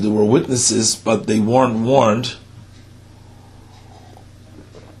 if there were witnesses, but they weren't warned,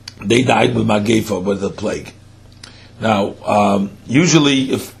 they died with Magefa, with the plague. Now,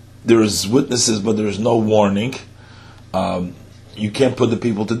 usually if there is witnesses, but there is no warning, you can't put the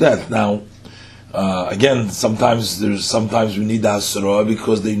people to death. Now, again, sometimes we need the Hasra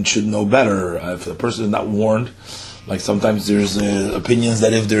because they should know better. If the person is not warned, like sometimes there's opinions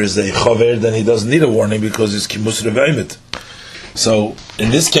that if there is a chover, then he doesn't need a warning because it's kimus reveimit. So in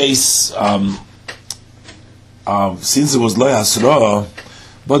this case, since it was lo hasra,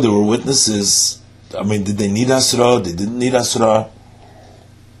 but there were witnesses. I mean, did they need hasra? They didn't need hasra.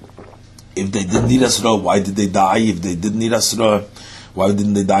 If they didn't need hasra, why did they die? If they didn't need hasra, why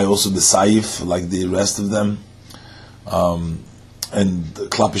didn't they die also the saif like the rest of them? And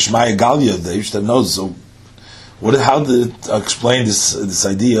klapishmaya galia, they used to know. So how did it explain this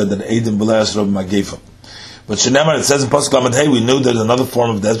idea that Eidim B'lei Hasra Magefa? But Shenemar, it says in Pasuk Lamed Hey, we knew there's another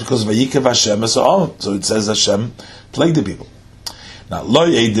form of death because Vayikev Hashem so it says Hashem plagued the people. Now, Lo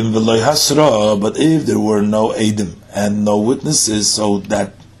Eidim V'Lo Hasra, but if there were no Eidim and no witnesses, so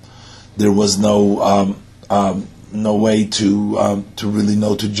that there was no way to really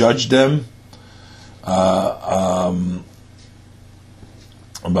know to judge them,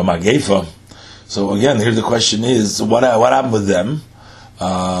 Magefa. So again, here the question is, what happened with them?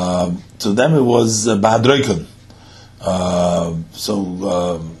 To them it was Bahadroikon.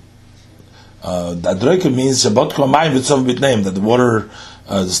 Bahadroikon means Shabbat Klamayim V'Tzov B'Tneim, that the water,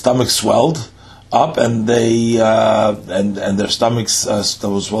 the stomach swelled up, and they and their stomachs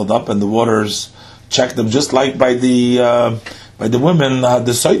was swelled up, and the waters checked them, just like by the women,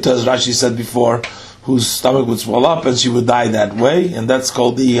 the Soita, as Rashi said before, whose stomach would swell up and she would die that way, and that's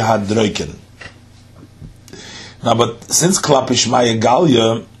called the Hadroiken. Now, but since Klapish Maya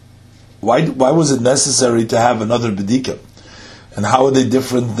Galia, why was it necessary to have another Bedika? And how are they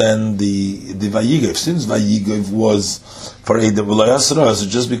different than the Vayigev? Since Vayigev was for Eidim V'Lo Hasra, so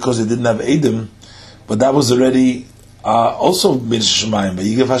just because they didn't have Eidim, but that was already also Bin Shemayim,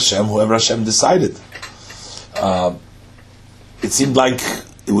 Vayigev Hashem, whoever Hashem decided. It seemed like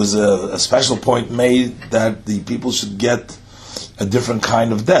it was a special point made that the people should get a different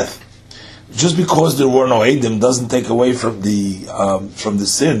kind of death. Just because there were no Eidim doesn't take away from the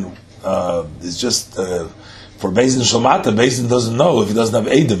sin. It's just for Beis Din Shalmata, Beis Din doesn't know if he doesn't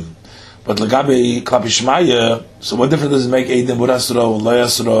have Eidim. But Lagabe Klapishmaya, so what difference does it make Eidim Burasra or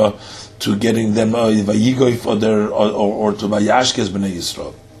Loyasra to getting them Vayigoif or to Vayashkes B'nai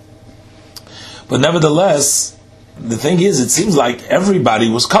Yisrael? But nevertheless, the thing is, it seems like everybody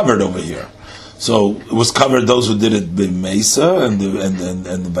was covered over here. So it was covered those who did it b'Meisa and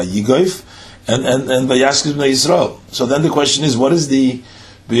the Vayigoif and Vayashkes B'nai Yisrael. So then the question is, what is the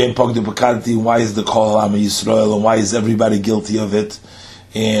B'yem Pog de Pekadti? Why is the Kol Am Yisrael, and why is everybody guilty of it?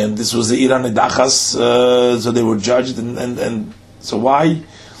 And this was the Iran Edachas, so they were judged, and so why?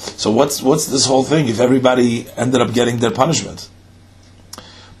 So what's this whole thing if everybody ended up getting their punishment?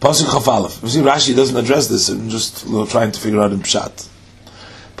 Pasuk Chafalef. You see, Rashi doesn't address this, and just trying to figure out in Pshat.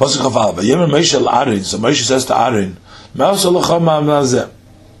 Pasuk Chafalef. Yemer Moshe Aaron. So Moshe says to Aaron,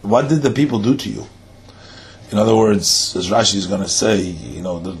 "What did the people do to you?" In other words, as Rashi is going to say,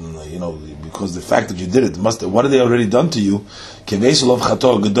 because the fact that you did it, what have they already done to you?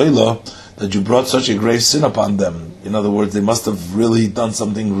 That you brought such a grave sin upon them. In other words, they must have really done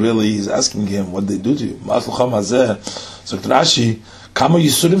something. Really, he's asking him what they do to you. So Rashi, Kama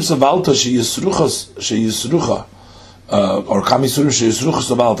Yisurim Savalta Sheyisrucha, or Kama Yisurim Sheyisrucha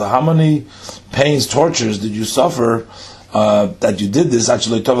Savalta. How many pains, tortures did you suffer that you did this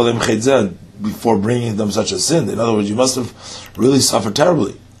actually before bringing them such a sin? In other words, you must have really suffered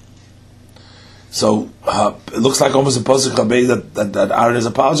terribly. So it looks like almost a pasuk that Aaron is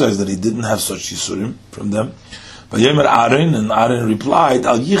apologized that he didn't have such yisurim from them. But Yemer Aaron, and Aaron replied,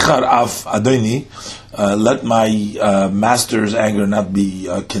 Al yichar af adoni, let my master's anger not be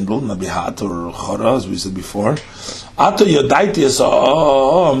kindled, not be hot or chara, as we said before. Ato yodaiti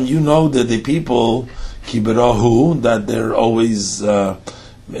asa'am, you know that the people kiberahu, that they're always in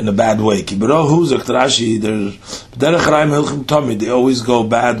a bad way. Kiberahu zaktarashi, they're derech raim hilchim tamid, they always go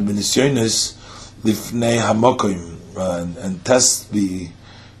bad b'nisyonis lifnei hamokim, and test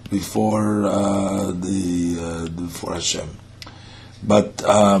before before Hashem. But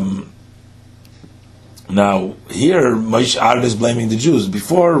now here Moshe Aaron is blaming the Jews.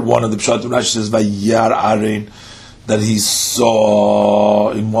 Before, one of the pshat Rashi says Vayar Aaron, that he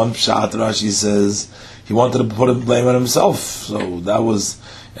saw in one pshat Rashi says he wanted to put blame on himself. So that was,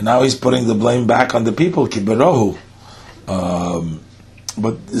 and now he's putting the blame back on the people. Kiberohu.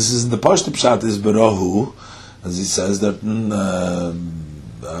 But this is the Pashto pshat is Berohu, as he says that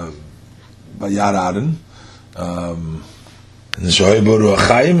Vayar Aaron. And the Shoei Baruch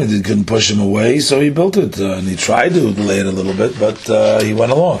Chaim, and he couldn't push him away, so he built it, and he tried to delay it a little bit, but he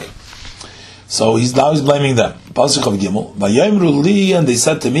went along. So he's blaming them. Pasuk of Gimel, Vayomru li, and they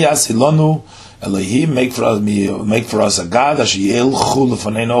said to me, Asilonu Elohim, make for us a God, Ashiyelchu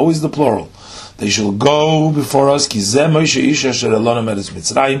lefaneinu, always the plural. They shall go before us, Ki zeh Moshe ish asher elonu meretz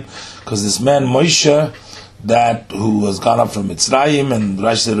Mitzrayim, because this man Moshe, that who has gone up from Mitzrayim, and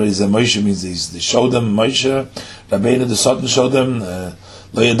Rashi said Moshe means they showed them Moshe, Rabbeinu the Satan showed them, Lo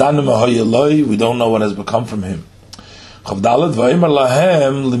yadanu mahoy Eloi, we don't know what has become from him. Chavdalet v'ayimar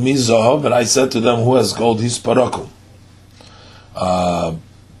lahem limi zahav, and I said to them, who has gold, his paraku.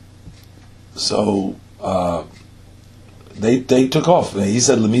 So they took off. He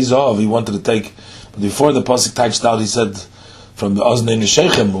said limi zahav, he wanted to take, but before the pasuk touched out, he said from the Oznei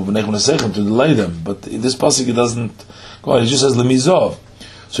Neshechem, to delay them. But in this pasuk it doesn't go on, it just says limi zahav.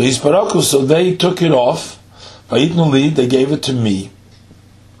 So his paraku, so they took it off. Vayitnu li, they gave it to me.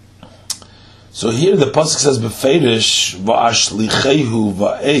 So here the pasuk says beferish va'ashlichehu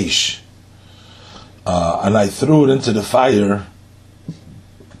va'esh, and I threw it into the fire.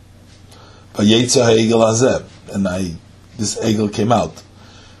 Vayetza ha'egel hazeh, and this egel came out.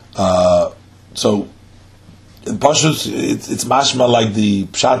 So in Pashut it's mashma like the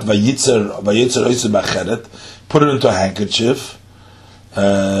pshat vayitzer oiser bacheret, put it into a handkerchief,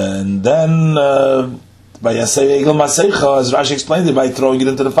 and then by Yasei Egel Maseicha, as Rashi explained it, by throwing it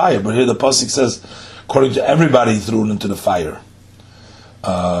into the fire. But here the pasuk says, according to everybody, he threw it into the fire.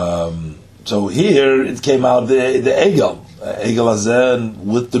 So here it came out the Egel Hazeh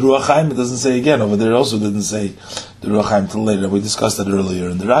with the Ruach Chaim. It doesn't say again. Over there also didn't say the Ruach Chaim till later. We discussed that earlier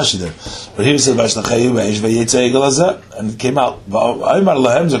in the Rashi there. But here it says Vashlachayu ve'esh vayetze Egel Hazeh, and it came out. V'ayimar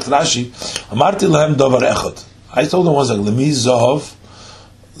lahem zok Rashi, amarti lahem davar echad. I told them one second, lemi zahav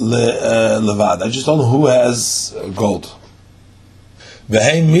levad. I just told him who has gold. But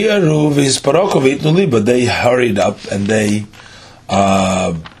they hurried up and they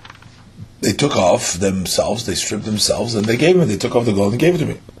took off themselves, they stripped themselves, and they gave me. They took off the gold and gave it to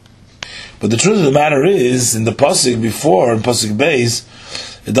me. But the truth of the matter is, in the pasuk before, in pasuk Beis,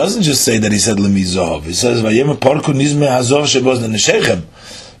 it doesn't just say that he said lemi zahav. It says vayem parku nizme hazov shebos neneshechem.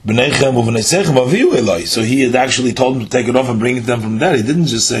 So he had actually told them to take it off and bring it to them from there. He didn't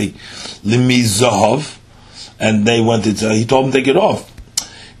just say limi zahav, and they went into. He told them to take it off.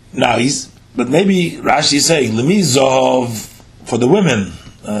 Now but maybe Rashi is saying limi zahav for the women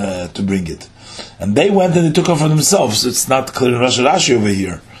to bring it, and they went and they took it for themselves. It's not clear in Rashi over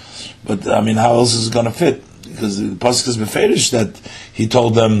here, but I mean, how else is it going to fit? Because the pasuk is beferish that he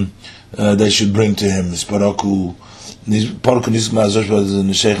told them they should bring to him sparaku.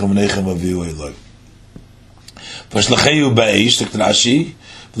 Vashlacheyu ba'esh, Rashi,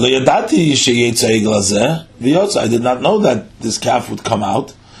 lo yadati sheyetza egel hazeh v'yotza. I did not know that this calf would come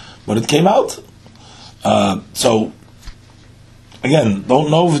out, but it came out. So again,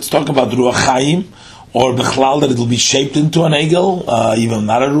 don't know if it's talking about Ruach Chaim or Bechlal that it will be shaped into an egel, even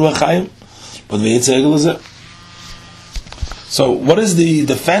not a Ruach Chaim, but v'yetza egel hazeh. So what is the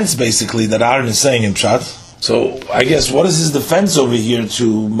defense basically that Aaron is saying in Pshat? So I guess what is his defense over here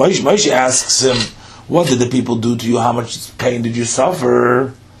to Moshe? Moshe asks him, what did the people do to you? How much pain did you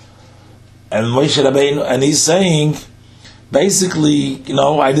suffer? And Moshe Rabbeinu, and he's saying, basically,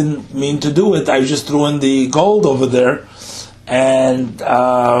 I didn't mean to do it. I just threw in the gold over there, and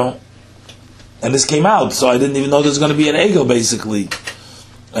this came out. So I didn't even know there's going to be an egel, basically.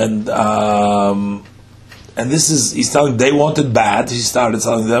 And this is, he's telling, they wanted bad, he started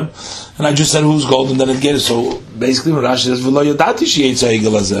telling them, and I just said who's gold, and then it gave it. So basically when Rashi says, V'lo yadati she'etza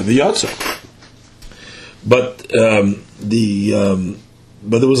egel hazeh v'yotza. But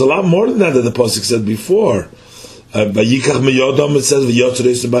but there was a lot more than that the Pasuk said before. Vayikach miyodam, it says v'yotza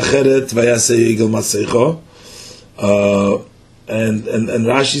reis b'acheret v'yaseh egel masecho. And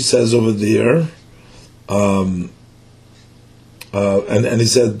Rashi says over there, and he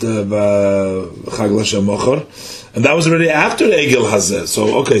said Chag L'Hashem Mochor, and that was already after Egel Hazeh.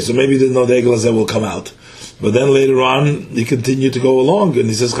 So okay, so maybe he didn't know the Egel Hazeh will come out, but then later on he continued to go along, and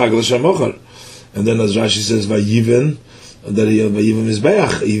he says Chag L'Hashem Mochor, and then as Rashi says Vayiven, that Vayiven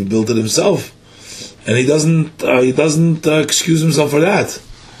Mizbeach, he built it himself, and he doesn't excuse himself for that,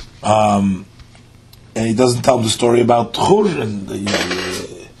 and he doesn't tell the story about Chur, and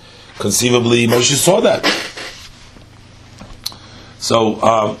conceivably Moshe saw that. So,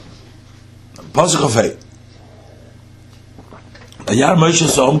 Pasuk of Hey. Moshe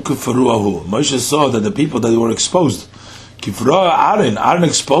saw that the people that were exposed, Aaron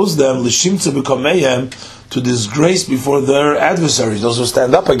exposed them, to disgrace before their adversaries, those who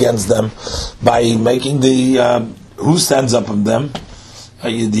stand up against them, by making who stands up on them,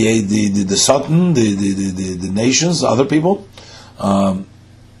 the Satan, the nations, other people.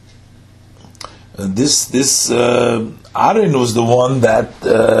 This Aaron was the one that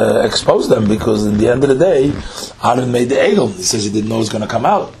exposed them, because in the end of the day, Aaron made the egel. He says he didn't know it was going to come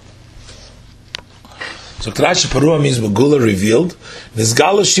out. So Krash Parua means Megula revealed. This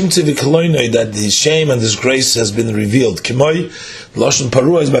Gala Shimtze V'Kaloinoi, that his shame and his grace has been revealed. Kimoi Lashon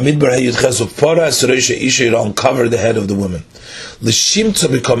Parua is by Midbar Hayud Ches of Pora Sureisha Isha, it uncovered the head of the woman. L'Shimtze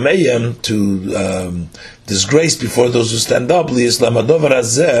V'Kameyem, to disgrace before those who stand up. L'Yislam Adovar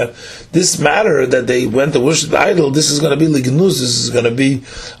Hazeh, this matter that they went to worship the idol, this is going to be Lignus, this is going to be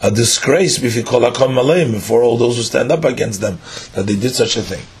a disgrace before all those who stand up against them, that they did such a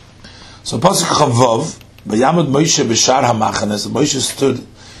thing. So Pasuk Chavav, Vayamud Moshe b'shar hamachanes, Moshe stood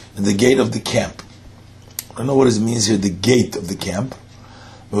in the gate of the camp. I don't know what it means here, the gate of the camp.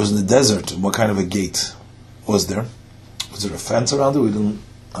 It was in the desert. What kind of a gate was there? Was there a fence around it?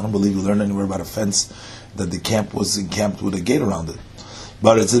 I don't believe we learned anywhere about a fence, that the camp was encamped with a gate around it.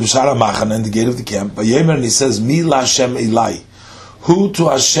 But it's in b'shar hamachanes, the gate of the camp. Vayemer, and he says, Mi la Hashem Elai, who to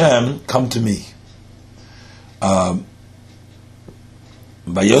Hashem come to me.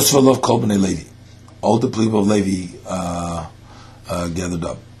 By Yosef Kol Bnei Levi, all the people of Levi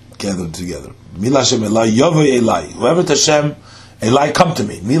gathered together. Mila Hashem Elai, Yovei Elai, whoever to Hashem Elai, come to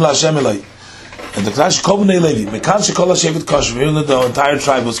me. Mila Hashem Elai, and the Klash Kol Bnei Levi, Mekan Shekol Hashevet Kosher, even though the entire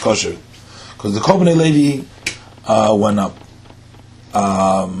tribe was kosher, because the Kol Bnei Levi went up.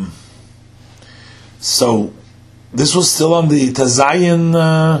 So this was still on the Tazayin.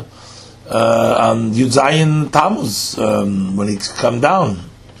 On Yudzayin Tammuz, when he come down.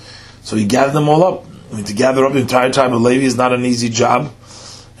 So he gathered them all up. I mean, to gather up the entire tribe of Levi is not an easy job.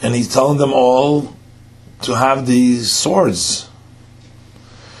 And he's telling them all to have these swords.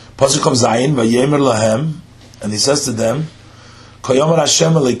 Pasuk of Zayin, Vayemer Lahem, and he says to them, Koyomer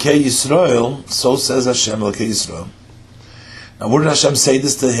Hashem Elekei Yisrael, so says Hashem Elekei Yisrael. Now, where did Hashem say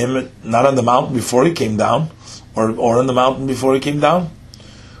this to him? Not on the mountain before he came down, or on the mountain before he came down?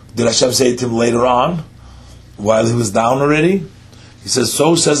 Did Hashem say it to him later on, while he was down already? He says,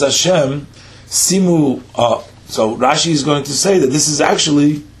 so says Hashem, Simu. So Rashi is going to say that this is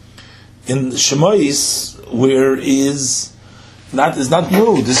actually in Shemois, where is not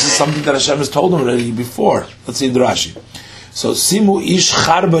new. This is something that Hashem has told him already before. Let's see the Rashi. So Simu ish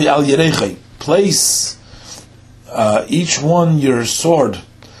charbay al yerechei. Place each one your sword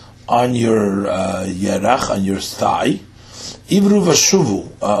on your yerach, on your thigh. Ivru vashuvu,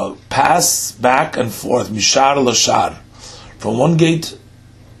 pass back and forth, mishar lashar, from one gate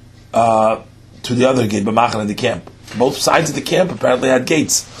to the other gate, b'machan, in the camp. Both sides of the camp apparently had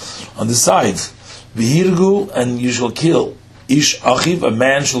gates on the sides. V'hirgu, and you shall kill. Ish achiv, a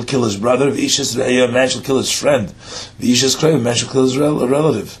man shall kill his brother. V'ish esre'eh, a man shall kill his friend. V'ish esre'eh, a man shall kill his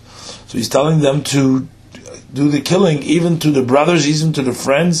relative. So he's telling them to do the killing, even to the brothers, even to the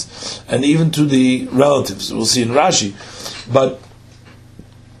friends, and even to the relatives. We'll see in Rashi. But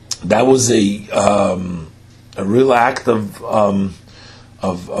that was a real act of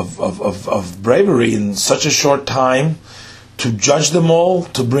bravery in such a short time, to judge them all,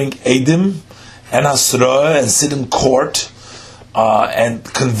 to bring Edim and Hasra and sit in court and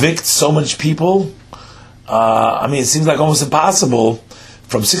convict so much people. I mean, it seems like almost impossible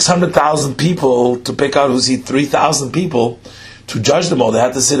from 600,000 people to pick out 3,000 people. to judge them all, they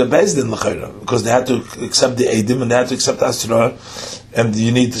had to sit a Beis Din l'chayra, because they had to accept the Eidim and they had to accept Asra, and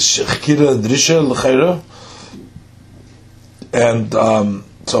you need the Shechira and Drisha l'chayra, and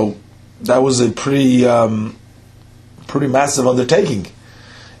so that was a pretty massive undertaking.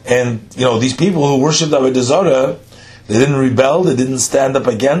 And these people who worshipped Avodah Zarah, they didn't rebel, they didn't stand up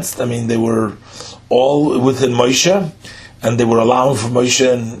against. I mean, they were all within Moshe, and they were allowing for Moshe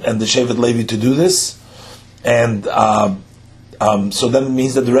and the Shevet Levi to do this. And so then it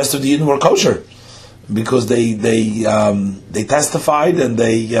means that the rest of the Yidden were kosher, because they testified and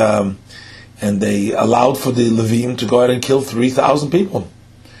they allowed for the Levim to go ahead and kill 3,000 people.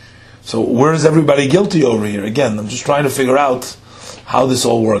 So where is everybody guilty over here? Again, I'm just trying to figure out how this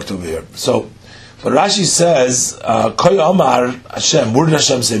all worked over here. So, but Rashi says, Koy Omar Hashem, where did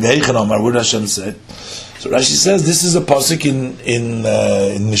Hashem say? V'heichen Omar, where did Hashem say? So Rashi says this is a pasuk in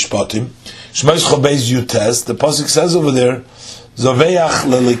Mishpatim. Shmos Chobeis Yutes. The pasuk says over there, Zoveach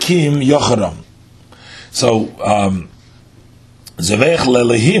lelekim yocharam. So Zoveach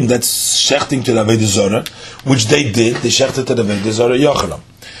lelehim, that's shechting to the Avodah Zarah, which they did. They shechted to the Avodah Zarah yocharam.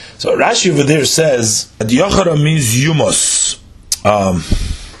 So Rashi over there says that yocharam means yumos,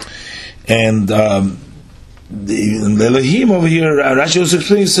 and the lelehim over here, Rashi also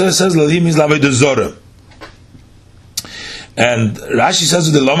explains, says lelehim means Avodah Zarah. And Rashi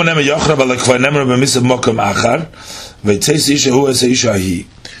says the Lomanem Yochra Balakvanem B'Misav Mokem Achar V'Tzeis Isha Hu Ese Isha Hi,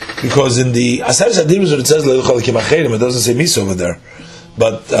 because in the Aseret Sadimus it says Le'Uchal Kim Acherim, it doesn't say Misa over there,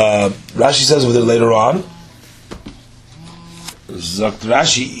 but Rashi says over there later on, Zakt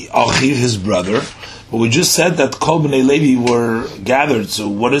Rashi Achiv, his brother. But we just said that Kol B'nei Levi were gathered. So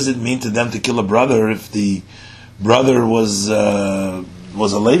what does it mean to them to kill a brother if the brother was a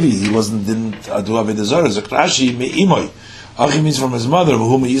Levi? He didn't do Avodah Zarah. Zakt Rashi Me'imoy. Achi means from his mother,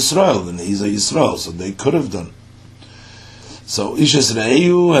 whom Yisrael, and he's a Yisrael, so they could have done. So Ish es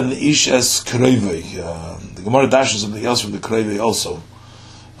Re'eu and Ish es Kroivei. The Gemara dashes something else from the Kroivei also.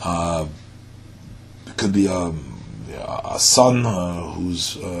 It could be a son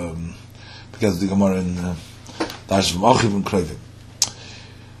who's because the Gemara in dashes from Achiv and Kroivei.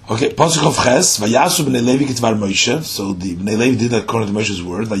 Okay, Pasuk of Ches, Vayasu b'nei Levi kitvar Moshe. So the b'nei Levi did that according to Moshe's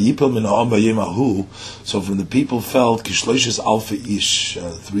word. Vayipel min ha'am v'yem ahu. So from the people fell kishloishes alfa ish,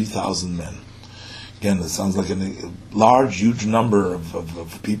 3,000 men. Again, it sounds like a large, huge number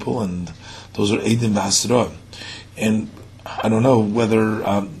of people, and those are Eidim v'Hasra. And I don't know whether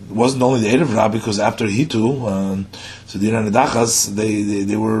it wasn't only the Erev Ra, because after Hitu, so the Dachas,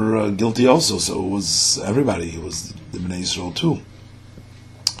 they were guilty also. So it was everybody. It was the Bnei Yisrael too.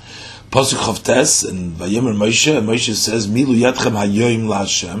 Pasuk Chavtes and Vayemer Moshe says, Milu Yadchem Hayoim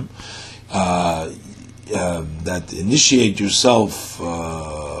LaHashem, that initiate yourself,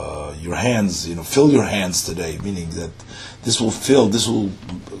 your hands, fill your hands today, meaning that this will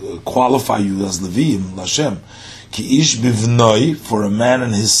qualify you as Levim, LaHashem. Ki ish bivnoi, for a man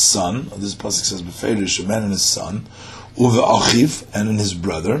and his son, this pasuk says Beferish, a man and his son, Uve Achiv, and in his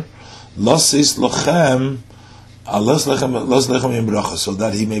brother, Losis Lochem, so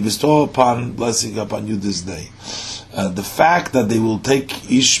that he may bestow blessing upon you this day. The fact that they will take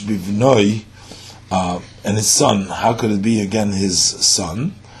Ish Bivnoi and his son, how could it be again his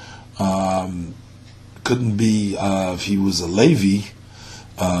son? Couldn't be if he was a Levi,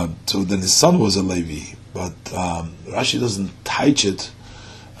 so then his son was a Levi. But Rashi doesn't teach it.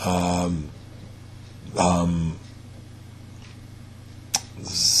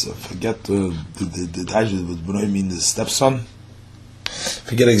 Forget the Taj, but B'noi mean the stepson.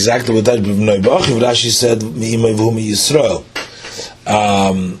 Forget exactly what Taj B'noi B'achiv. Rashi said Me'imay V'humi Yisrael.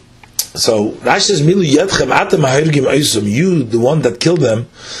 So Rashi says Milu Yadchem Atem Ha'irgim Oisum, you, the one that killed them,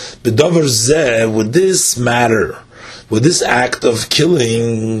 B'dover Zeh, with this matter, with this act of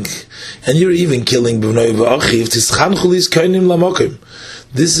killing, and you're even killing B'noi B'achiv, Tischanchu Lis Koinim Lamokim.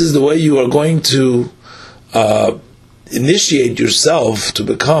 This is the way you are going to initiate yourself to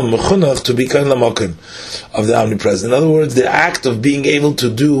become mechunach, to become lamokim of the omnipresent. In other words, the act of being able to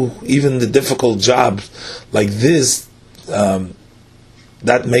do even the difficult job like this,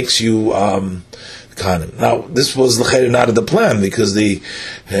 that makes you kahanim. Now, this was not of the plan, because we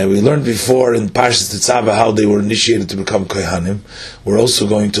learned before in Parshas Tetzaveh how they were initiated to become kohanim. We're also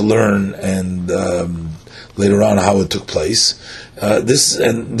going to learn and later on how it took place. This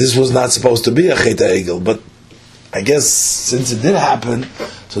was not supposed to be a Chet HaEgel, but I guess since it did happen,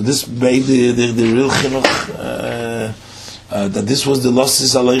 so this made the real chinuch that this was the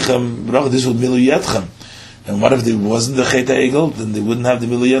Losis Aleichem Brach, this was Milu Yadchem. And what if there wasn't the Chet HaEgel? Then they wouldn't have the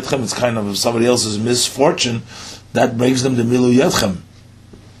Milu Yadchem. It's kind of somebody else's misfortune that brings them the Milu Yadchem.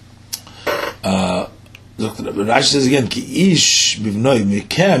 Rashi says again, Ki ish bivnoi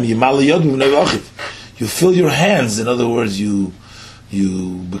mekem yimal yod bivnoi achiv. You fill your hands. In other words, you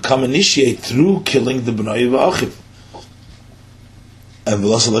become initiate through killing the bnoi v'achiv. And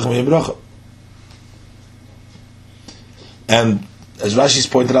v'los alechem yebracha. And as Rashi's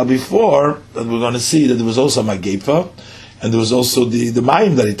pointed out before, that we're going to see that there was also Magefa, and there was also the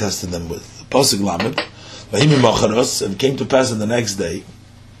mayim that he tested them with. Pasuk Lamed, Vahimi Macharos, and came to pass on the next day.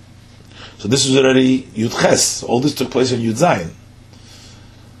 So this was already Yud Ches. All this took place on Yud Zayin.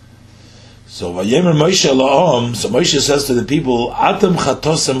 So Vayemer Moshe La'om, so Moshe says to the people, Atem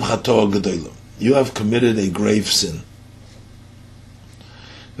Chatosem Chato Gedolim. You have committed a grave sin.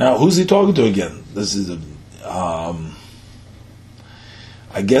 Now, who's he talking to again? This is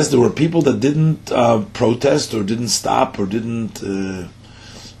I guess there were people that didn't protest or didn't stop or didn't.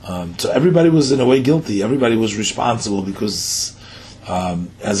 So everybody was in a way guilty. Everybody was responsible because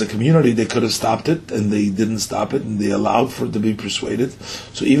as a community they could have stopped it and they didn't stop it and they allowed for it to be persuaded.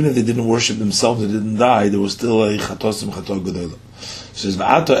 So even if they didn't worship themselves, they didn't die, there was still a chatosim chato gedolah. Says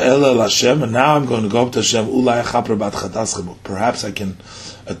va'ato ela l'Hashem, and now I'm going to go up to Hashem. Ulai achapra bat chataschem. Perhaps I can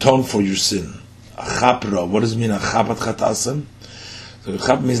atone for your sin. Achapra. What does it mean? Achapat chatasim. So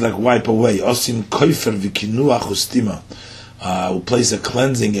chap means like wipe away. Osim koifer v'kinu achustima. Will place a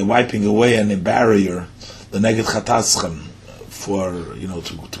cleansing, a wiping away, and a barrier, the neged chataschem, for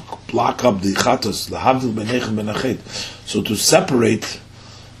to block up the chatos. Lahavdil benechem benachet. So to separate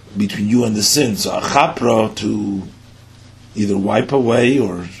between you and the sin. So a chapra to either wipe away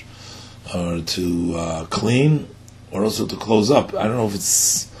or to clean, or also to close up. I don't know if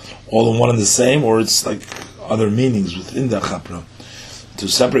it's all in one and the same, or it's like other meanings within the chapra. To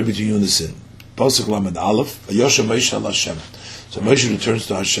separate between you and the sin. Pasuk Lamed Aleph, Vayoshem Moshe al Hashem. So Moshe returns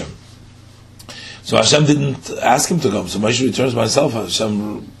to Hashem. So Hashem didn't ask him to come. So Moshe returns by himself.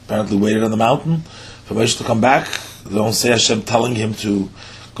 Hashem apparently waited on the mountain for Moshe to come back. They don't say Hashem telling him to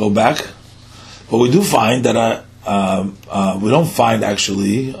go back. But we do find that we don't find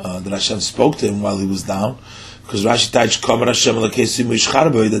actually that Hashem spoke to him while he was down. Because Rashi Taich Kamar Hashem Lakesim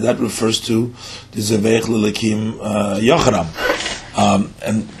Mishcharboy, that refers to the Zeveich Lelakim Yocharam.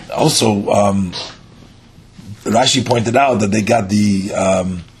 And also, Rashi pointed out that they got the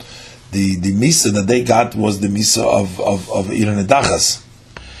misa that they got was the misa of Iran Edachas.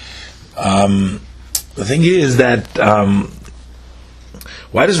 The thing is that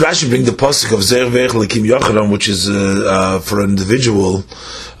why does Rashi bring the pasuk of Zer Veich Lekim Yocharam, which is for an individual,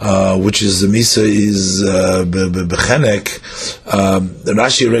 which is the misa is bechenek?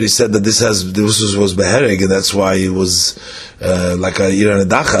 Rashi already said that this was behereg, and that's why it was like a Iran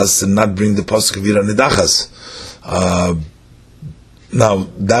Edachas, and not bring the pasuk of Iran Edachas. Now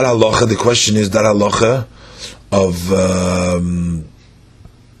that halacha, the question is that halacha of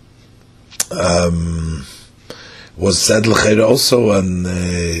was said l'chayra also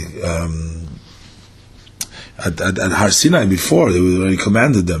at Har Sinai before. They already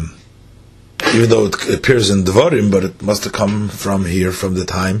commanded them, even though it appears in Devarim, but it must have come from here, from the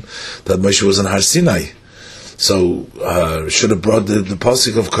time that Moshe was in Har Sinai. So should have brought the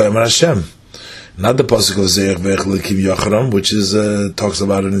pasuk of Koyam Hashem, not the pasuk of Zeich Veich Lekim Yocharam, which is talks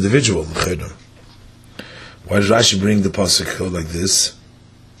about an individual. Why does Rashi bring the pasuk like this?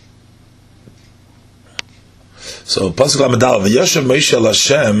 So pasuk Lamadal Vayoshem Moshe al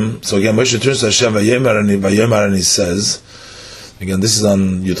Hashem. So again, Moshe turns to Hashem Vayemer and he says, again, this is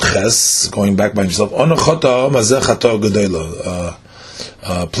on Yud Ches, going back by himself.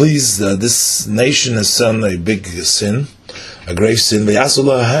 Please, this nation has done a big sin, a grave sin.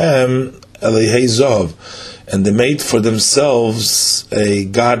 And they made for themselves a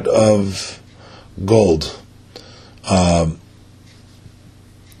god of gold.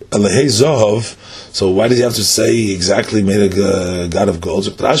 So why did he have to say exactly made a god of gold?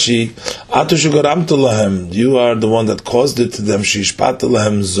 Rashi, you are the one that caused it to them.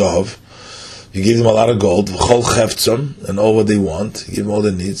 You gave them a lot of gold, and all what they want. You give them all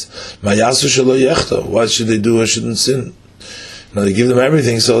their needs. What should they do? I shouldn't sin. Now they give them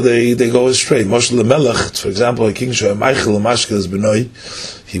everything, so they go astray. Moshe Melech, for example, a king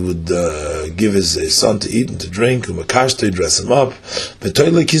he would give his son to eat and to drink, dress him up,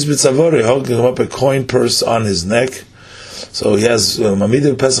 holding him up a coin purse on his neck. So he has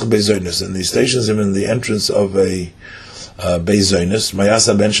Mamid Pesach Bezoinus, and he stations him in the entrance of a Bezoinus.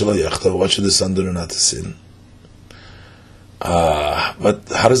 Mayasa ben Shelo. What should the son do not to sin? But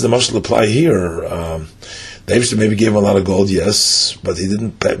how does the mashal apply here? The Eibshter maybe gave him a lot of gold, yes, but he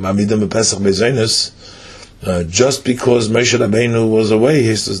didn't Mamidim Pesach Bezoinus. Just because Moshe Rabbeinu was away,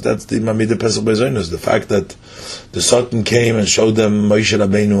 he says that's the Mamidim Pesach Bezoinus. The fact that the Sultan came and showed them Moshe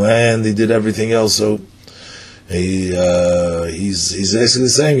Rabbeinu and he did everything else, so He's basically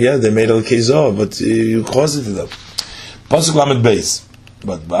saying, yeah, they made al keizah, but you caused it to them. Pasuk lamed beis.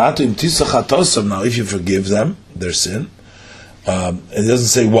 But now, if you forgive them their sin, it doesn't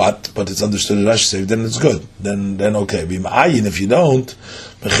say what, but it's understood in Rashi say, then it's good. Then okay. If you don't,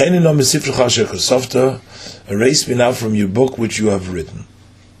 erase me now from your book which you have written.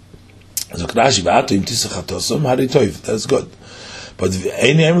 That's good. But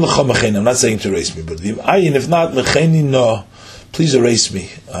I'm not saying to erase me, but if not, please erase me.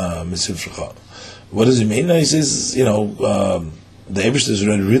 What does it mean? He says, the Eibishter has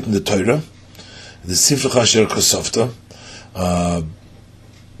already written the Torah, the Sifrecha Asher Kosofta.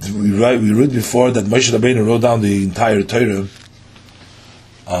 We read before that Moshe Rabbeinu wrote down the entire Torah,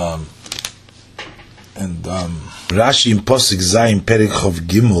 and Rashi in Posuk Zayin Perek Chov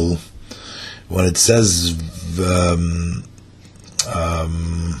Gimel, when it says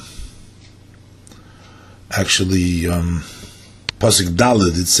actually Posuk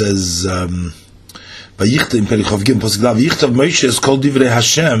Daled, it says Vayichtav in Perek Chov Gimel Posuk Daled Vayichtav Moshe is called Divrei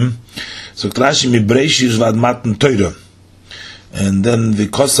Hashem, so Rashi Mibreishi Vad Matan Torah. And then the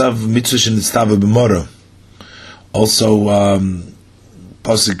Kosav Mitzvah and Nitztava B'mora. Also,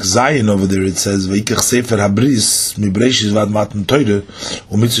 Pasuk Zayin over there, it says, V'ikach Sefer Habris, Mibreishis Vad Matan Torah,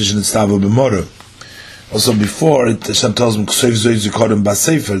 U'mitzvah and Nitztava B'mora. Also before, Hashem tells him, K'soiv Zoy Zikorim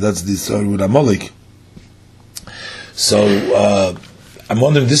B'Sefer, that's the story with Amalek. So, I'm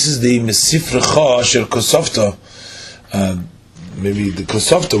wondering, this is the Mesifrecha Asher Kosofta, maybe the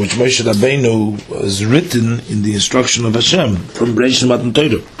Kosofta, which Moshe Rabbeinu is written in the instruction of Hashem from Bereishis Matan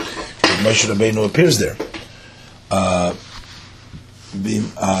Torah. Moshe Rabbeinu appears there.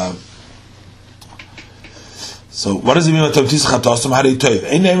 So, what does it mean? From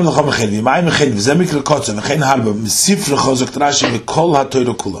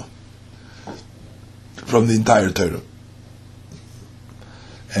the entire Torah.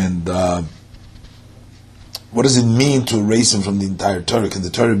 And what does it mean to erase him from the entire Torah? Can the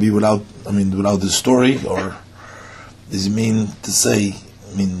Torah be without the story, or does it mean to say,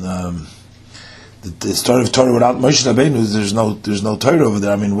 the story of Torah without Moshe Rabbeinu? There's no Torah over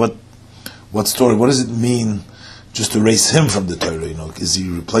there. What story? What does it mean just to erase him from the Torah? Is he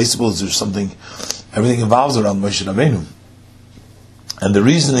replaceable? Is there something? Everything evolves around Moshe Rabbeinu, and the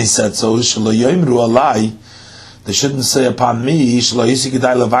reason he said so is they shouldn't say upon me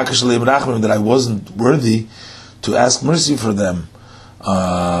that I wasn't worthy to ask mercy for them,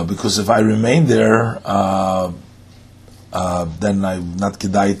 because if I remain there, then I'm not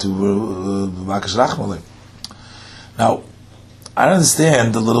kedai to vakash rachmalim. Now, I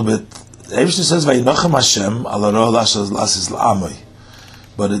understand a little bit. Eibishter says vayinochem Hashem ala ro'ah lasis la'amoi,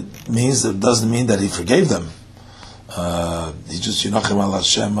 but it doesn't mean that he forgave them. He just Yinochem al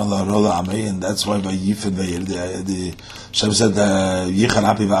Hashem al Rola Amei, and that's why by Yifin the Hashem said Yichar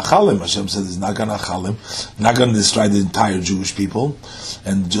Api v'Achalim. Hashem said he's not going to Achalim, not going to destroy the entire Jewish people,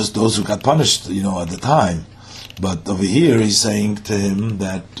 and just those who got punished, at the time. But over here he's saying to him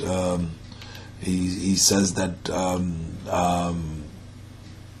that he says that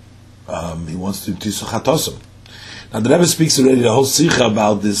he wants to Tisuchatosum. Now the Rebbe speaks already the whole Sikha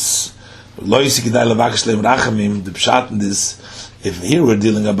about this. The pshat in this, if here we're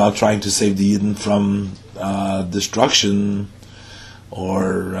dealing about trying to save the Yidden from destruction,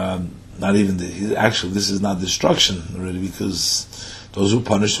 or not even actually this is not destruction already, because those who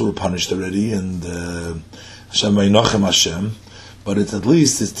were punished already, and Hashem Vayinochem Hashem, but it's at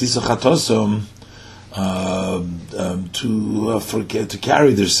least it's Tisachatosom to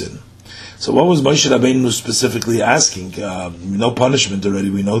carry their sin. So what was Moshe Rabbeinu specifically asking? No punishment already,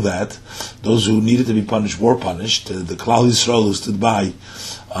 we know that. Those who needed to be punished were punished. The Klal Yisrael who stood by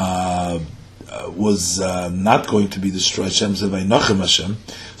was not going to be destroyed. Hashem said, Vayinochem Hashem.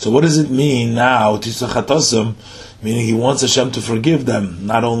 So what does it mean now, Tisachatosam, meaning he wants Hashem to forgive them,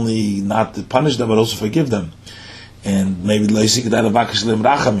 not only not to punish them, but also forgive them. And maybe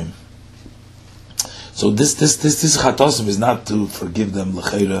Rachamim. So this Tisachatosam is not to forgive them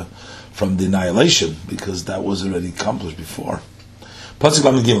l'cheira from the annihilation, because that was already accomplished before.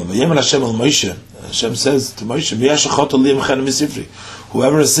 Hashem says to Moshe,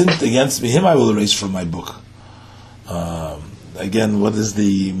 whoever has sinned against me, him I will erase from my book. Again, what is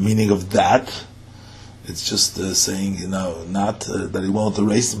the meaning of that? It's just saying, not that he won't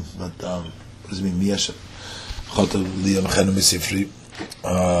erase him, but what does it mean?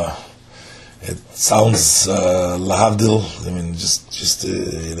 It sounds lahavdil. Just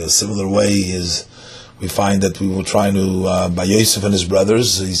in a similar way is we find that we were trying to by Yosef and his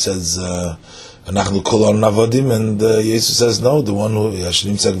brothers. He says Anachnu kolon navadim, and Jesus says no. The one who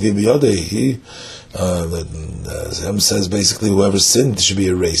Hashem tzagvi biyodei, he says basically whoever sinned should be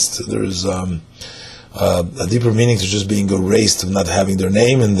erased. There's a deeper meaning to just being erased, of not having their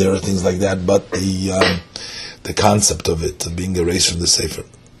name in there, things like that. But the concept of it, of being erased from the Sefer.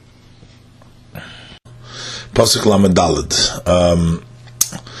 Pasuk Lamed Daled.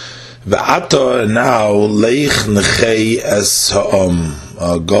 V'ato now leich nechei es ha'om.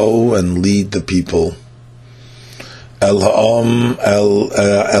 Go and lead the people. El ha'om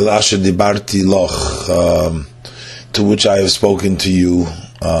el asher dibarti loch, to which I have spoken to you,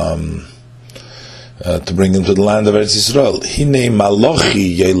 to bring them to the land of Eretz Yisrael. Hine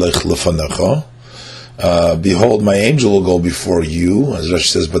malochi yelech lefanecha. Behold, my angel will go before you, as Rashi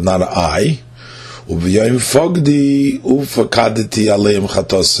says, but not I. And on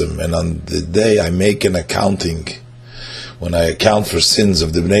the day I make an accounting, when I account for sins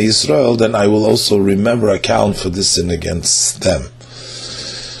of the Bnei Yisrael, then I will also account for this sin against them.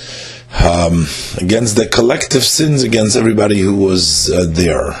 Against the collective sins, against everybody who was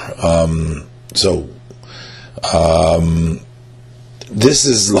there. This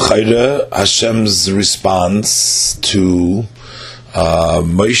is l'chayre Hashem's response to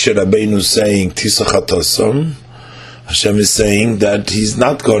Moshe Rabbeinu saying Tisachatosam. Hashem is saying that he's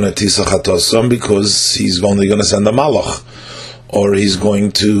not going to Tisachatosam because he's only going to send a malach, or he's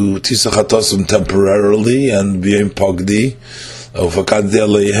going to Tisachatosam temporarily and be in Pogdi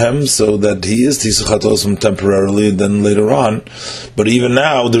so that he is Tisachatosam temporarily, and then later on. But even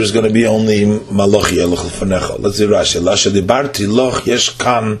now, there's going to be only Malachi Elach L'Fanecha. Let's see Rashi. Lasha Dibarti Loch Yesh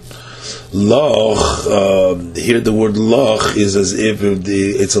Kan Loch. Here the word Loch is as if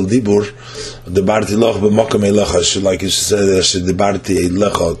it's al Dibur. Dibarti Loch b'Mokam Elecha, like you said, Dibarti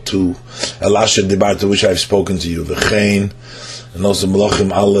Elecha to Elasha Dibarti, which I've spoken to you. V'chein, and also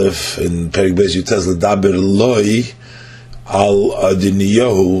Malachim Aleph in Perik Beis Yutes L'Daber Loi. Al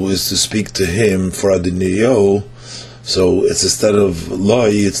Adiniyahu is to speak to him for Adiniyahu, so it's instead of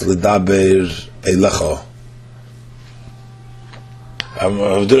Loi, it's L'Daber Eilecha.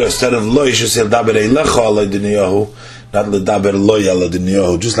 Instead of Loi, you should say L'Daber Eilecha Al Adiniyahu, not L'Daber Loi Al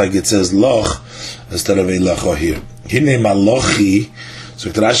Adiniyahu, just like it says Loch instead of Eilecha here. Hine Malochi, so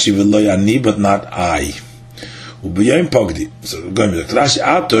Rashi V'Loi Ani, but not I. Ubiyayim Pogdi. So going to Rashi,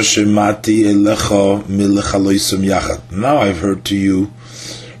 Ato Shemati Elecha Milechaloisum Yachad. Now I've heard to you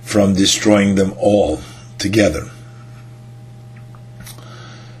from destroying them all together.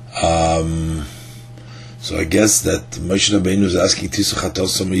 So I guess that Moshe Rabbeinu is asking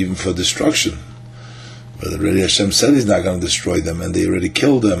Tisachatosam even for destruction. But already Hashem said He's not going to destroy them, and they already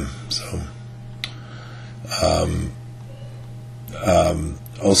killed them. So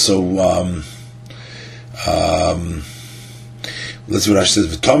let's see what Rashi says.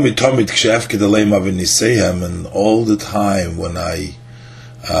 V'tomid k'shefked aleim avinisehem, and all the time when I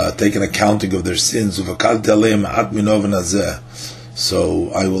take an accounting of their sins, uvakadti aleim at minov nazeh,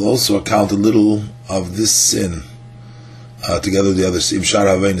 so I will also account a little of this sin together with the other sin. Imshar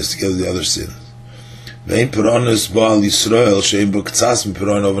havenis, together with the other sin. Ve'im peronis ba'al Yisrael she'im b'ktsas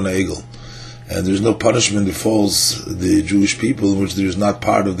m'peron oven ha'egel. And there's no punishment that falls the Jewish people in which there is not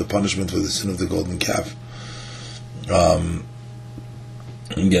part of the punishment for the sin of the golden calf.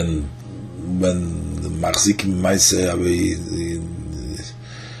 Again, when the Machzikim Ma'aseh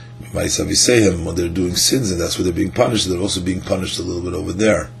when they're doing sins, and that's where they're being punished, they're also being punished a little bit over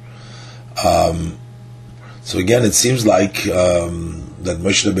there. So again, it seems like that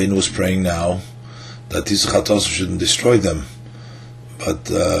Moshe Rabbeinu was praying now that Tisachatosam shouldn't destroy them, but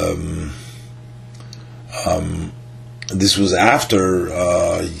this was after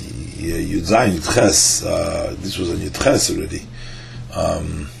Yud Zayin Yud Ches. This was on Yud Ches already,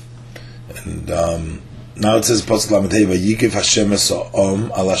 and now it says Pasuk Lamed Hey Vayikev Hashem es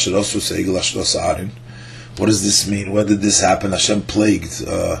ha'om al asher osu seigel ashros ha'arin. What does this mean? When did this happen? Hashem plagued,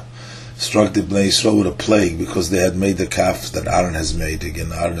 struck the Bnei Yisrael with a plague because they had made the calf that Aaron has made.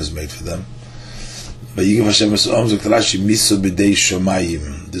 Again, Aaron has made for them. Vayikev Hashem es ha'om zok Rashi miso b'dei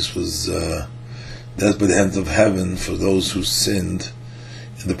shomayim. This was death by the hands of heaven for those who sinned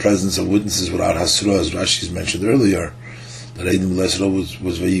in the presence of witnesses without hasra, as Rashi's mentioned earlier, that Eidim L'Yisrael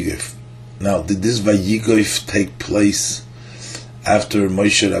was Vayikev. Now, did this Vayikev take place after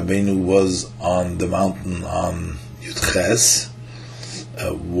Moshe Rabbeinu was on the mountain on Yud Ches?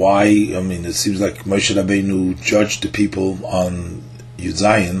 Why? I mean, it seems like Moshe Rabbeinu judged the people on Yud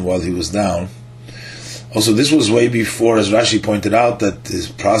Zayin while he was down. Also, this was way before, as Rashi pointed out, that this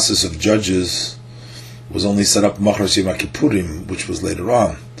process of judges was only set up Machras Yom Kippurim, which was later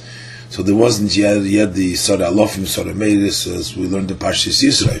on. So there wasn't yet the Sora Alofim, Sora Meidis, as we learned in Parshas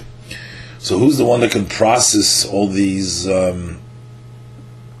Yisrael. So who's the one that can process all these? We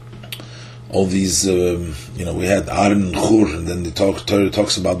had Aaron and Chur, and then the Torah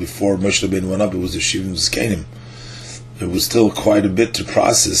talks about before Moshe Rabbeinu went up, it was the Shivim Zkenim. There was still quite a bit to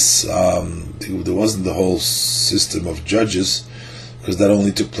process. There wasn't the whole system of judges, because that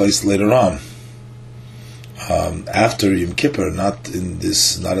only took place later on. After Yom Kippur, not at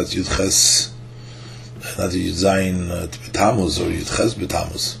Yud Ches, not at Yud Zayin B'Tammuz or Yud Ches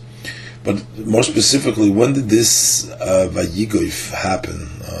B'Tammuz. But more specifically, when did this Vayigoif happen?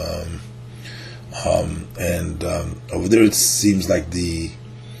 Over there, it seems like the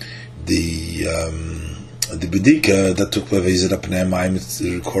B'dika that took place at Pnei Mayim, it's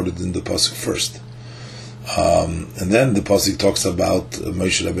recorded in the pasuk first, and then the pasuk talks about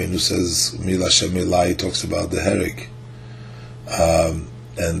Moshe Rabbeinu says Mil Hashem Elai, talks about the Hereg,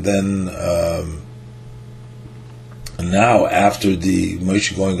 and then now after the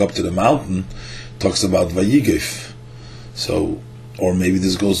Moshe going up to the mountain, talks about Vayigif. So, or maybe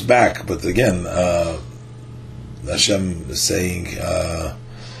this goes back, but again, Hashem is saying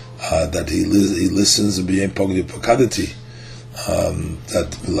that he listens and b'yem pogdi pokadati,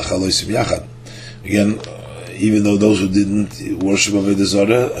 that l'chaloisim yachad. Again, even though those who didn't worship Avodah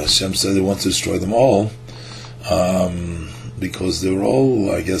Zarah, Hashem said he wants to destroy them all, because they were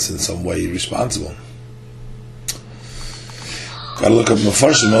all, I guess, in some way responsible. Got to look up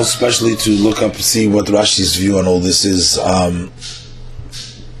Mefarshim, especially to look up, see what Rashi's view on all this is.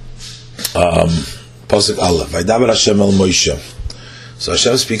 Pasuk Aleph, Vaydaber Hashem el Moshe. So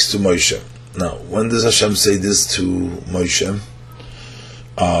Hashem speaks to Moshe. Now, when does Hashem say this to Moshe?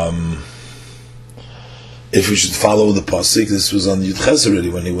 If we should follow the pasuk, this was on Yud Ches already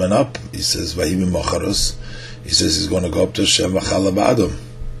when he went up. He says, Vayim Macharos. He says he's going to go up to Hashem V'chala B'Adam.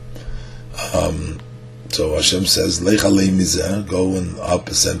 So Hashem says, Lech alei mizeh, go and up,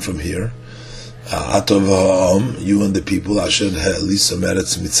 ascend from here. Atov ha'am, you and the people, Asher ha'elisa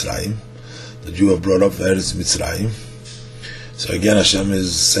meretz Mitzrayim, that you have brought up Eretz Mitzrayim. So again, Hashem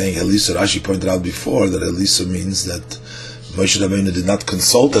is saying Elisa. Rashi pointed out before that Elisa means that Moshe Rabbeinu did not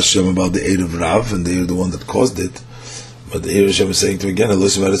consult Hashem about the aid of Rav, and they are the one that caused it. But here Hashem is saying to again,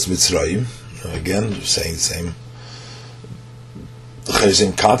 Elisa Eretz Mitzrayim. Again, saying the same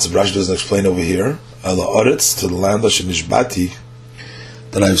concept. Rashi doesn't explain over here. Ala Oretz, to the land of Nishbati,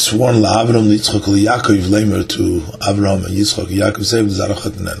 that I have sworn LaAvraham, Yitzchak, Yaakov, Lamer, to Avraham and Yitzchak, Yaakov, say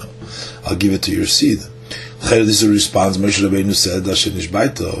Zarachat Neno. I'll give it to your seed. This is a response. Moshe Rabbeinu said, "Hashem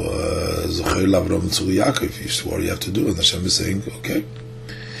nishbaito, zocher l'Avraham tzul Yaakov." You swore you have to do it. And Hashem is saying, "Okay."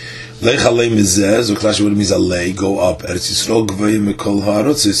 Leich alei mizeh, so Klash word means alei, go up. Eretz Yisrael gvayim mikol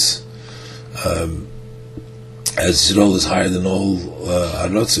ha'arotzis. Eretz Yisrael is higher than all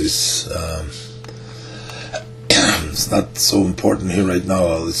ha'arotzis. It's not so important here right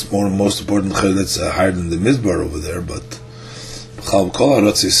now. It's most important. That's higher than the Mizbar over there, but. So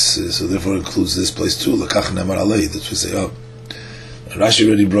therefore includes this place too. Lakach nemar alei. That's what we say. Oh, Rashi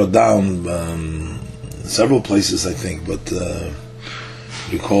already brought down several places, I think, but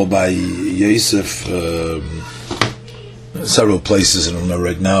recall by Yosef several places. I don't know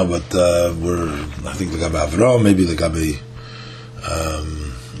right now, but I think Lagabe Avraham, maybe Lagabe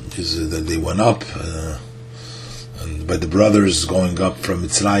that they went up, and by the brothers going up from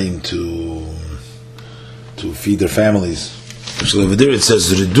Mitzrayim to feed their families. Actually, over there it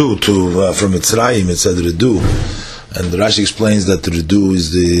says Ridu from Mitzrayim. It said Ridu, and Rashi explains that Ridu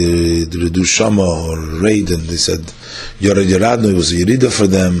is the Ridu Shama or raid, and they said Yorad Yoradno, it was a Yerida for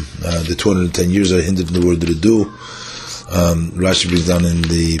them. The 210 years are hindered in the word Ridu. Rashi brings down in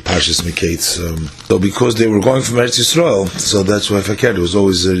the Parshas Miketz. So because they were going from Eretz Yisrael, so that's why it was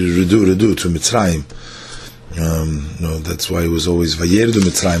always Ridu to Mitzrayim. That's why it was always Vayerdu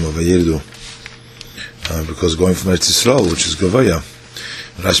Mitzrayim or Vayerdu. Because going from Eretz Yisrael, which is Gavaya,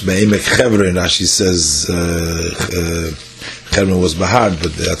 Rashi says Chevron was Bahar,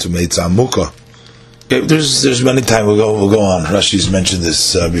 but they had to make Tzamukah. Okay, there's many times we'll go on. Rashi's mentioned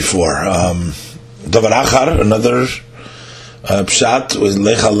this before. Davar Achar, another pshat was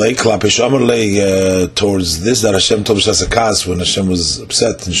Lechalei Klapishamarlei towards this that Hashem told Shasakas when Hashem was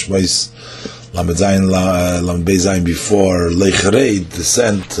upset in Shmais Lamed Bezayin before Leichareid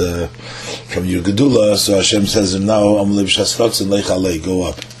descent from your Gedula. So Hashem says now Amlev Shasfratz and Leichalei, go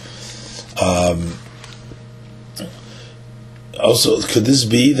up. Also, could this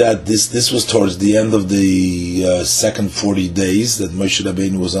be that this was towards the end of the second 40 days that Moshe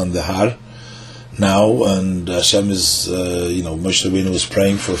Rabbeinu was on the Har now, and Hashem is Moshe Rabbeinu was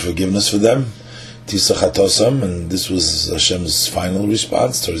praying for forgiveness for them, Tisachatosam, and this was Hashem's final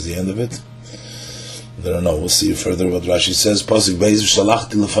response towards the end of it. I don't know. We'll see further what Rashi says. Pasuk Beis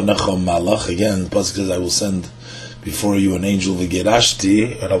Shalachti lefanecha malach. Again, the pasuk says, "I will send before you an angel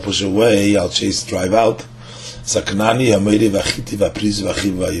v'gerashti, and I'll push away. I'll drive out. Saknani hameri v'achiti v'apriz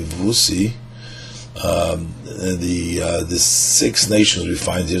v'achiv v'yivusi." The 6 nations we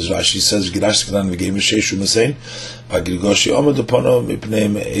find here. Rashi says, "Gerashti Saknani v'geim v'sheishu mesein v'grigoshi omad upono mipnei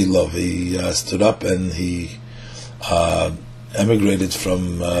elov." He stood up and he emigrated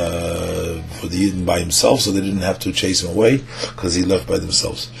from for the Yidden by himself, so they didn't have to chase him away because he left by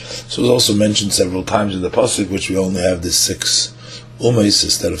themselves. So it was also mentioned several times in the pasuk, which we only have the 6 umes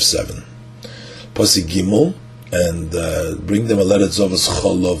instead of 7. Pasuk Gimel, and bring them a letter zovas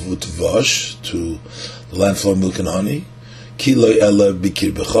cholov utvash to the land full of milk and honey. Ki lo ela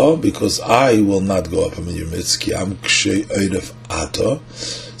bikir becha, because I will not go up in your midst. Ki am kshe oiref ata,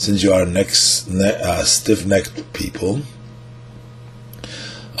 since you are stiff-necked people.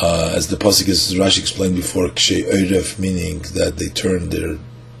 As the pasuk is Rashi explained before, kshe oiref, meaning that they turn their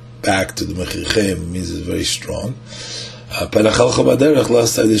back to the mechichem, means it's very strong.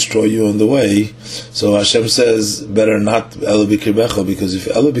 Lest I destroy you on the way. So Hashem says, better not ela bikir becha, because if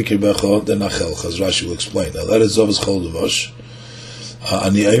ela bikir becha, then achelcha, as Rashi will explain.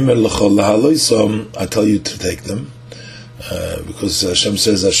 I tell you to take them. Because Hashem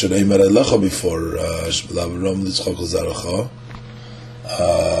says, Asher eimer elecha before, Avram Litzchok Zaracha,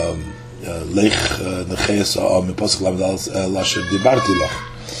 Lech Necheas Ha'am, Pasuk Lamed Asher Dibarti Lach.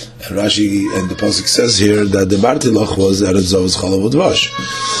 And Rashi and the pasuk says here that the Bartilach was Eretz Zovas Chalav Udvash.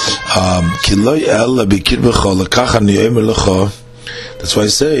 Kiloi el bikir b'cha lekach ani omer lecha. That's why I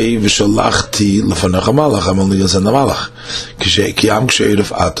say v'shalachti lefanecha malach. I'm only going to send the malach. Ki am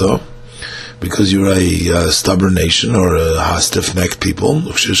ksheiref ato, because you're a stubborn nation or a stiff-necked people. And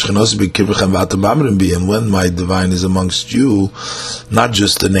when my divine is amongst you, not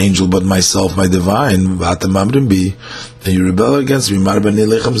just an angel but myself, my divine, and you rebel against me,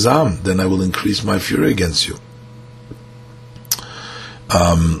 then I will increase my fury against you.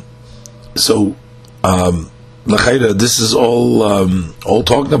 This is all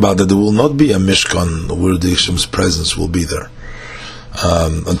talking about that there will not be a Mishkan where the Hashem's presence will be there.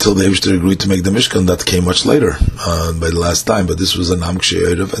 Until the Eibishter agreed to make the Mishkan, that came much later, by the last time, but this was an Am Kshe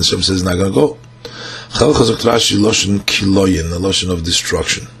Erev, and Hashem says, not going to go. Chal Chazok Rashi Loshen Kiloyin, a Loshen of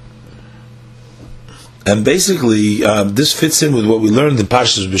destruction. And basically, this fits in with what we learned in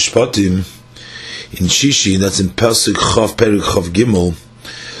Parshas Bishpatim, in Shishi, that's in Pasuk Chav, Perik Chav Gimel,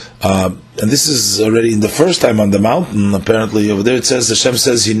 and this is already in the first time on the mountain, apparently, over there it says, Hashem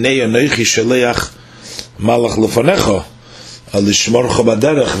says, Hinei Anoichi Shaleach Malach Lefanecha, and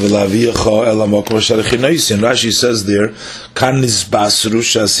Rashi says there,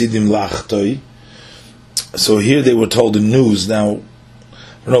 so here they were told the news. Now,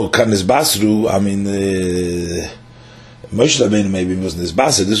 Kanis Basru, I mean, Moshe Rabbeinu maybe wasn't his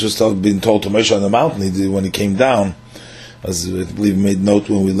Basru. This was being told to Moshe on the mountain when he came down. As I believe we made note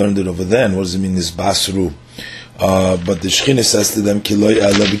when we learned it over then. What does it mean, this Basru? But the Shekhinah says to them, Kiloi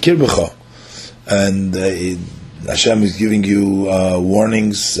ala bikir b'cha. And Hashem is giving you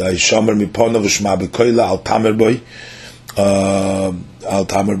warnings. Shomer miponov v'shma b'koila al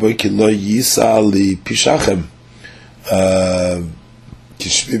tamer boy ki lo yisa li pishachem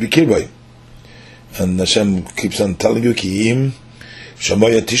kishbi b'kir boy. And Hashem keeps on telling you ki im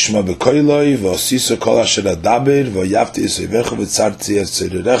shamoya tishma b'koiloi v'osiso kol asher adaber v'yavti yisevecha v'tzartzi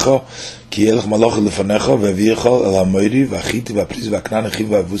yiserecha ki yelech maloch lefanecha v'viechol el hamoiri v'achiti v'apriz v'aknan echiv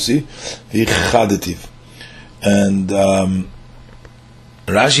v'avusi v'yichadetiv. And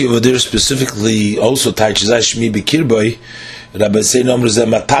Rashi over there specifically also touches Shmi Bikirboy, Rabbi say numbers that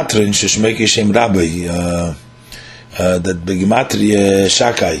Matatrin Sheshmeki Shem Rabbi, that Begimatri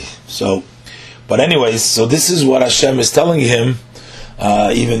Shakai. So, but anyways, so this is what Hashem is telling him,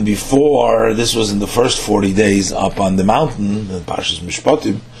 even before this was in the first 40 days up on the mountain, in Parshas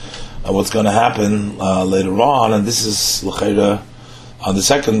Mishpatim, what's going to happen later on, and this is L'chaira on the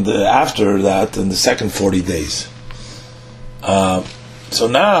second, after that, in the second 40 days. So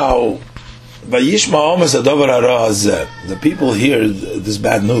now, the people hear this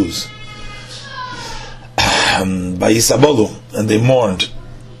bad news. And they mourned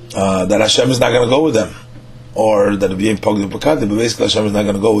that Hashem is not going to go with them, or that it being Pogdu Pakati, but basically Hashem is not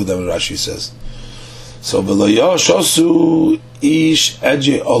going to go with them, Rashi says. So, ish edge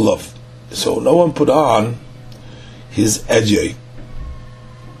olav. So no one put on his edge.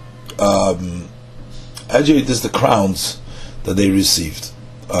 Edgeit is the crowns that they received.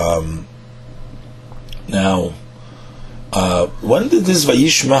 Now, when did this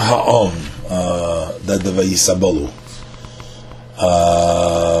Vayishma Ha'om, that the Vayisabolu?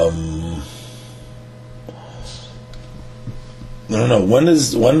 No. When did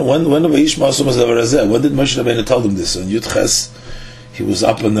Moshe Rabbeinu tell them this? On Yud Ches, he was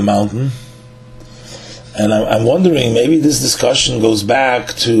up on the mountain, and I'm wondering, maybe this discussion goes back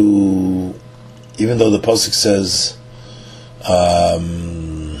to, even though the pasuk says,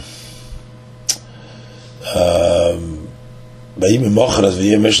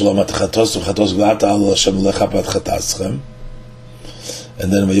 and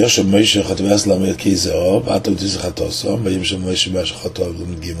then Vayoshav Moshe Chatves Lamed Kizeo, Atok Tiz Chatosom, Vayoshav Moshe Bash Chatov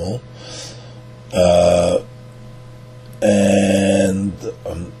Lam Gimel, and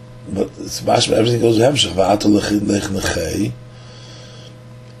but it's mashma, everything goes to Hemshech. Va'ato lech nechei,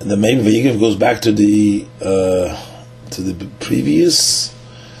 and then maybe Vayigav goes back to the previous,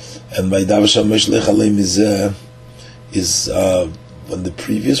 and by Davasham Moshe Lech Alei Mizeh is when the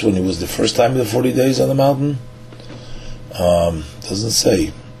previous, when it was the first time in the 40 days on the mountain. Doesn't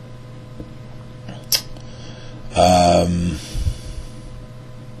say.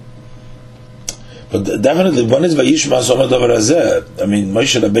 But definitely, one is Vayishma Soma Davar Hazeh. I mean,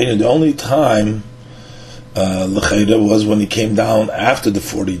 Moshe Rabbeinu, the only time L'Chayra was when he came down after the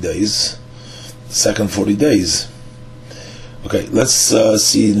 40 days, the second 40 days. Okay, let's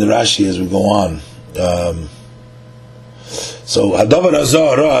see in the Rashi as we go on. So Hadavar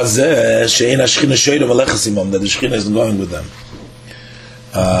Hazeh Shein Hashchina Sheira V'Lechasimam, that the Shechina isn't going with them.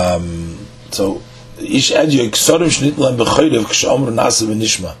 So Ish Edyo Ksorim Shnit Lem B'Choyrev K'Shamr Nasa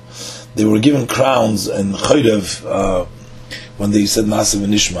V'Nishma. They were given crowns and Choyrev when they said Nasa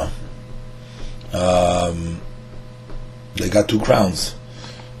V'Nishma. They got 2 crowns.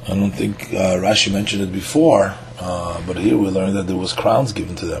 I don't think Rashi mentioned it before, but here we learned that there was crowns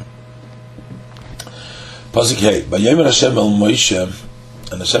given to them. Pasuk Hey, Vayomer Hashem el Moshe,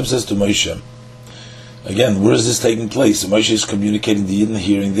 and Hashem says to Moshe, again, where is this taking place? So Moshe is communicating the Yidden,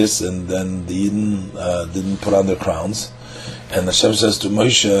 hearing this, and then the Yidden didn't put on their crowns. And Hashem says to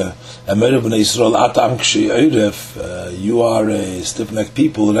Moshe, Emer b'nei Yisrael atam k'shei oiref, you are a stiff-necked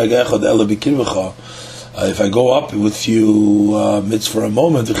people, rega echad ela b'kirvecha, if I go up with you midst for a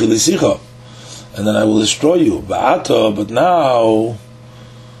moment, v'chilisicha, and then I will destroy you. Ba'ata, but now,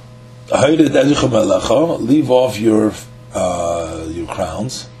 leave off your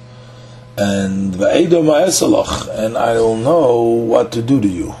crowns, and and I will know what to do to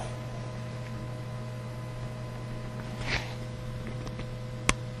you.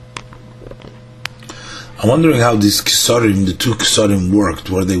 I'm wondering how these kisarim, the 2 kisarim, worked.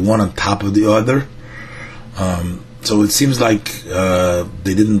 Were they one on top of the other? So it seems like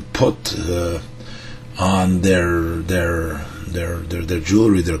they didn't put on their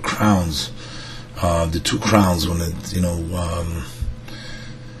jewelry, their crowns, the 2 crowns when it,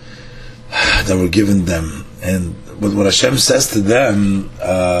 that were given them. And but what Hashem says to them,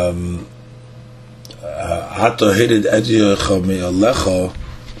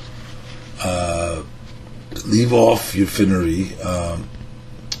 leave off your finery.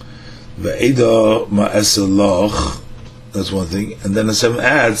 That's one thing. And then Hashem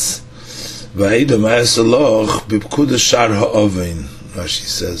adds, Rashi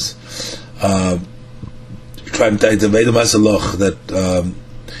says, that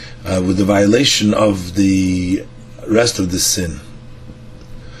with the violation of the rest of the sin,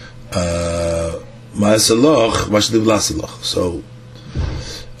 so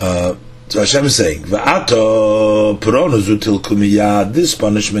Hashem is saying, this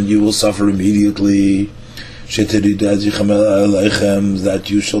punishment you will suffer immediately, that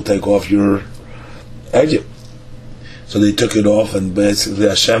you shall take off your Egypt. So they took it off, and basically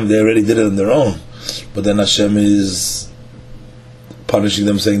Hashem, they already did it on their own, but then Hashem is punishing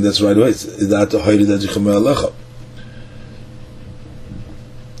them, saying that's right away.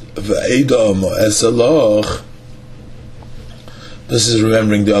 This is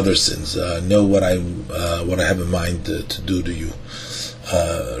remembering the other sins. Know what I have in mind to do to you.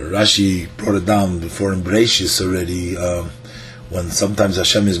 Rashi brought it down before in Bereshis already, when sometimes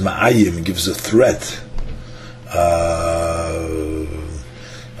Hashem is ma'ayim and gives a threat.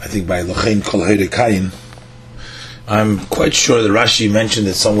 I think by Lochein Kol Kain. I'm quite sure that Rashi mentioned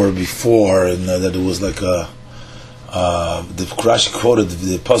it somewhere before, and that it was like the Rashi quoted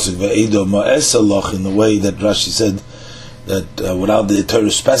the pasuk Ve'edo Ma'esalach in the way that Rashi said that without the Torah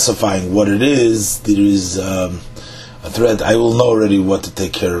specifying what it is, there is a threat. I will know already what to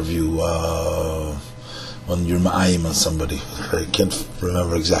take care of you when you're ma'ayim on somebody. I can't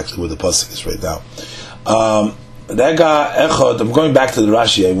remember exactly where the pasuk is right now. Rega echad. I'm going back to the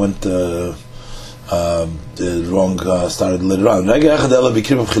Rashi. I went the wrong. Started later on. Rega echad ela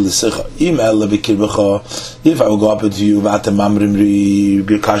b'kirbecha chilisicha. Im ela b'kirbecha. If I will go up into you, v'atem mamrim ri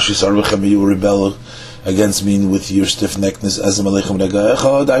b'kashis arbechem, you rebel against me with your stiff-neckedness,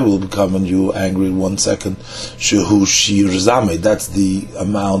 I will become on you angry in 1 second. Shehu shir zame. That's the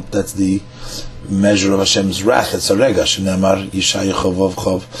amount, that's the measure of Hashem's wrath. It's a rega. Shenemar yishayach chov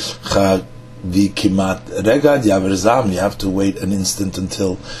chov cha v'kimat regad yaver zam. You have to wait an instant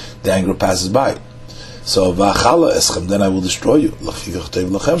until the anger passes by. So v'achala eschem, then I will destroy you.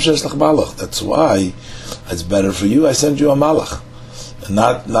 That's why it's better for you. I send you a malach, and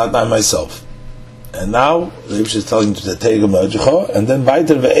not by myself. And now the Rebbe is telling you to take a merjicha, and then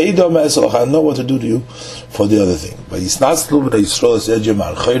weiter ve'edom esoch. I know what to do to you for the other thing.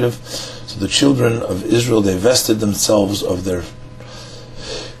 So the children of Israel, they vested themselves of their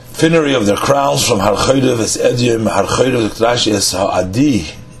finery, of their crowns from Har Chodev as Edyim, Har Chodev Rashi as Ha'adi,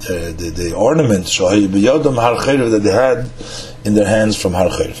 the ornament that they had in their hands from Har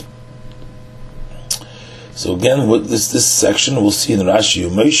Chodev. So again, what this section we'll see in Rashi,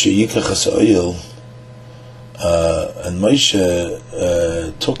 Moshe Yikach Ha'oil, and Moshe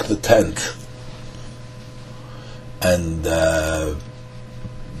took the tent and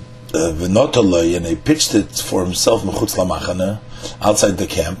and he pitched it for himself mechutz lamachane, outside the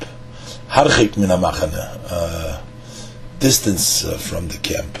camp, harchik min hamachane, distance from the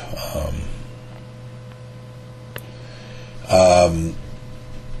camp.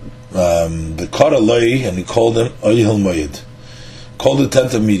 The Karaloi, and he called him Oyel Moed, called the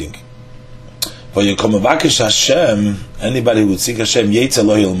tent of meeting. Hashem, anybody who would seek Hashem, Yetzel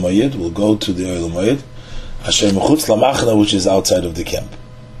Oyel Moed, will go to the Oyel Moed, Hashem mechutz lamachane, which is outside of the camp.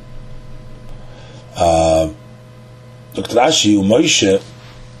 Dr. Rashi, Moshe,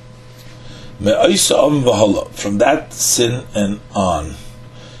 from that sin and on,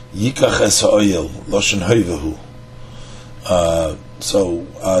 Yikach es ha'oil, Loshen hoivehu. So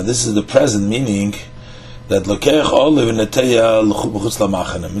this is the present, meaning that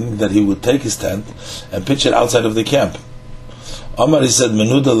meaning that he would take his tent and pitch it outside of the camp. Omar, he said,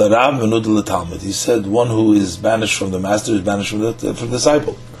 Menuda l'Rav, Menuda l'Talmud. He said, one who is banished from the master is banished from the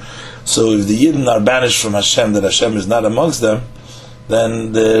disciple. So if the Yidden are banished from Hashem, that Hashem is not amongst them,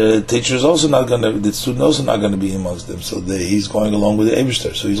 then the teacher is also not going to, the student also not going to be amongst them. So he's going along with the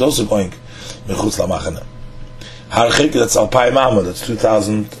Eibishter. So he's also going mechutz lamachane. Harchik, that's Alpayim Amma, that's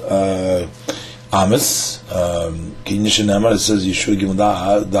 2,000 Amis. Kinyish Nemar, it says Yeshua Gimel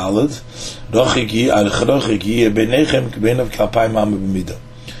Daled. Rochiki, Archrochiki, Benechem, Benav Kalpayim Amma B'midah.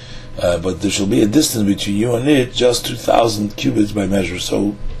 But there shall be a distance between you and it, just 2,000 cubits by measure.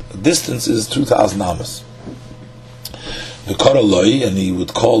 So distance is 2,000 amas. The Koraloi, and he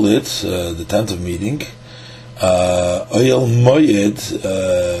would call it the tent of meeting. Oyel Moyed,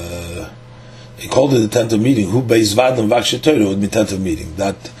 he called it the tent of meeting. Who Beizvad and Vakshe Torah would be tent of meeting.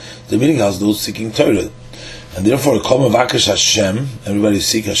 That the meeting house, those seeking Torah, and therefore Kol Mavakesh Hashem, everybody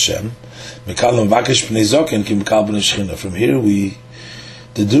seek Hashem. Mikal Mavakesh Pnei Zoken Ki Mikal B'nei Shechina. From here we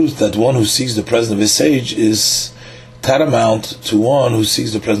deduce that one who seeks the presence of his sage is tantamount to one who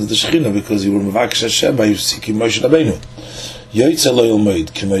seeks the presence of the Shechina, because you were Mavakesh Hashem by seeking Moshe Rabbeinu. Yoytze lo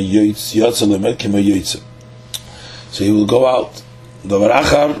yilmoid, kima yotze lo yilmoid, kima yoytze. So he will go out. Davar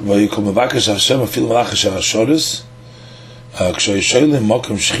achar, vayikom Mavakesh Hashem, afil malachesh ha'ashoris. Kshoyishoylim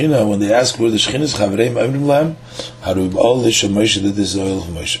mokum Shechina, when they ask where the Shechina is, Chavreim Amrim Lahem, Harub all Lisha Moshe, that is the oil of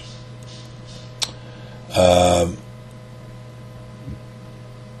Moshe.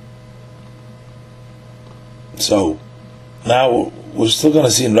 So now we're still going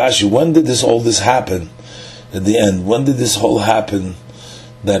to see in Rashi, when did all this happen at the end? When did this whole happen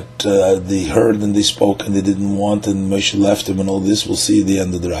that they heard and they spoke and they didn't want and Moshe left him and all this? We'll see at the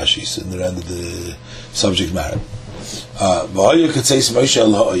end of the Rashis, in the end of the subject matter. And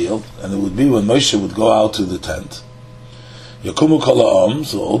it would be when Moshe would go out to the tent. Yakumu kol ha'am,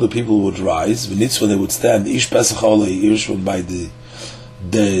 so all the people would rise. V'nitzvah, they would stand. Ish pesach ha'olei, Ish by the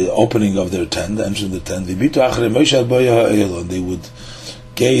opening of their tent, the entrance of the tent. And they would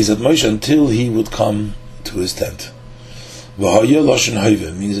gaze at Moshe until he would come to his tent.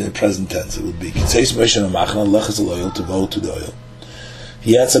 Means in the present tense. It would be to go to the oil.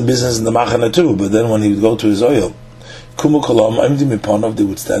 He had some business in the machana too, but then when he would go to his oil, they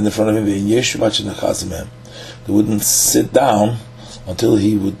would stand in front of him. They wouldn't sit down until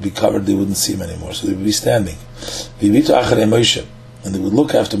he would be covered. They wouldn't see him anymore, so they would be standing. And they would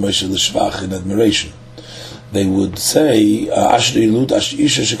look after Moshe l'shvach in admiration. They would say,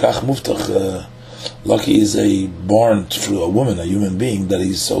 lucky is born through a woman, a human being, that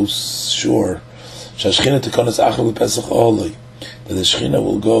he's so sure that the Shechina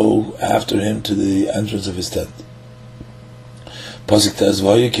will go after him to the entrance of his tent. When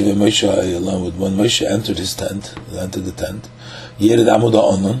Moshe entered the tent,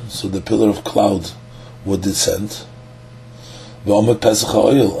 so the pillar of cloud would descend. V'amud Pesach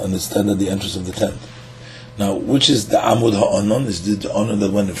ha'oil, and it's stand at the entrance of the tent. Now, which is the Amud ha'onon? Is the onon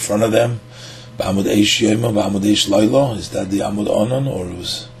that went in front of them? V'amud eish yoma, v'amud eish laila? Is that the Amud onon, or it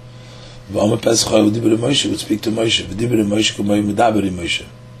was V'amud Pesach ha'oil v'dibur Moshe would speak to Moshe. V'dibur Moshe k'may medaber Moshe.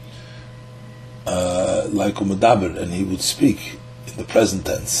 Like a medaber, and he would speak in the present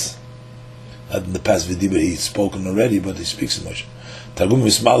tense. Not in the past v'dibur, he's spoken already, but he speaks in Moshe. Targum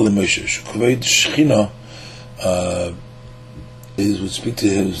Yismal Moshe. Shukvei Shechina would speak to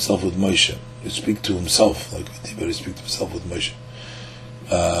himself with Moshe. He would speak to himself, like v'dibur, he speak to himself with Moshe.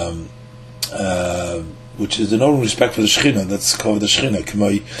 Which is in all respect for the Shechina. That's called the Shechina.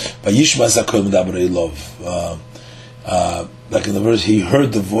 Vayishma zakol medaber elov. Like in the verse, he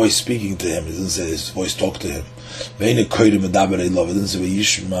heard the voice speaking to him. It doesn't say his voice talked to him. It doesn't say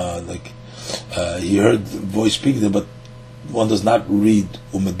Vayishma, like he heard the voice speaking to him, but one does not read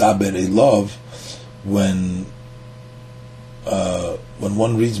umedaber elov when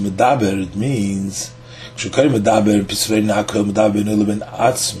one reads medaber. It means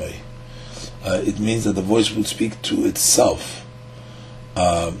it means that the voice will speak to itself.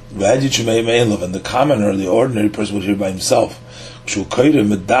 And the commoner, the ordinary person, would hear by himself.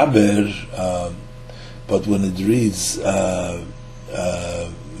 But when it reads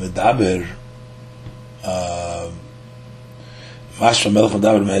medaber,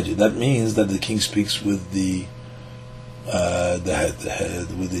 that means that the king speaks with the head,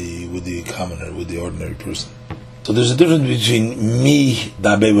 with the commoner, with the ordinary person. So there's a difference between mi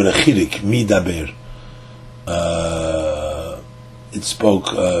daber with a chirik, mi daber. It spoke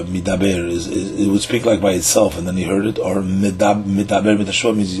midaber, it would speak like by itself, and then he heard it, or midaber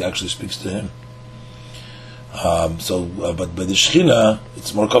mitashua means he actually speaks to him. But by the Shechina,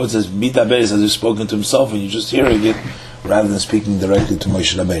 it's more common. It says midaber, as he's spoken to himself, and you're just hearing it rather than speaking directly to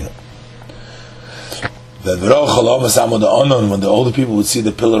Moshe Rabbeinu. When the older people would see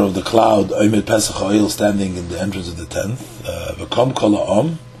the pillar of the cloud, Pesach oil, standing in the entrance of the tent,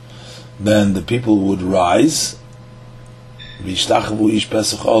 then the people would rise, and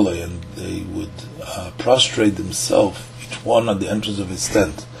they would prostrate themselves, each one at the entrance of his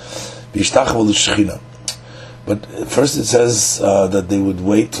tent. But first it says that they would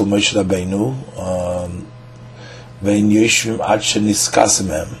wait till Moshe Rabbeinu,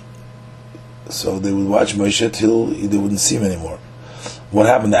 so they would watch Moshe till they wouldn't see him anymore. What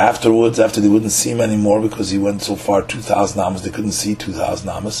happened afterwards, after they wouldn't see him anymore because he went so far, 2,000 amas, they couldn't see 2,000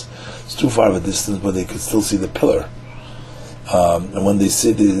 amas. It's too far of a distance, but they could still see the pillar. And when they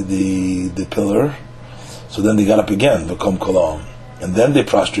see the pillar, so then they got up again, v'kom kolam, and then they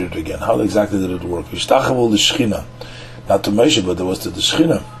prostrated again. How exactly did it work? Yishtachavu l'shechina, not to Moshe, but there was to the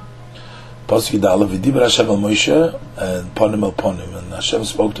Shechina. Pasuk Yidalef, v'diber Hashem al Moshe, and ponim el ponim, and Hashem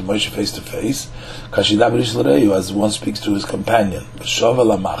spoke to Moshe face to face, kashidaber ish l'reihu, as one speaks to his companion, v'shova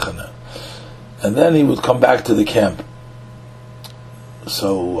lamachana, and then he would come back to the camp.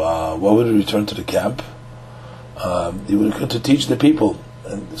 So, what would he return to the camp? He would come to teach the people.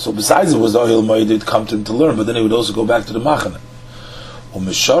 And so besides it was the Ohel Moed, he'd come to him to learn, but then he would also go back to the Machane.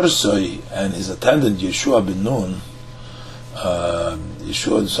 And his attendant, Yeshua ben Nun,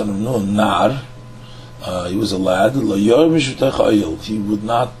 Yeshua the son of Nun, Nar, he was a lad, he would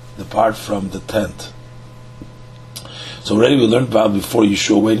not depart from the tent. So already we learned about before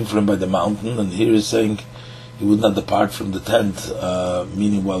Yeshua waiting for him by the mountain, and here he's saying he would not depart from the tent,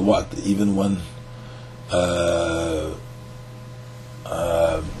 meaning, well, what? Even when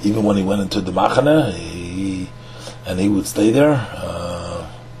he went into the Machane, he would stay there.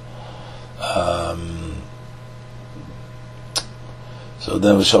 So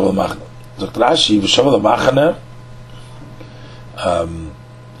then V'shaval Machane. Dr. Rashi, V'shaval Machane,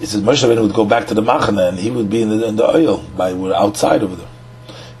 he says Moshe Rabbeinu would go back to the Machane, and he would be in the oil, we're outside over there,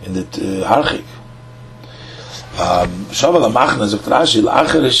 in the Harchik.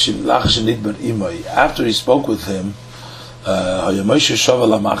 After he spoke with him, Moshe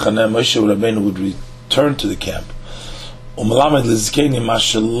Rabbeinu would return to the camp,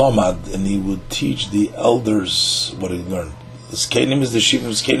 and he would teach the elders what he learned. The Zkenim is the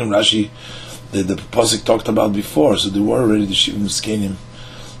Shivim Zkenim. Rashi, the Pasuk talked about before, so there were already the Shivim Zkenim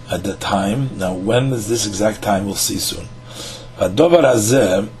at that time. Now, when is this exact time? We'll see soon.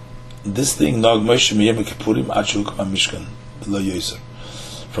 This thing, from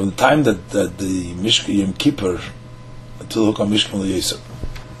the time that the Mishkan Yom Kippur until Hukam Mishkan Lo Yoser.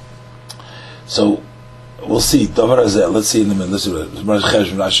 So we'll see. Let's see in the minute. Let's see what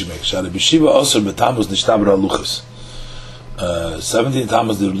Rashi makes. 17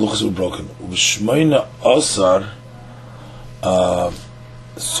 Tammuz the luchas were broken.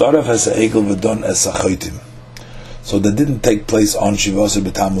 Saraf as a egel v'don as a chaytim. So that didn't take place on Shiva Asar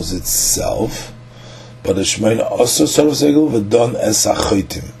B'Tammuz itself, but the Shemona also Saraf as a egel v'don as a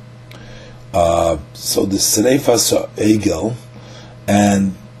chaytim. So the Sereifas egel,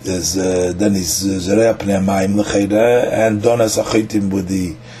 and there's then he's Zerei Pnei Mayim l'chayda, and don as a chaytim with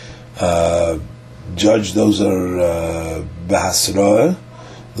the judge. Those are Behasra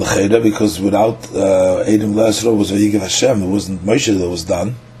l'chayda, because without Eidim L'Asra was Vayigav Hashem. It wasn't Moshe that was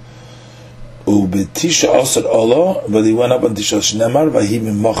done. Ubetisha Asar Allah, but he went up on Tisha Shnemar Vahi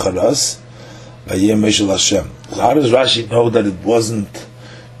Mimocharas Vayim Meshel Hashem. How does Rashi know that it wasn't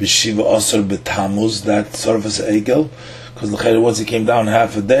B'Shiva Asar B'Tammuz that Sarfas Egel? Because l'chayda, once he came down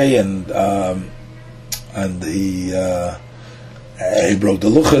half a day and he broke the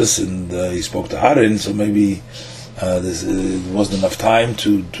luchas and he spoke to Aaron, so maybe there wasn't enough time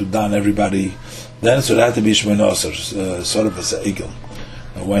to don everybody then, so it had to be Shemona Asar, Sarfas Egel.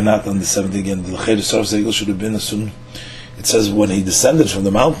 Why not on the 7th again? The L'chayda Sarfas Egel should have been as soon. It says when he descended from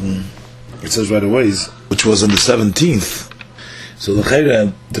the mountain, it says right away, which was on the 17th. So the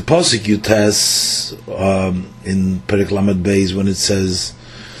pasuk Yutes in Perek Lamed Beis, when it says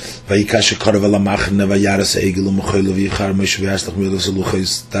Vayikash Karav Lamachne Vayaras Egel U'Mechoylo V'Yichar Moshe V'Yashlach Milos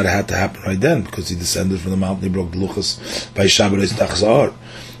Luchos, that had to happen right then because he descended from the mountain, he broke the luchos by Shabbat Tachzar.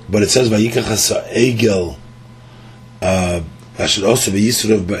 But it says Vayikachas Egel Asher also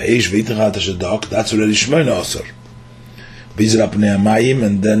V'Yisrav Ba'esh V'Yitachat Asher Dak. That's already Shemona Asar. V'Yizra Pnei Mayim,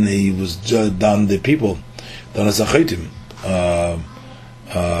 and then he was done the people done as a chaytim.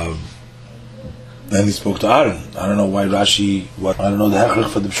 Then he spoke to Aaron. I don't know why Rashi. I don't know the hechrich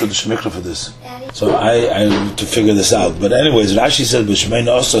for the Pshut Shemikra for this. So I need to figure this out. But anyways, Rashi said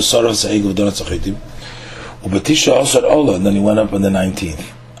B'Shemona Asar Saraf Se'egel V'don Tzachaytim U'Batisha Asar Ola, and then he went up on the 19th.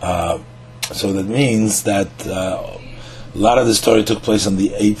 So that means that a lot of the story took place on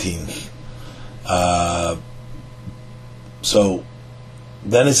the 18th. So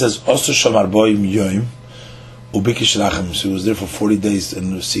then it says Asar Shamar Boim Yoim Ubikish Rachim. So he was there for 40 days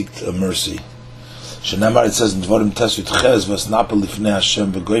and seeked mercy. Shenamar, it says in Dvarim Tesut Ches Vasnapel Lifnei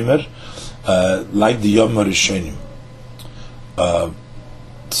Hashem V'Goymer, like the Yom HaRishonim.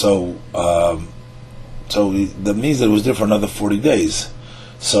 So that means that it was there for another 40 days.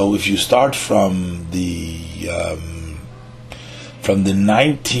 So if you start from the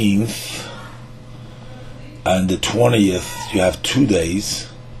 19th and the 20th, you have 2 days.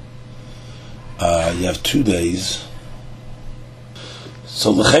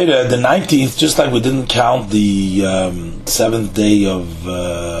 So l'chayda, the 19th, just like we didn't count the 7th day of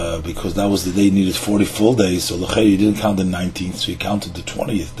because that was the day you needed 40 full days. So l'chayda, you didn't count the 19th, so you counted the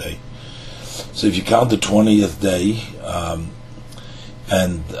 20th day. So if you count the 20th day,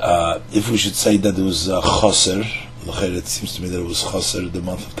 and if we should say that it was Choser, l'chayda, it seems to me that it was Choser, the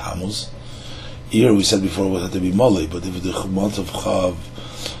month of Tammuz. Here we said before it had to be Moli, but if the month of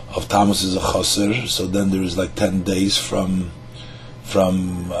Tammuz is a Choser, so then there is like 10 days from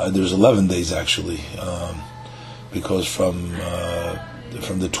there's 11 days actually, because from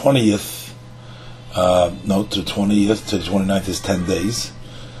the 20th to the 20th to the 29th is 10 days,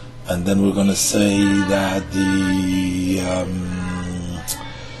 and then we're going to say that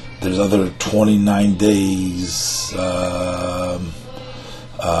there's other 29 days of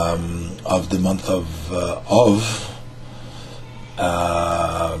the month of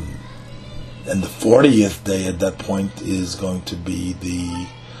and the 40th day at that point is going to be the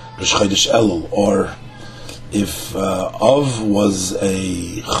Rosh Chodesh Elul, or if Av was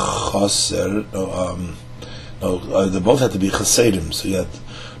a Chaser, they both had to be Chasedim, so you had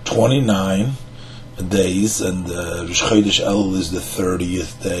 29 days, and Rosh Chodesh Elul is the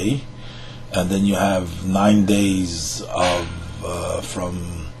 30th day, and then you have 9 days of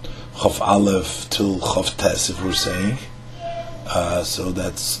from Chof Aleph till Chof Tes, if we're saying. So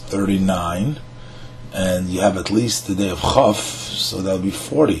that's 39, and you have at least the day of Chof, so that'll be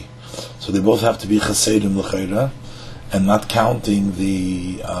 40. So they both have to be Chasedim l'chayra, and not counting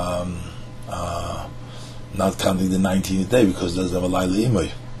the 19th day, because there's a Laila Imoy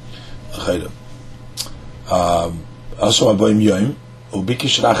l'chayra. Also Aboim Yoim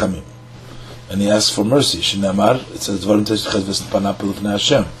Ubikish Rachamim, and he asks for mercy. Shenamar, it says Dvarim Tesut Ches V'Snapel Lifnei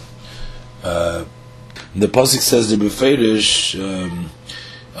Hashem. The pasuk says the Beferish.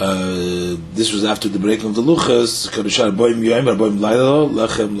 This was after the breaking of the luchas. Kadoshar boim yoyim arboim lailo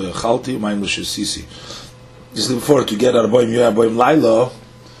lechem leachalti umayim l'shesisi. Just before, to get arboim yoyim arboim lailo,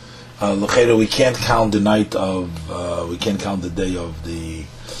 l'chayda, we can't count the night of we can't count the day of the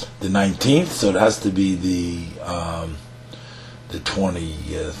 19th, so it has to be the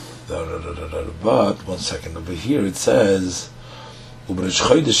 20th. But one second, over here it says Ubrish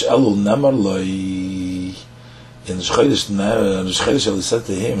Chodesh Elul Nemar Loi. In the Chodesh Elul said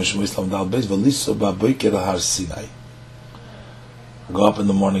to him, Shemo Yisrael Dal Beis V'liso Ba'Boker Har Sinai. Go up in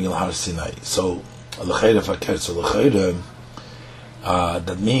the morning in Har Sinai. So L'Chayre Fakir. So L'Chayre,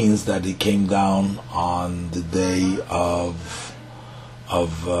 that means that he came down on the day of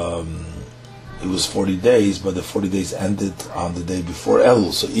it was 40 days, but the 40 days ended on the day before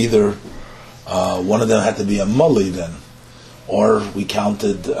Elul. So either one of them had to be a Mali then, or we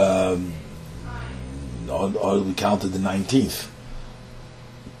counted or we counted the 19th.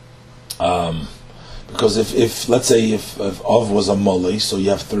 Because if let's say if Av was a Mali, so you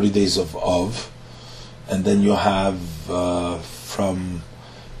have 30 days of Av, and then you have from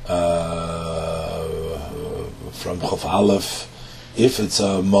Chof Aleph, if it's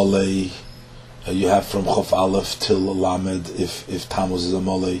a Mali, you have from Chof Aleph till Lamed. If Tammuz is a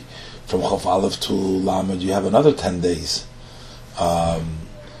Mali, from Chof Aleph to Lamed, you have another 10 days.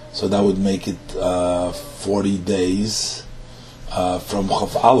 So that would make it 40 days from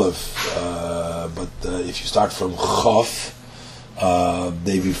Chof Aleph. But if you start from Chof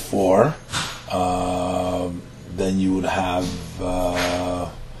day before, then you would have a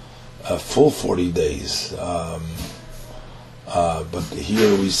full 40 days. But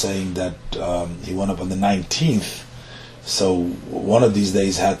here we're saying that he went up on the 19th, so one of these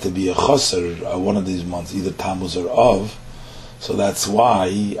days had to be a Choser, one of these months, either Tammuz or Av. So that's why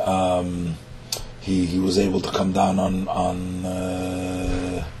he was able to come down on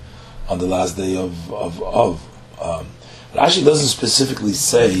the last day of Rashi doesn't specifically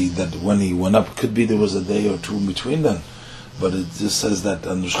say that when he went up, could be there was a day or two in between them, but it just says that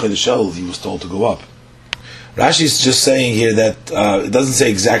on Rosh Chodesh Elul he was told to go up. Rashi is just saying here that it doesn't say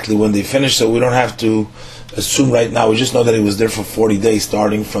exactly when they finished, so we don't have to assume right now. We just know that he was there for 40 days,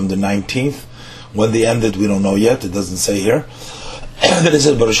 starting from the 19th. When they ended, we don't know yet. It doesn't say here. Then it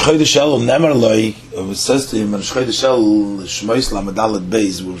says, "Rosh Chodesh Elul Nemar Loi." It says to him, "Rosh Chodesh Elul Shemo Yisrael Dalet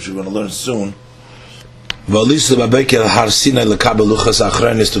Beis," which we're going to learn soon. V'alisu b'Boker Har Sinai lekabel luchas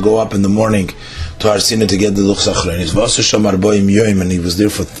achronis, to go up in the morning to Har Sinai to get the luchas achronis. V'asu sham arboim yoim, and he was there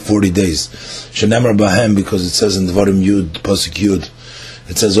for 40 days. Shenemar bahem, because it says in Dvarim Yud Pasuk Yud,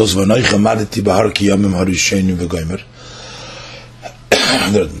 it says also v'noich amadeti b'har ki yomim harishonim v'goymer.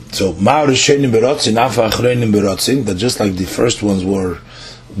 So ma harishonim b'rotzin afa achronim b'rotzin, that just like the first ones were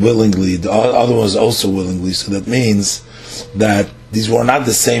willingly, the other ones also willingly. So that means that these were not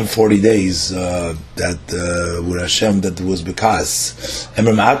the same 40 days that were Hashem, that was because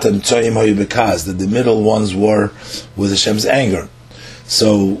that the middle ones were with Hashem's anger.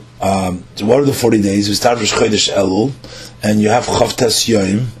 So what are the 40 days? We start with Chodesh Elul, and you have Chavtes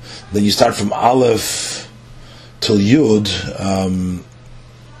Yom. Then you start from Aleph till Yud.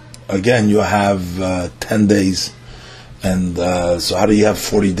 Again, you have 10 days, and so how do you have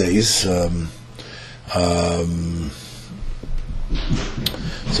 40 days?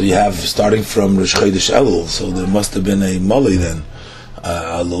 So you have starting from Rosh Chodesh Elul, so there must have been a Mali then,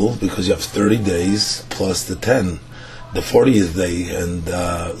 Elul, because you have 30 days plus the 10, the 40th day, and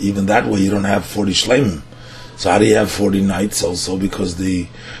even that way you don't have 40 Shleimim. So how do you have 40 nights also? Because the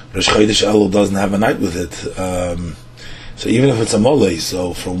Rosh Chodesh Elul doesn't have a night with it. So even if it's a Mali,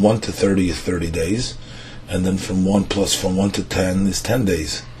 so from 1 to 30 is 30 days, and then from 1 to 10 is 10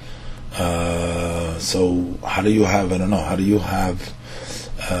 days. So how do you have, I don't know, how do you have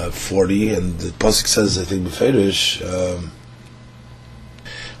 40? And the Pasuk says, I think Beferish,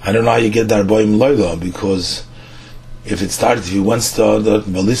 I don't know how you get that Boim Loila, because if you went to the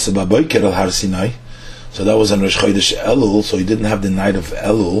Balisa Ba'Boker al Har Sinai, so that was on Rosh Chodesh Elul, so you didn't have the night of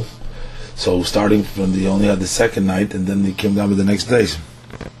Elul, so starting from you only had the second night, and then he came down with the next days.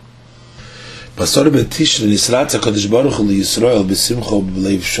 So the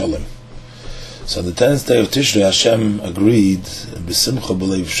 10th day of Tishrei, Hashem agreed, B'simcha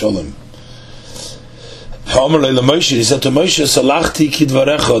b'leiv shalom. He said to Moshe, Salachti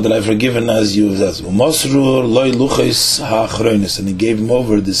kidvarecha, that I've forgiven as you have said. U'masru loy luchis ha'achronis, and he gave him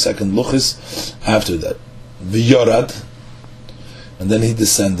over the second luchis after that. V'yorad, and then he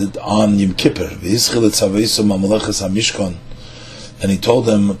descended on Yom Kippur. V'hischil et tzaveiso ma'malachas ha'mishkan, and he told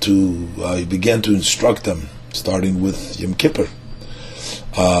them to, he began to instruct them, starting with Yom Kippur.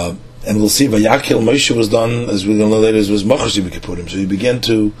 And we'll see, Vayakil Moshe was done, as we're going to learn later, it was Machash Yom Kippurim. So he began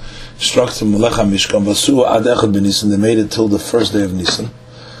to instruct them, Melech HaMishkan, Vasu Ad Echad b'Nisan, they made it till the first day of Nisan.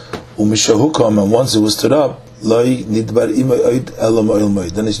 Umishahukam, and once it was stood up, Loi Nidbar Ima Oid Elam Oil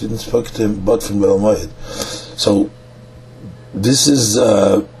Moed. Then he didn't speak to him, but from Oil Moed. So, this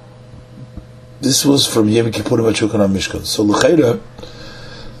was from Yom Kippurim Vachukan HaMishkan. So, L'chaira,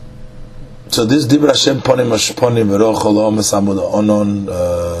 So this Dibra Hashem Ponim Ashponim Verochol Omes Amud Onon.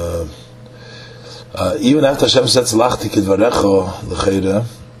 Even after Hashem says Lachti Kidvarecho L'Cheira,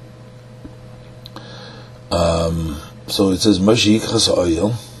 so it says Moshe Yichas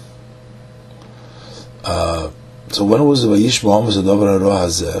Oil. So when was the Vayish Mohammed Zadover Haroh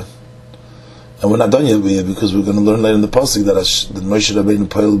Hazeh? And we're not done yet because we're going to learn later in the pasuk that Moshe Rabbeinu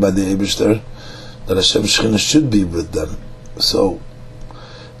poiled by the Eibishter that Hashem Shechina should be with them. So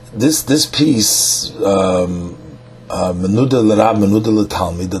this piece, Menuda l'Rab, Menuda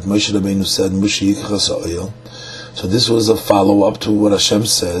l'Talmid, that Moshe Rabbeinu said Moshe Yichas Oil. So this was a follow up to what Hashem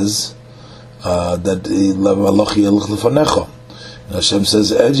says that Alochi Elch Lefanecha. Hashem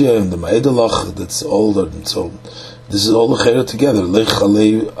says Ejeh and the Ma'edalach. That's all. So this is all the chayra together. Lech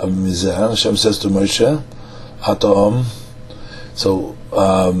alei mizeh. Hashem says to Moshe, Atom. So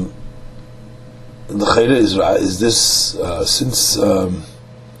the chayra is this since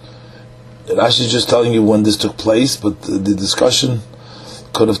Rashi is just telling you when this took place, but the discussion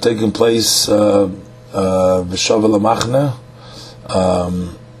could have taken place b'shav l'machne.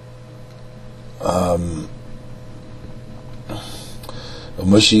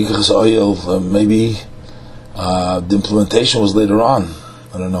 Moshe Yichas Oil, maybe the implementation was later on.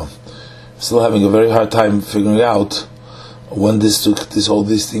 I don't know. Still having a very hard time figuring out when all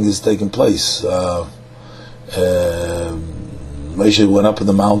these things is taking place. Moshe went up in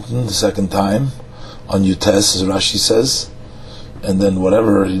the mountain the second time on Yutes, as Rashi says, and then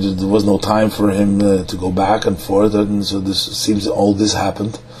whatever, there was no time for him to go back and forth, and so this seems all this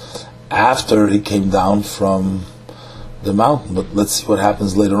happened after he came down from the mountain. But let's see what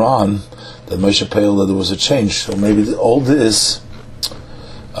happens later on. That Moshe Peil that there was a change. So maybe all this,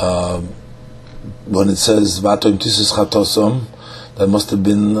 when it says "Vato imtisus chatosom," that must have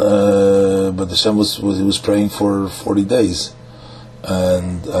been. But Hashem was praying for 40 days,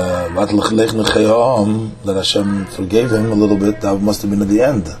 and that Hashem forgave him a little bit. That must have been at the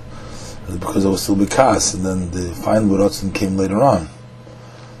end, because it was still bikas, and then the fine Baratzin came later on.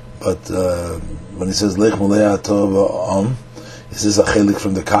 But when he says Lech Mulei Atov this is a chelik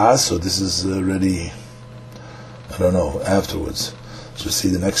from the Kaas, so this is already, I don't know, afterwards. So we see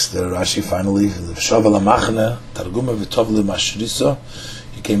the next Rashi finally, Shaval Amachne, Targuma V'tov L'Mashrisa,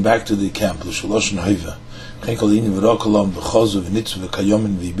 he came back to the camp, L'Sholosh N'Hoiva, Chen Kolini V'rokolam V'chozu V'nitzu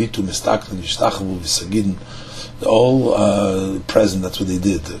V'kayomin V'yibitu Mistaklen V'shtachavu V'sagidin, all present, that's what they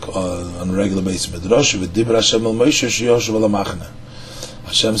did on a regular basis. Midrash V'dibra Hashem El Moshe Sh'yoshav L'Amachne.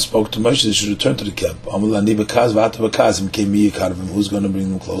 Hashem spoke to Moshe, they should return to the camp. Who's going to bring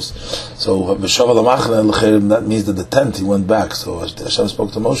them close? So that means that the tent, he went back. So Hashem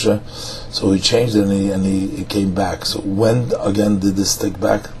spoke to Moshe, so he changed it and he came back. So when again did this take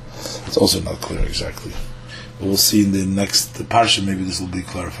back? It's also not clear exactly. But we'll see in the next parsha, maybe this will be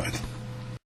clarified.